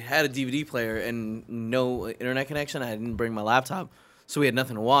had a DVD player and no internet connection. I didn't bring my laptop, so we had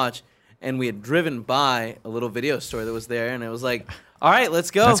nothing to watch. And we had driven by a little video store that was there, and it was like, all right, let's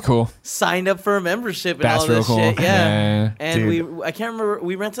go. That's cool. Signed up for a membership and That's all real this cool. shit. Yeah. Yeah. And I can't remember,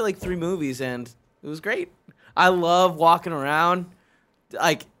 we rented like 3 movies, and it was great. I love walking around,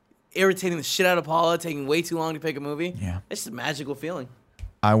 like irritating the shit out of Paula, taking way too long to pick a movie. Yeah. It's just a magical feeling.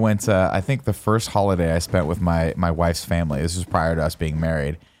 I went. I think the first holiday I spent with my wife's family. This was prior to us being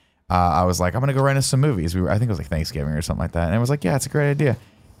married. I was like, I'm gonna go rent us some movies. I think it was like Thanksgiving or something like that. And I was like, yeah, it's a great idea.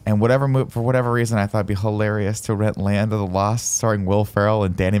 And for whatever reason, I thought it'd be hilarious to rent Land of the Lost, starring Will Ferrell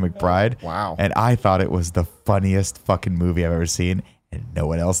and Danny McBride. Wow. And I thought it was the funniest fucking movie I've ever seen, and no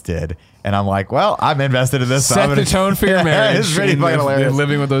one else did. And I'm like, well, I'm invested in this. so I'm Set gonna- the tone for your marriage. It's pretty and fucking hilarious.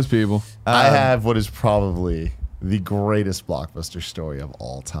 living with those people. I have what is probably the greatest blockbuster story of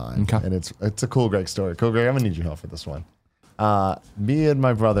all time. Okay. And it's a Cool Greg story. Cool Greg, I'm going to need your help for this one. Me and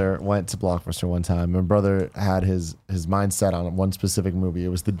my brother went to Blockbuster one time. My brother had his mind set on one specific movie. It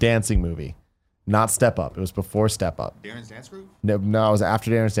was the dancing movie, not Step Up. It was before Step Up. Darren's Dance Group? No, it was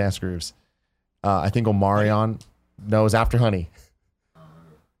after Darren's Dance Grooves. I think Omarion. No, it was after Honey.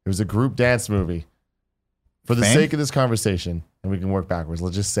 It was a group dance movie. For the Fame? sake of this conversation, and we can work backwards,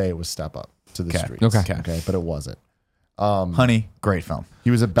 let's just say it was Step Up to the Okay. Streets. Okay. But it wasn't. Honey, great film.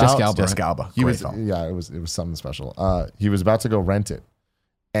 He was about Jessica Alba. Jessica Alba, He great was film. yeah, it was something special. He was about to go rent it,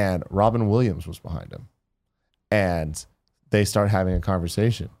 and Robin Williams was behind him, and they start having a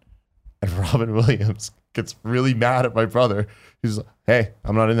conversation, and Robin Williams gets really mad at my brother. He's like, "Hey,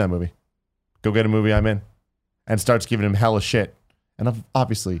 I'm not in that movie. Go get a movie I'm in," and starts giving him hella shit. And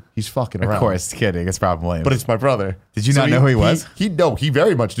obviously, he's fucking around. Of course, kidding. It's Robin Williams. But it's my brother. Did you not know who he was? He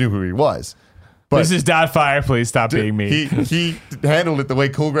very much knew who he was. But This is Dot Fire. Please stop being me. he handled it the way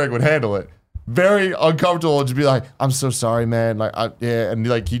Cool Greg would handle it. Very uncomfortable and just be like, I'm so sorry, man. Like, and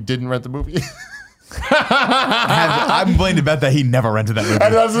like he didn't rent the movie. I'm willing to bet that he never rented that movie.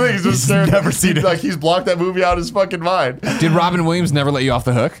 And that's the thing. He's just staring. never seen it. Like he's blocked that movie out of his fucking mind. Did Robin Williams never let you off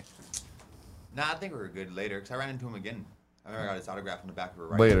the hook? Nah, I think we were good later because I ran into him again. I remember I got his autograph on the back of her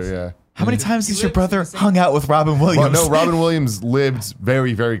right. Later, yeah. How many times He has your lives brother in the same- hung out with Robin Williams? Well, no, Robin Williams lived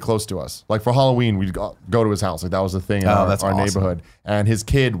very, very close to us. Like for Halloween, we'd go to his house. Like that was the thing in that's our awesome. neighborhood. And his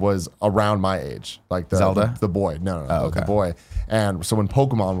kid was around my age, like Zelda? the boy. No, okay. the boy. And so when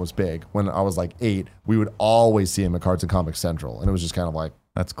Pokemon was big, when I was like 8, we would always see him at Cards and Comics Central, and it was just kind of like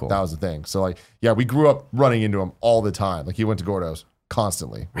That's cool. that was the thing. So like, yeah, we grew up running into him all the time. Like he went to Gordo's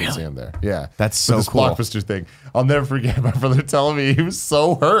constantly. We'd see him there. Yeah, That's But so this cool. Blockbuster thing. I'll never forget my brother telling me he was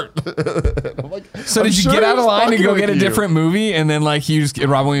so hurt. I'm like, So I'm did you sure get he out of was line to fucking go with get a you. different movie, and then like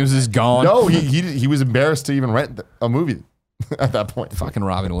Robin Williams is gone? No, he was embarrassed to even rent a movie at that point. Fucking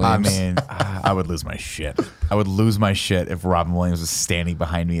Robin I Williams. mean, I would lose my shit. I would lose my shit if Robin Williams was standing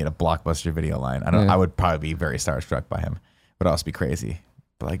behind me at a Blockbuster video line. I would probably be very starstruck by him. Would also be crazy.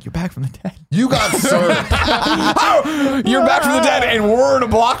 But like, you're back from the dead. You got served. You're back from the dead, and we're in a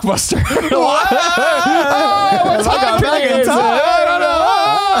Blockbuster. What time period is it? I don't know.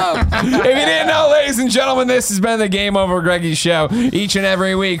 If you didn't know, ladies and gentlemen, this has been the Game Over Greggy Show. Each and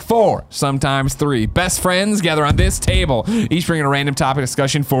every week, 4, sometimes 3 best friends gather on this table, each bringing a random topic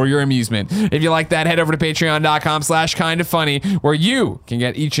discussion for your amusement. If you like that, head over to patreon.com/kindafunny, where you can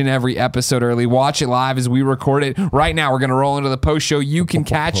get each and every episode early. Watch it live as we record it. Right now, we're going to roll into the post show. You can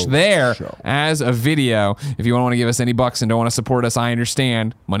catch there as a video. If you want to give us any bucks and don't want to support us, I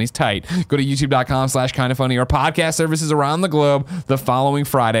understand. Money's tight. Go to youtube.com/kindafunny or podcast services around the globe the following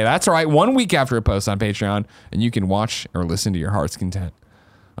Friday. That's right, 1 week after it posts on Patreon, and you can watch or listen to your heart's content.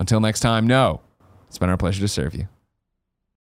 Until next time, it's been our pleasure to serve you.